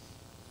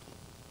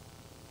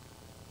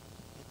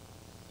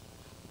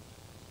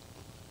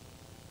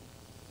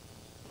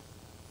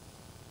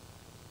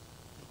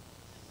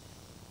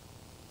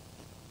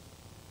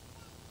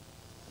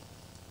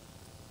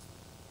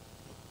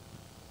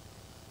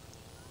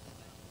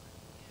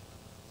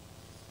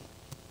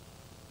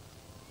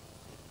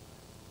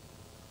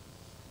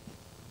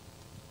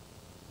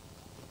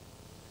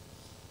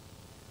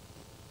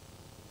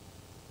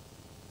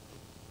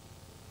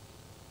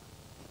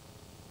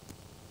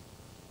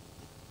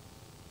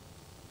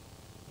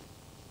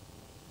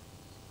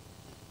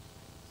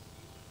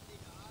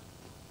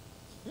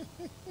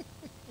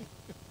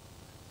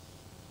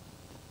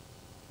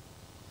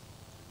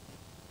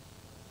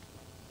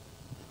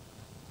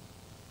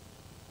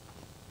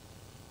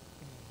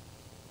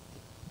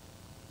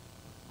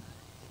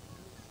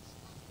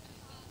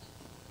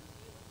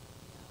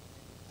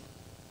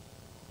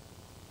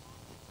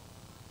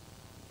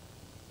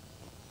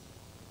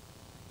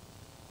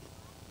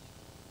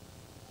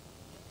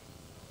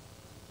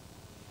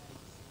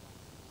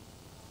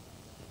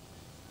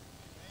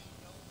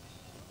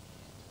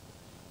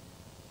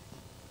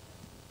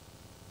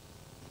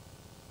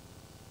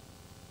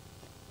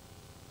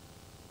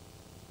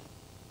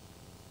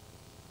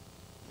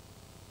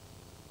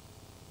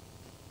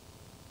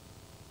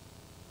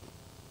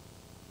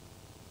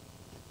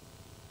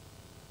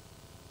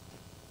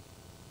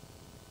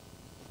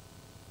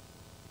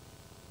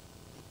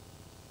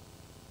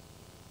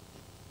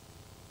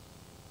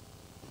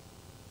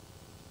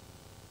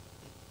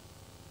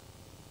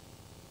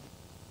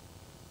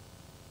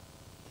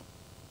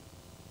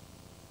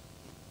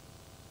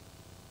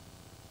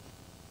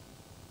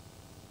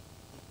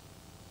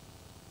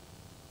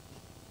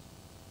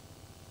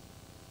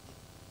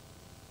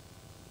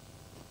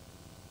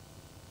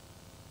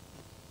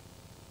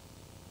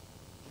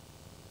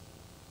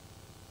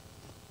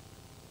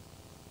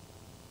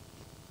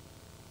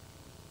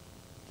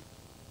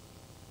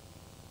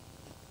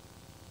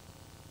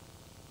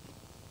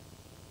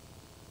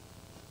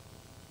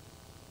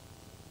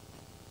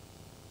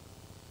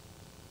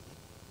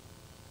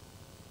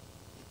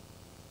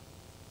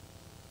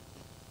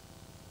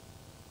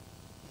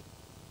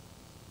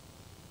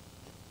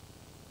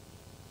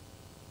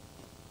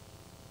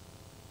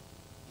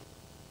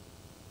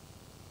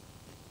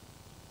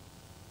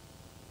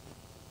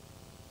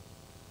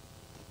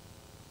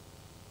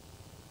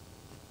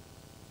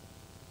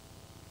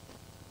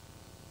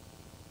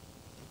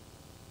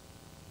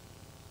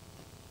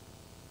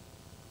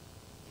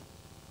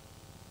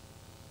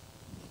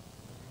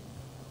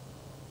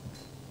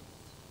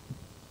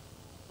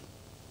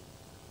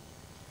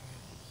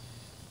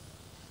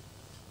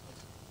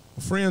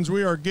 Friends,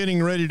 we are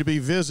getting ready to be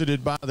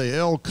visited by the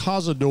El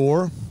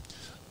Cazador.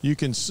 You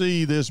can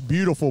see this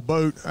beautiful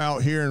boat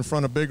out here in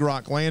front of Big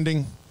Rock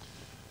Landing.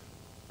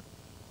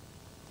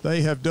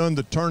 They have done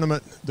the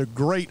tournament the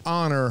great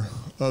honor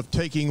of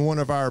taking one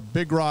of our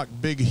Big Rock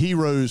Big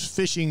Heroes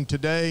fishing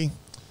today.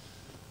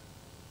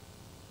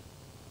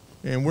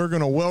 And we're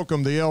going to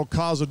welcome the El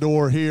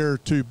Cazador here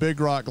to Big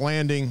Rock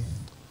Landing,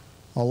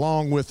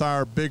 along with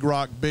our Big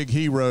Rock Big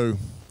Hero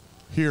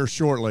here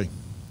shortly.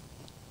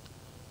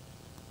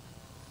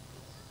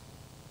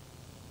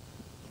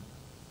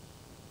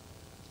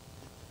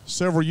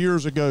 Several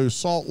years ago,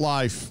 Salt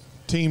Life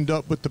teamed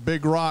up with the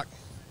Big Rock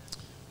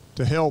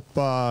to help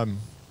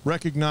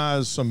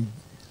recognize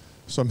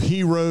some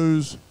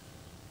heroes,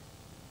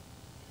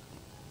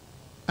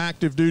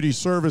 active duty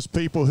service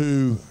people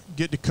who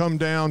get to come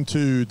down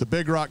to the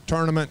Big Rock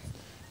tournament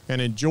and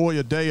enjoy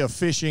a day of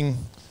fishing,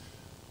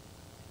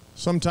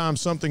 sometimes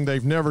something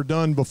they've never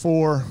done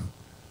before,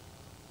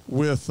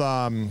 with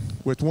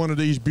one of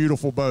these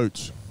beautiful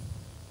boats.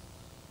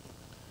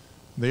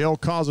 The El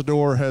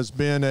Cazador has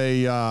been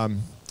a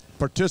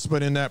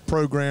participant in that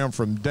program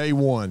from day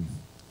one.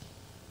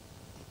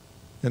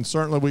 And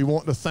certainly we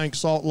want to thank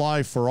Salt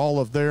Life for all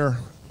of their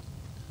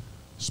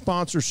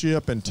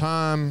sponsorship and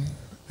time,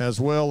 as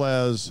well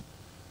as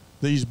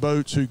these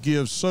boats who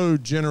give so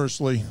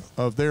generously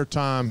of their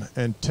time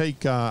and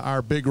take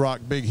our Big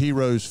Rock Big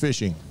Heroes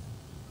fishing.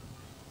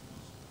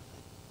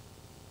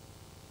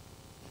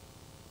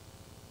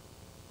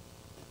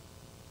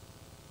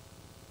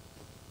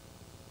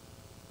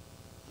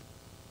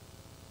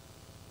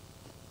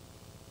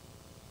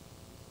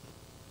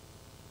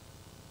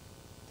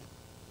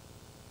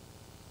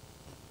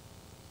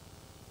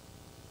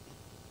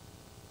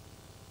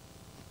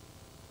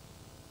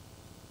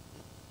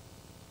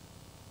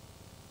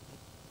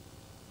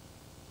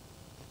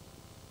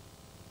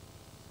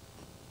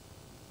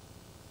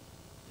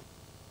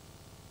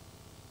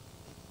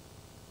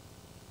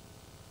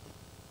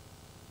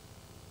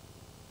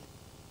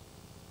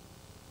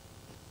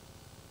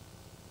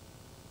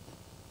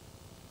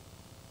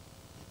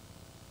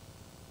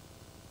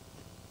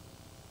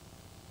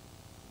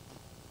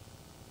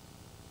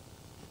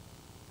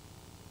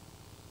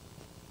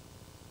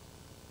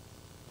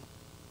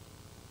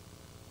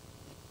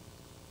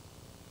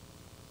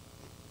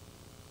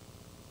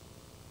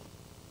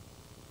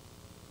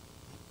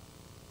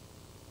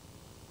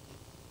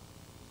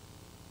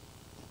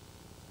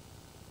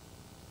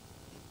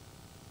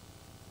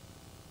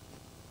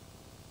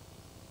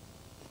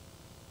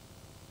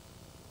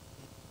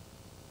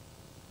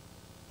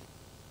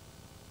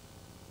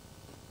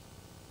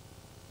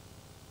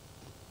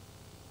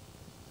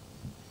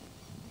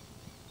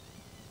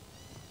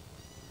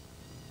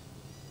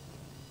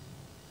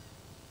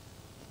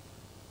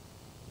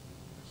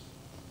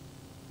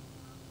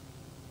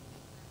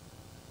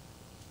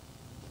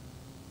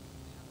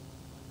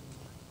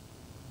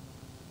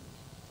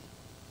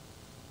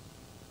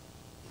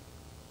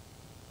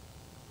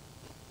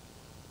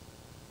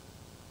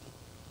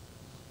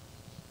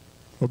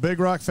 Well,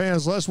 Big Rock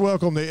fans, let's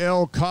welcome the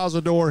El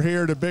Cazador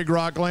here to Big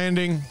Rock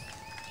Landing.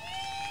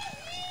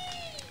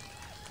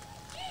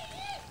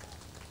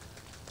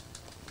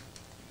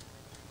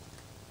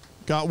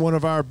 Got one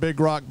of our Big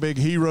Rock Big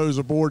Heroes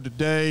aboard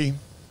today.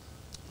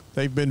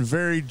 They've been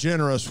very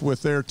generous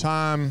with their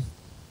time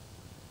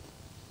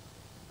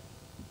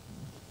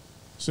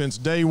since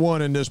day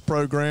one in this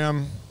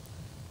program.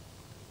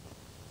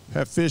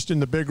 Have fished in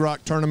the Big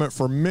Rock tournament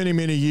for many,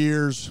 many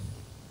years.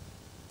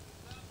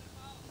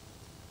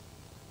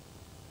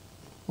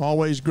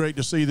 Always great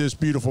to see this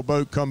beautiful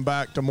boat come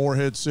back to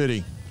Morehead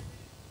City.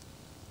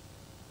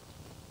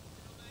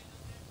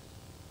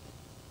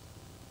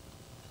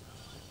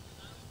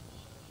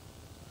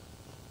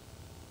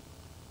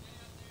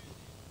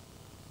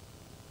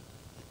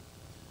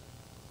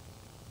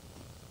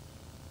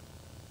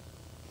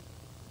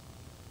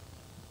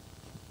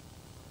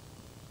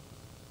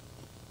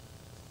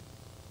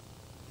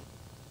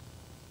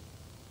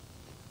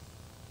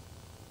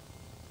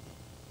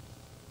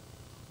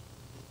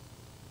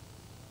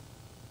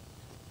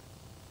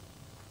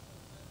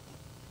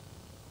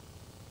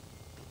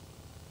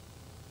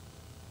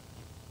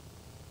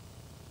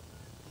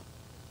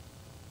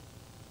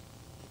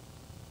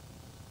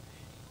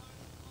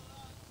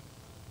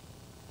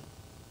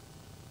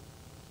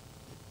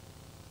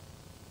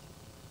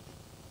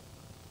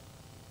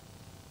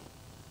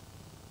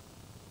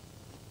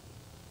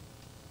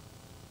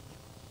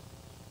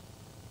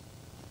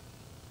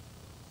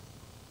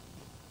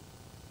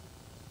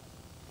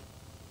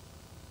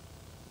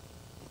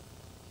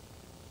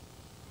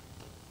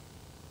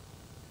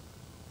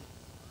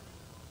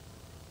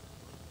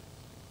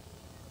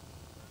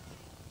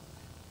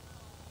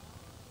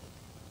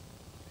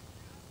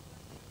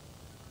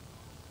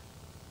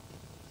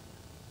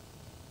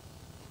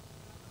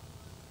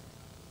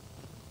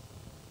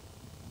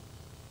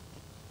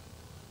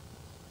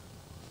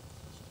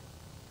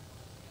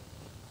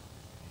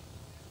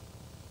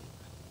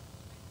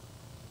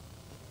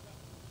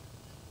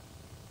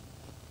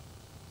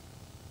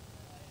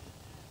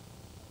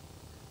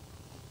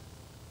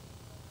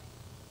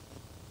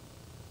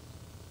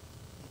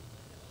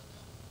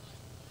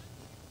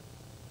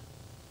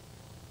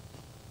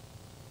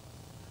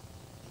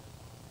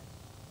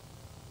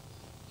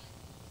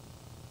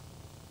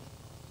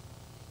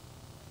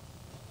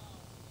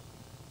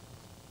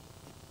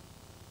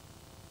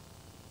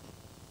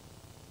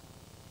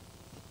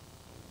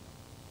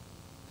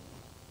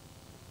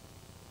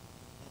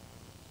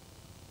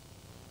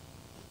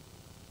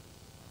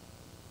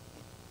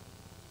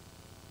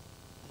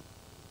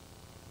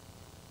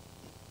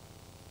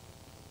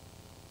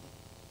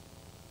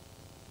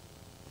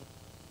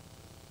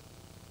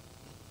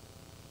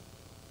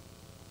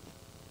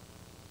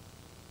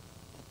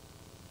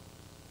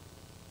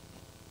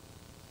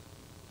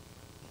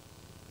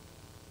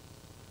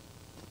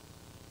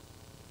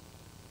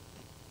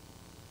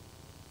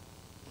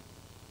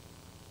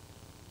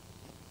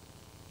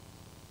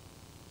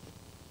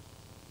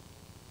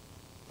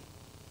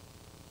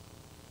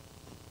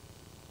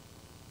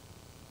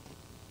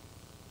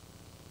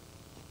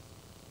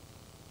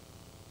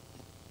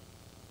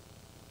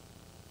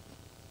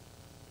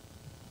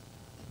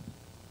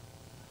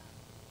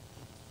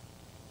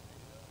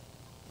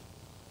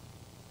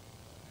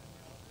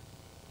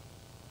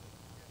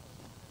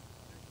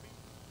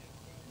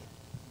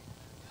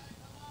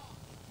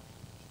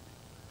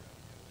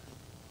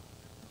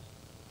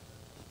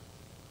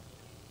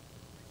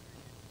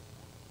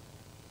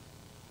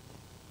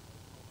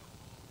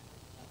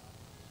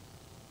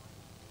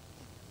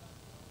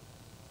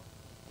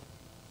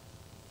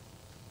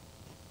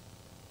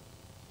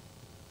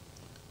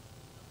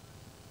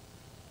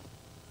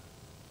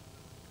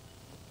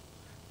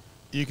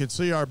 You can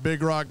see our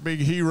Big Rock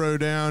Big Hero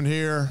down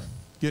here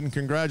getting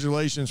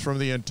congratulations from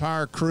the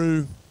entire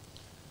crew,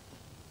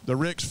 the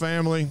Ricks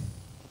family.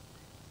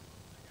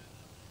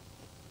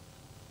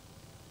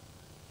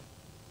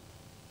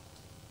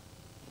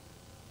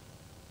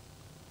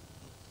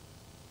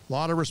 A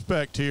lot of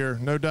respect here,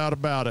 no doubt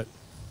about it.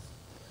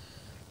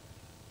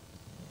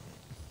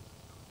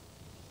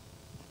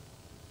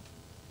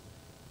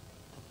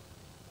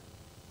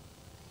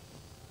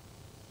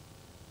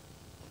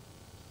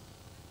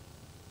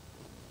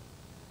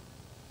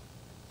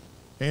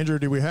 Andrew,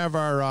 do we have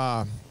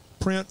our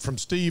print from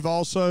Steve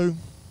also?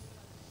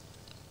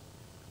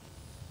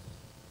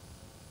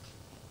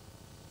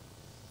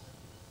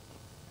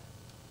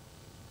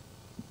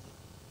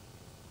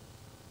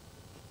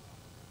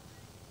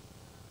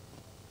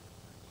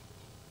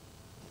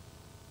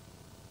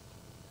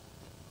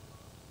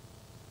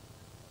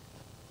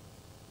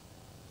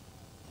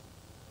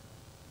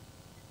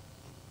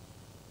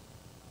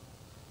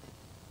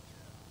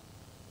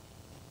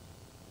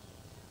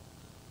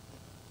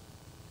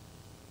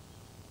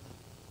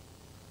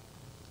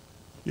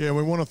 Yeah,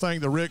 we want to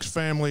thank the Ricks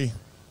family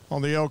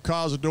on the El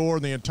Cazador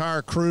and the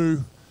entire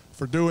crew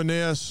for doing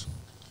this.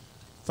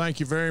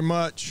 Thank you very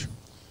much.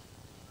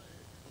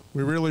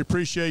 We really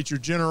appreciate your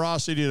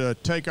generosity to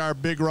take our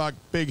Big Rock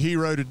Big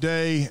Hero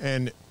today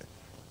and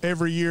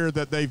every year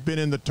that they've been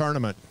in the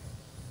tournament.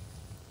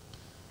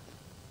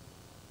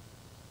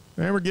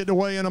 And we're getting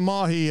away in a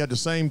mahi at the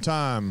same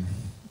time.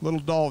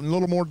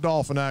 Little more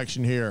dolphin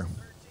action here.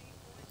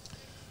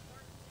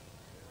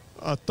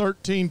 A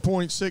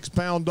 13.6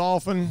 pound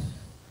dolphin.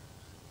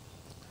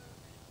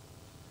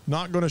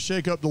 Not going to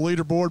shake up the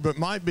leaderboard, but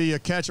might be a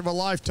catch of a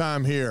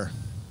lifetime here.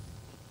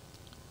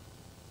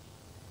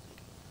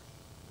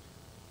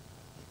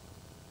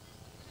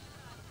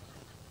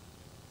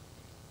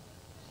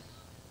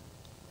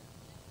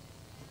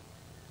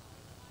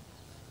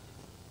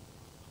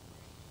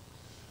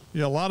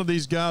 Yeah, a lot of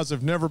these guys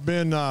have never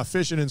been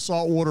fishing in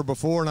saltwater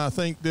before, and I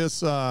think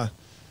this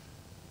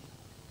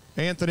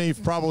Anthony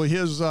probably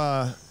his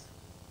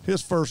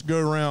first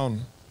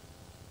go-around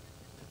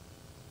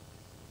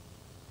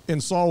in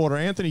saltwater.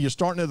 Anthony, you're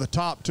starting at the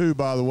top too,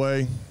 by the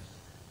way.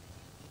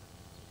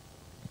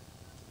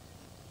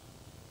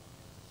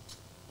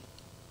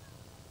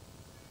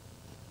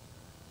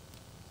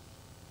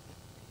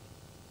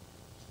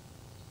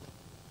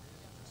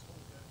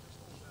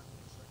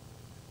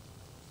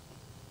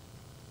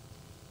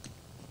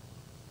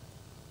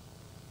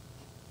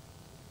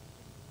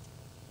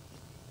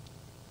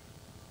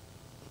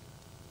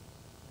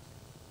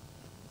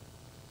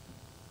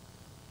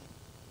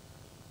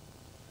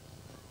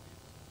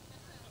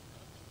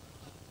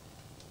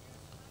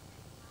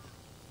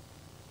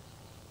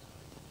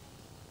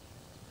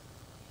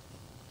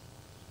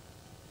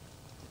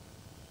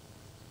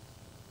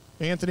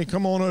 Anthony,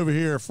 come on over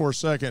here for a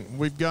second.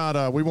 We've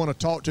got, we want to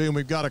talk to you, and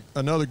we've got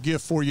another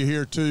gift for you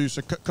here too.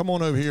 So come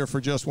on over here for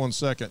just 1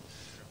 second.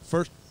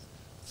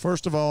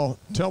 First of all,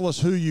 tell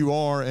us who you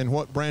are and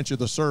what branch of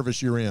the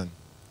service you're in.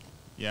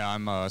 Yeah,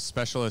 I'm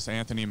Specialist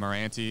Anthony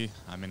Moranti.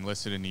 I'm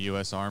enlisted in the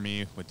U.S.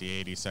 Army with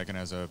the 82nd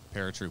as a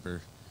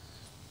paratrooper.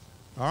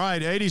 All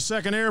right,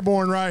 82nd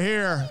Airborne right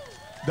here.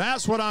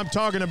 That's what I'm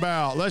talking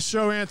about. Let's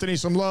show Anthony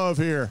some love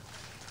here.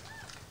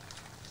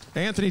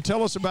 Anthony,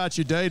 tell us about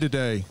your day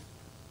today.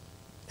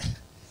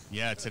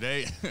 Yeah,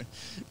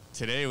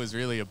 today was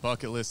really a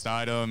bucket list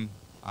item.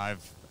 I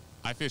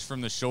fish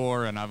from the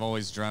shore, and I've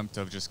always dreamt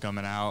of just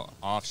coming out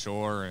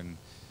offshore, and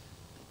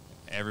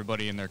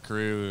everybody in their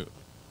crew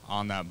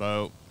on that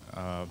boat,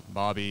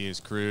 Bobby, his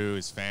crew,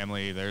 his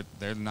family, they're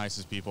the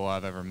nicest people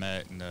I've ever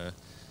met, and to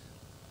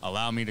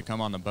allow me to come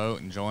on the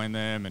boat and join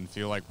them and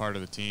feel like part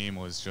of the team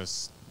was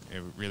just,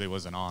 it really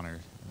was an honor.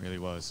 It really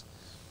was.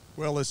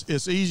 Well,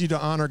 it's easy to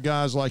honor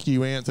guys like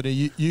you,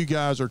 Anthony. You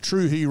guys are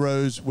true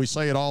heroes. We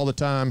say it all the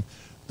time.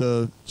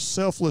 The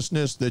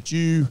selflessness that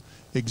you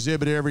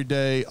exhibit every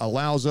day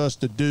allows us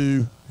to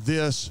do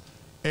this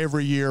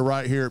every year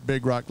right here at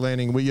Big Rock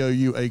Landing. We owe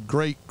you a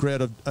great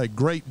debt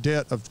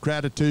of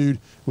gratitude.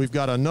 We've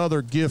got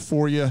another gift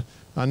for you.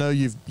 I know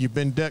you've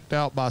been decked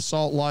out by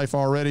Salt Life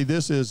already.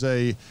 This is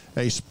a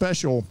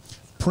special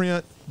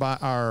print by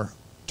our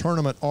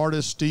tournament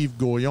artist, Steve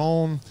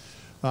Goyon.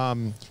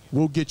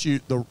 We'll get you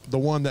the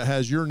one that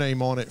has your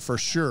name on it for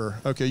sure.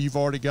 Okay, you've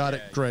already got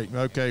it? Great.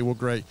 Okay, well,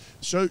 great.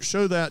 Show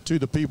that to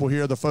the people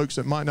here, the folks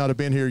that might not have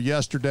been here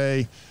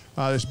yesterday.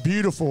 This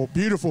beautiful,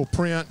 beautiful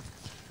print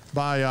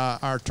by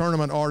our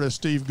tournament artist,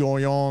 Steve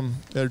Goyon.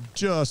 They're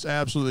just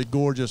absolutely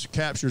gorgeous.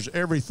 Captures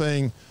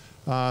everything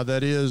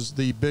that is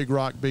the Big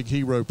Rock Big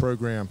Hero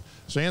program.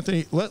 So,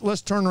 Anthony,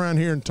 let's turn around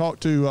here and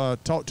talk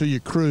to your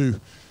crew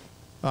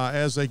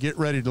as they get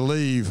ready to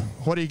leave.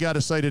 What do you got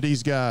to say to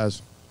these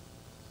guys?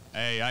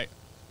 Hey,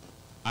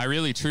 I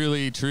really,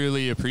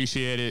 truly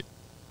appreciate it,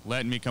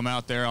 letting me come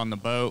out there on the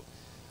boat.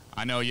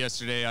 I know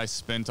yesterday I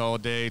spent all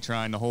day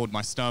trying to hold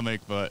my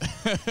stomach, but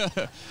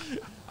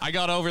I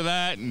got over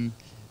that, and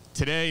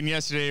today and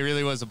yesterday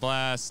really was a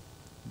blast.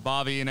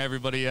 Bobby and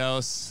everybody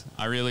else,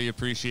 I really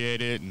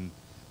appreciate it, and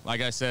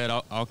like I said,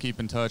 I'll keep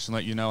in touch and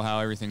let you know how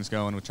everything's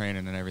going with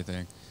training and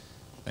everything.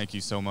 Thank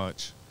you so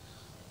much.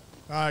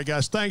 All right,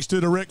 guys. Thanks to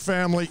the Ricks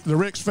family,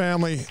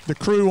 the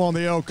crew on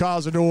the El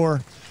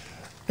Cazador.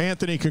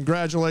 Anthony,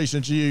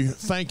 congratulations to you.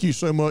 Thank you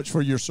so much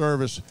for your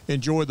service.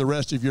 Enjoy the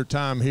rest of your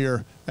time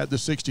here at the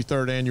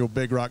 63rd Annual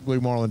Big Rock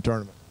Blue Marlin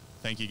Tournament.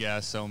 Thank you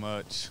guys so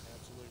much.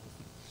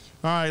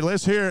 All right,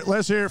 let's hear it.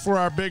 Let's hear it for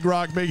our Big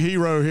Rock Big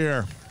Hero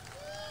here.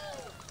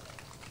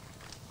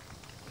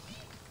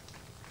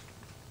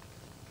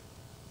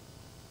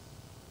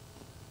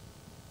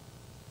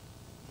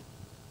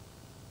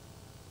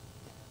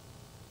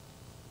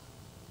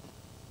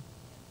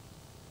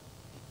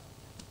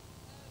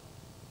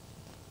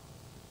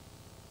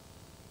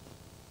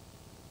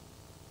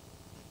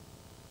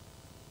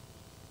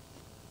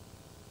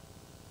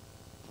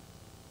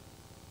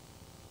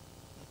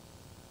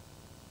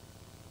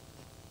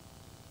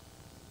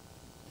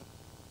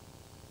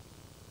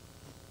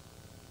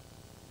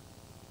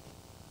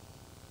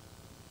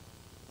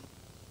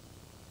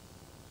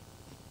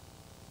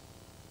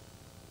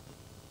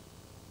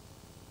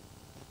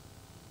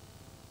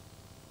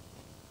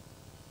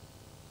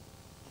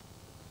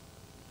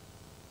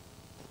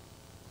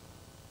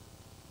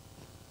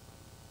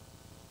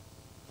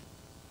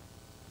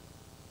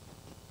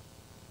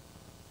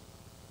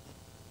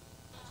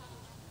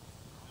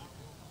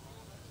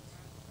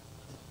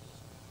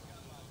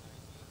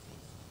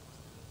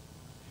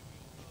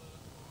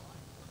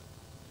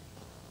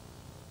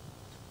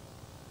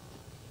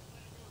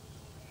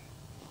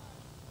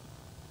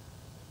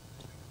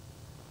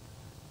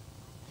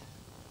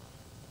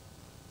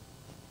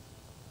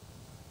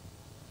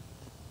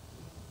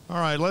 All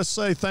right, let's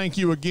say thank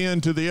you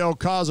again to the El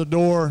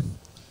Cazador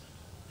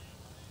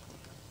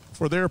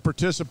for their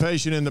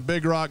participation in the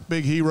Big Rock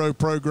Big Hero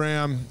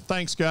program.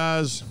 Thanks,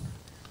 guys.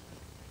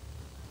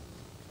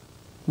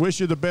 Wish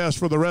you the best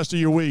for the rest of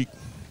your week.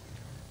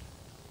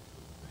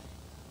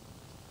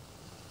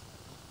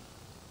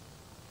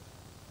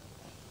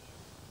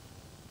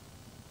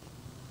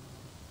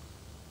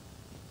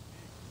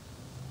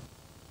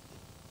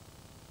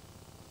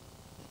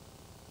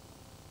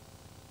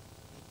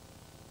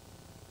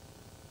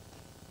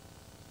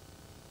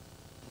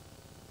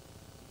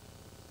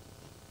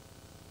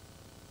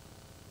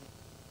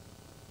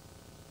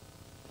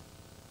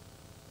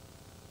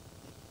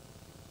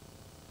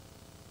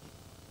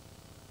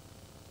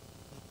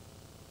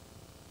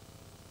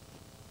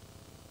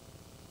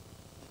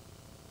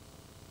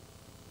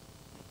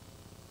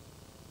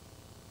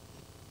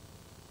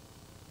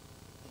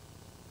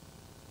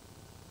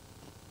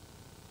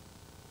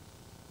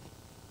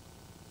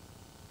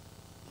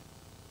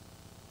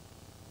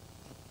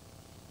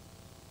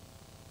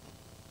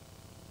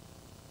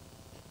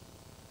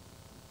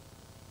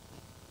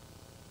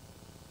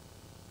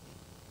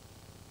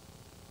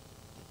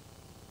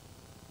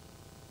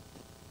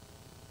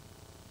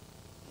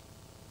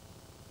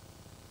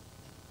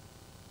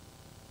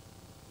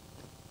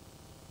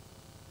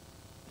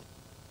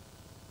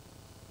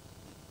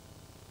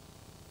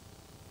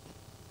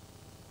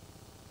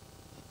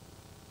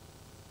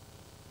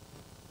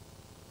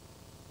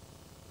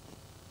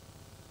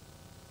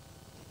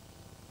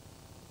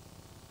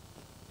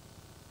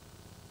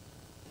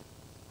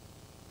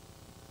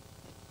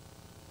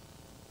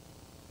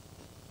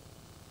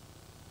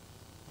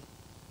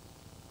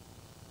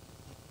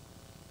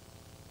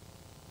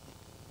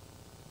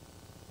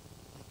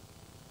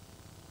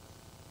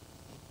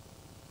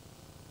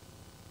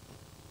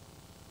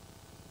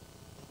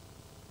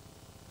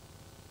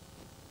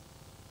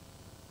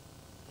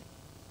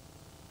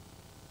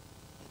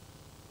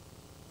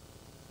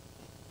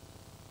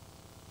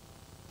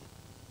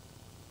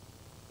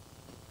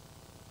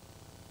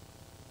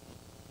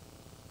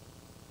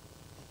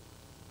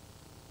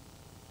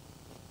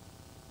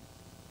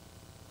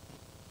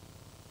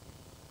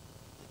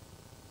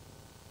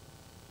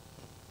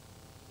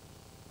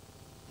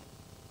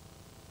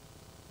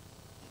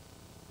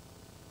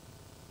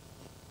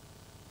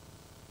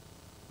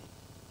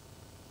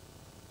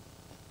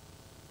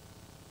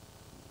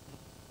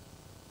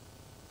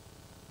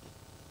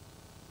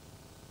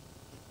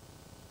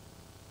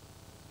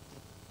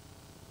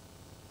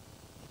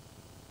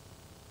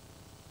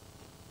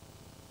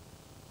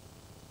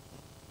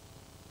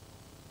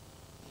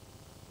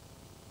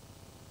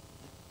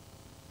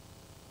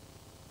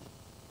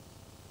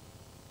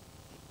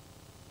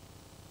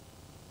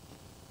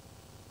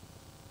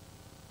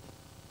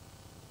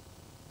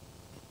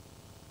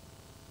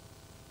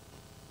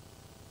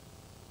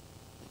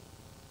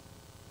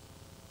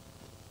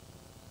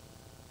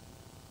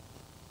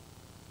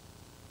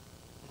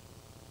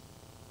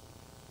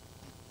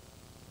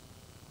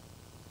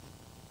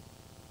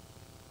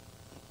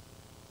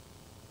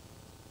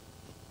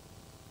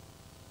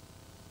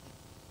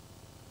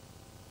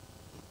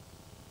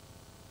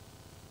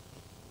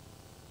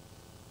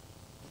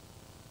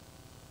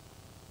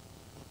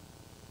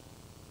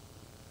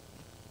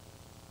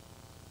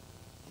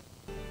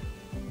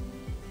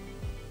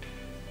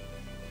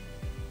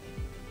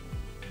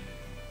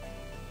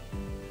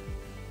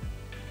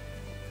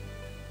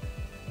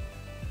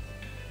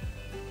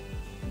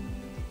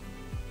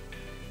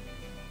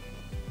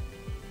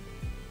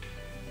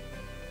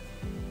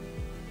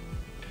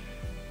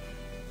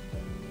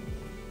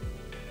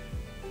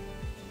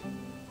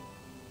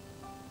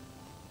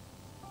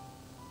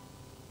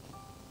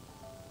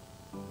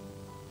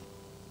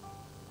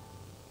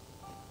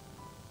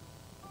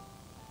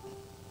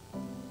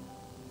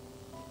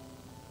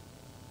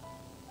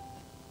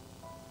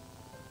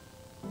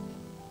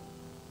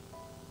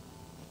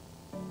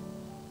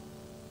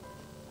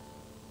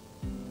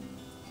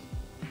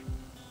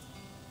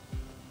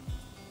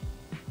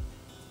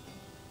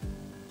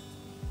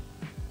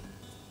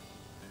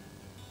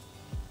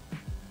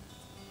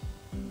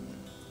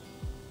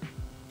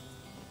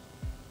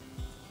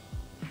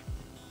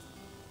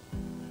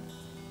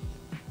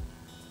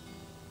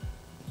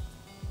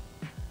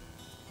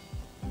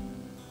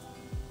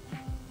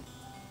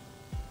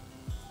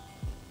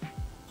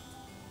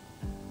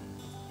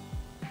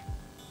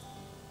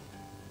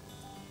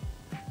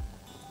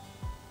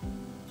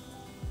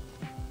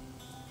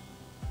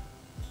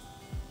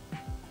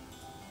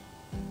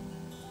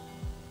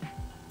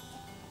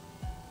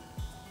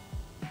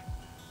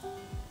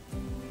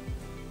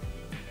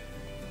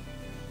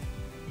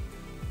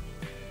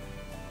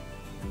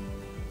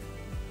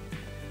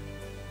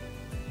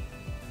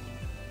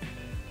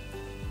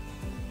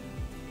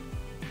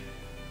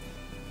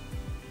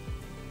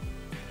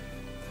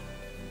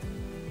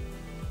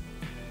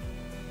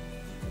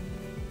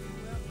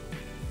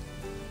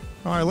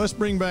 All right, let's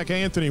bring back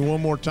Anthony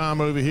one more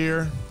time over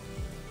here.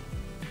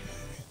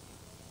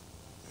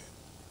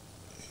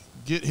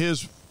 Get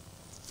his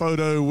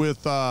photo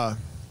with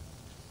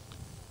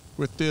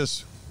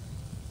this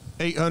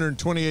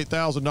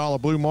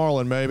 $828,000 Blue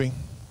Marlin, baby.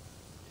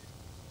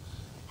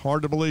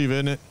 Hard to believe,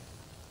 isn't it?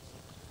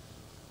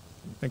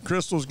 And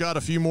Crystal's got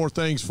a few more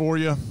things for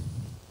you.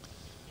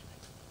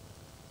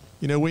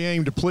 You know, we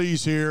aim to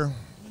please here.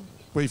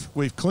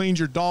 We've cleaned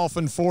your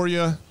dolphin for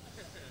you.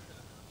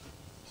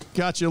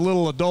 Got you a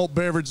little adult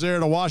beverage there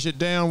to wash it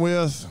down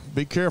with.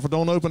 Be careful,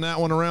 don't open that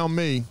one around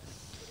me.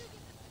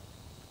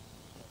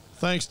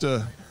 Thanks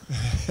again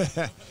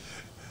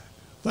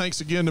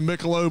to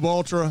Michelob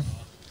Ultra.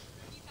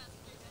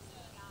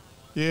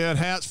 Yeah, and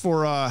hats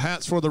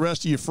for the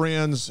rest of your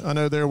friends. I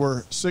know there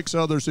were 6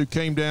 others who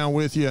came down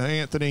with you,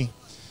 Anthony.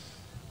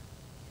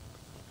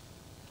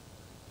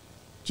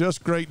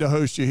 Just great to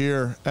host you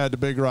here at the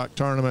Big Rock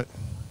Tournament.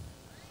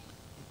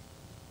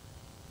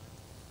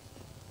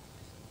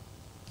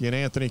 Again,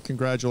 Anthony,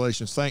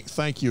 congratulations.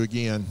 Thank you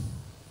again.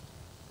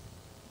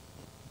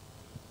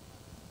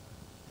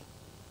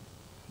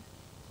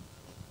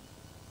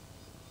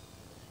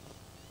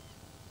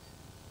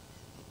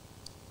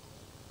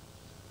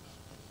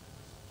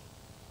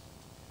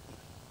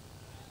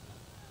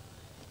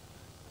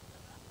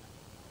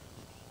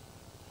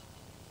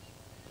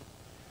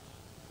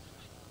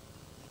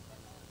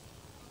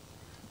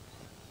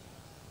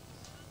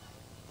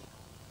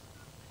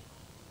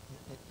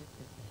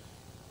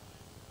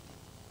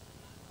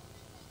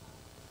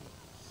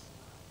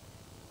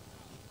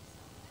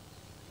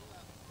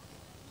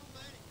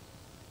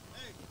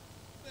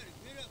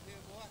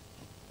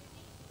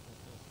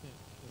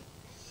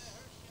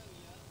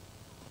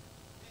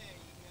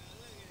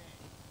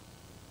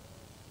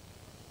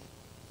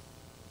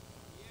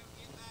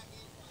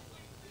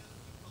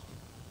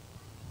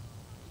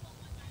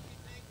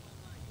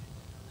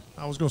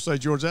 I was going to say,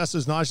 George, that's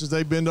as nice as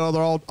they've been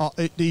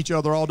to each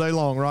other all day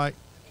long, right?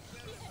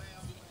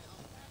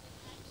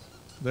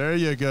 There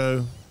you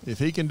go. If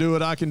he can do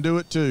it, I can do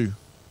it too.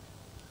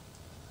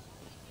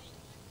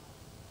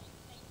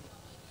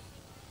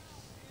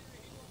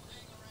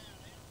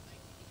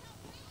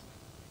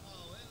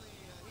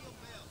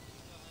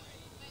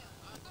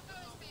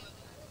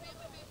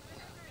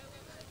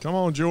 Come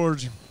on,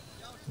 George.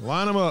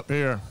 Line them up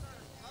here.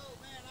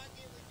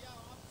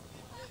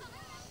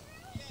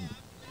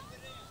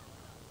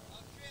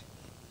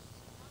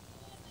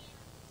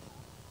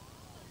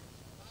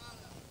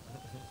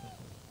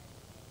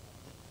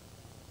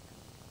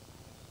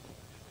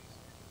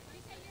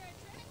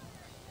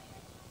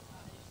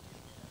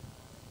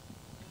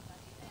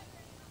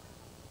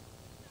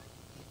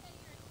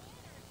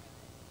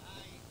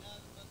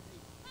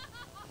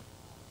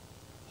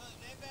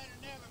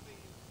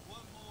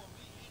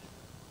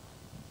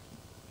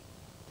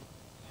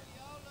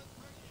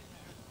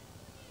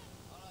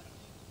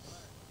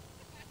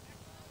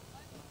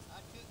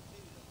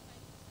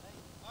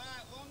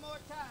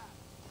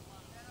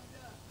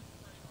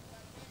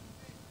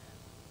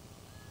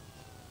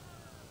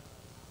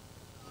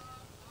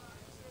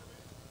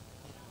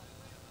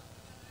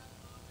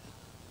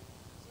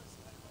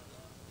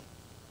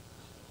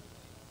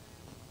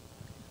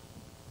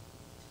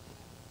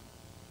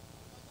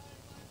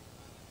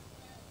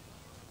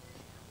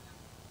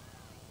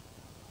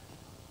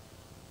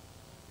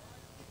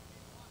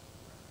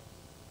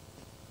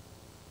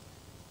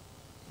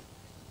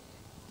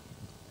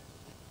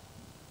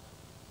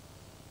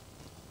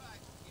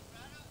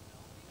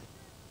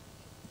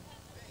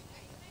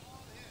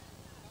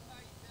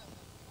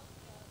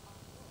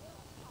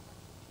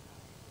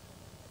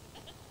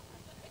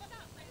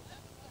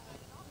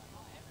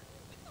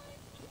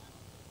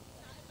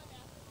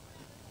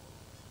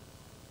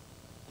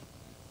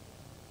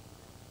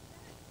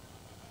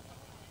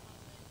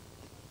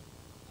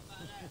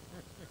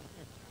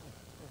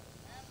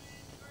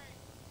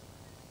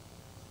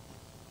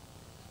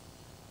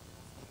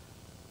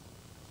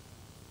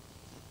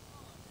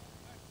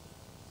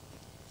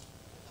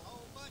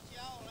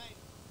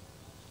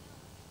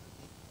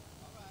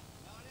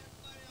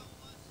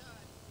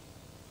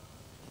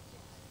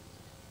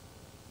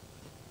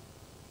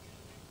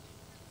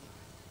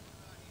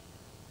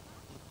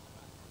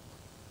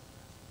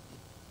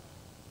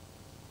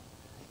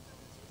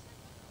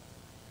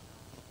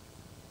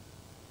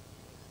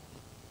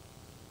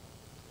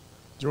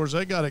 George,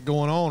 they got it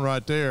going on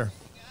right there.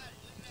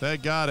 They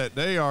got it.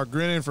 They are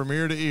grinning from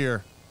ear to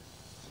ear.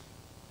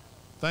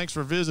 Thanks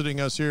for visiting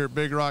us here at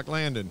Big Rock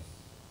Landing.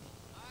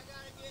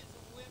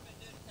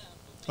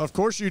 Of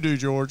course you do,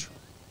 George.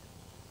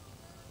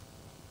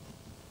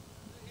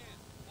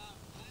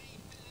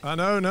 I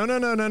know.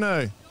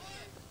 No.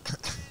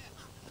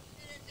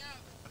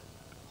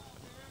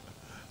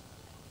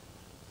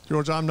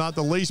 George, I'm not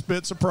the least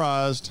bit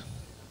surprised.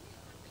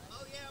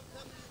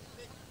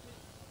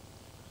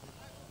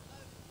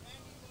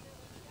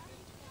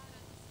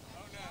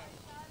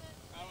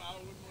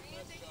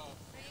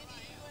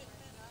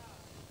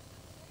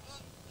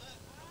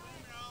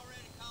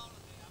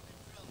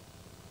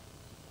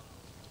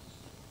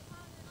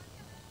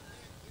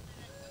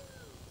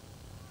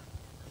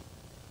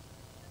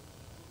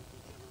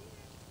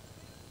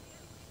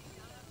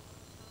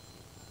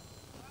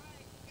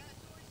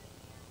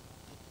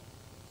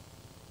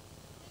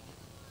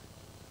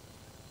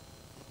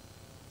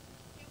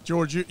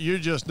 George, you're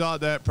just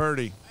not that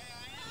pretty.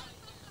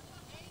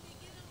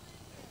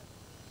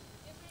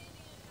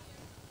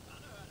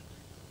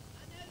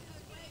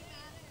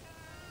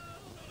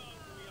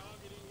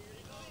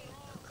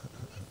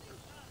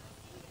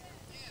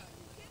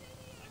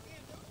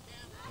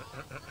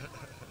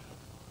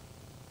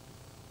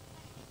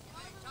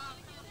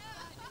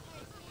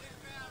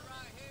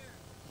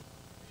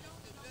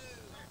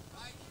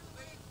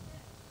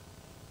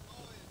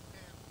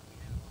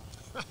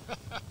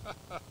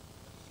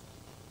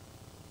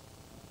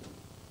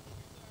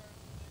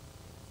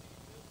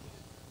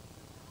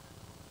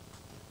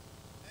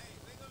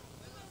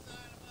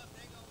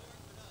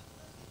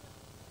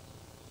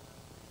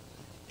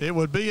 It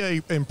would be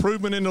a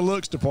improvement in the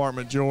looks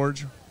department,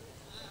 George.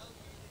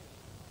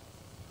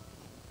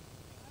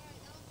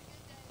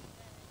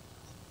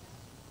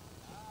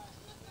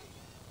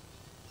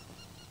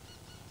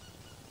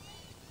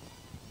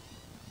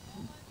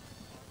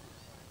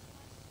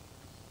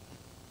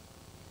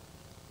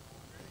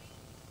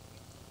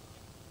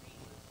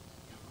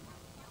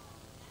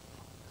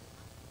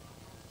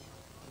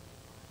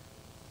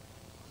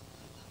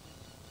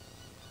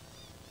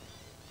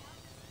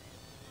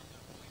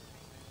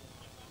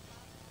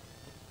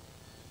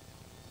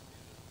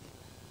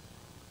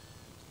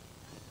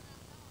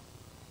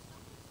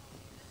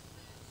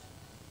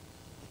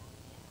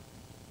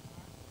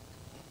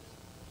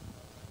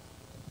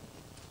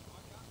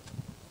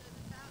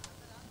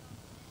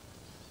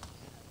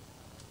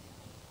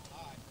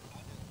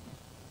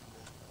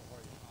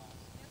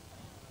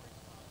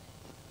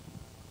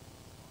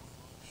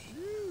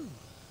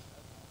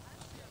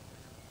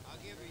 I'll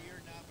give her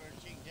your number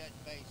and she can touch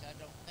base. I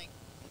don't think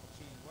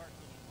she's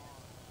working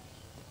tomorrow.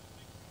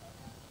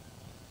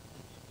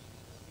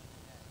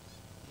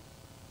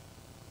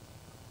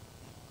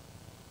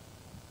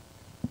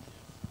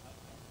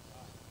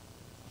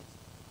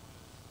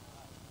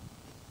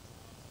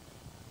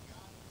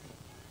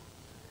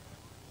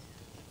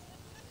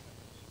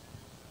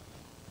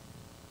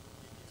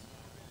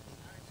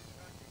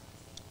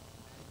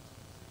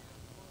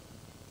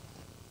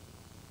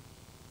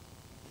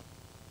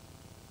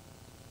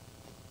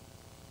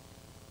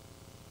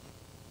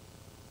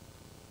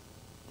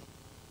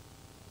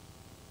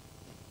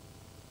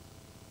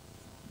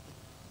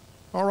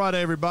 All right,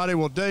 everybody.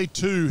 Well, day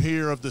 2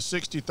 here of the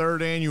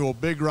 63rd annual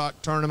Big Rock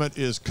Tournament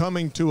is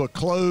coming to a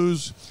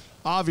close.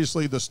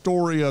 Obviously, the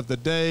story of the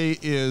day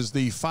is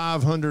the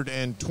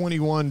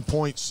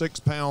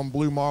 521.6-pound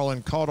Blue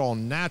Marlin caught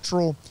on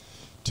natural,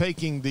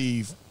 taking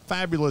the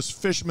fabulous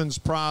Fisherman's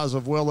Prize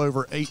of well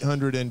over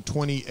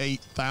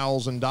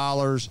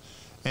 $828,000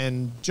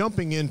 and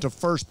jumping into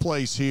first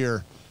place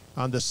here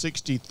on the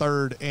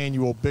 63rd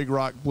annual Big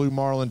Rock Blue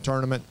Marlin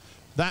Tournament.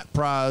 That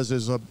prize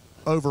is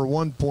over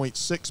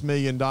 $1.6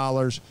 million.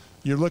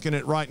 You're looking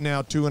at right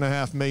now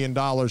 $2.5 million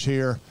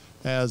here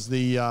as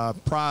the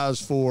prize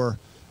for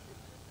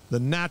the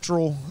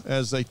natural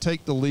as they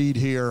take the lead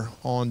here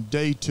on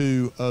day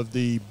 2 of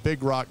the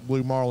Big Rock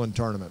Blue Marlin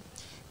Tournament.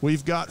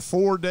 We've got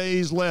 4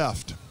 days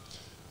left.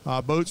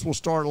 Boats will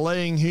start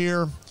laying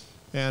here,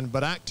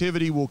 but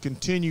activity will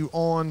continue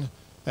on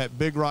at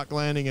Big Rock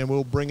Landing, and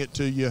we'll bring it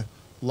to you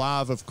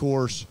live, of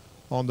course,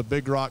 on the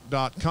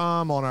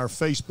bigrock.com, on our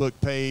Facebook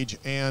page,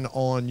 and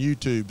on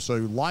YouTube. So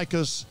like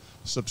us,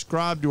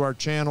 subscribe to our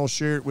channel,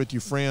 share it with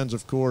your friends,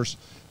 of course.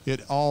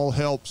 It all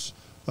helps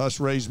us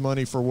raise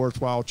money for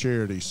worthwhile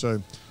charities.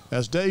 So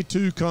as day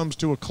 2 comes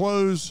to a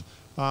close,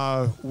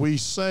 we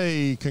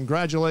say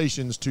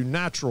congratulations to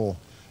Natural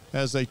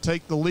as they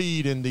take the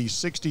lead in the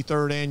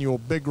 63rd annual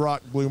Big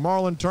Rock Blue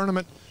Marlin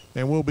Tournament,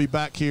 and we'll be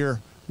back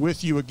here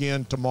with you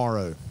again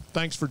tomorrow.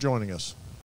 Thanks for joining us.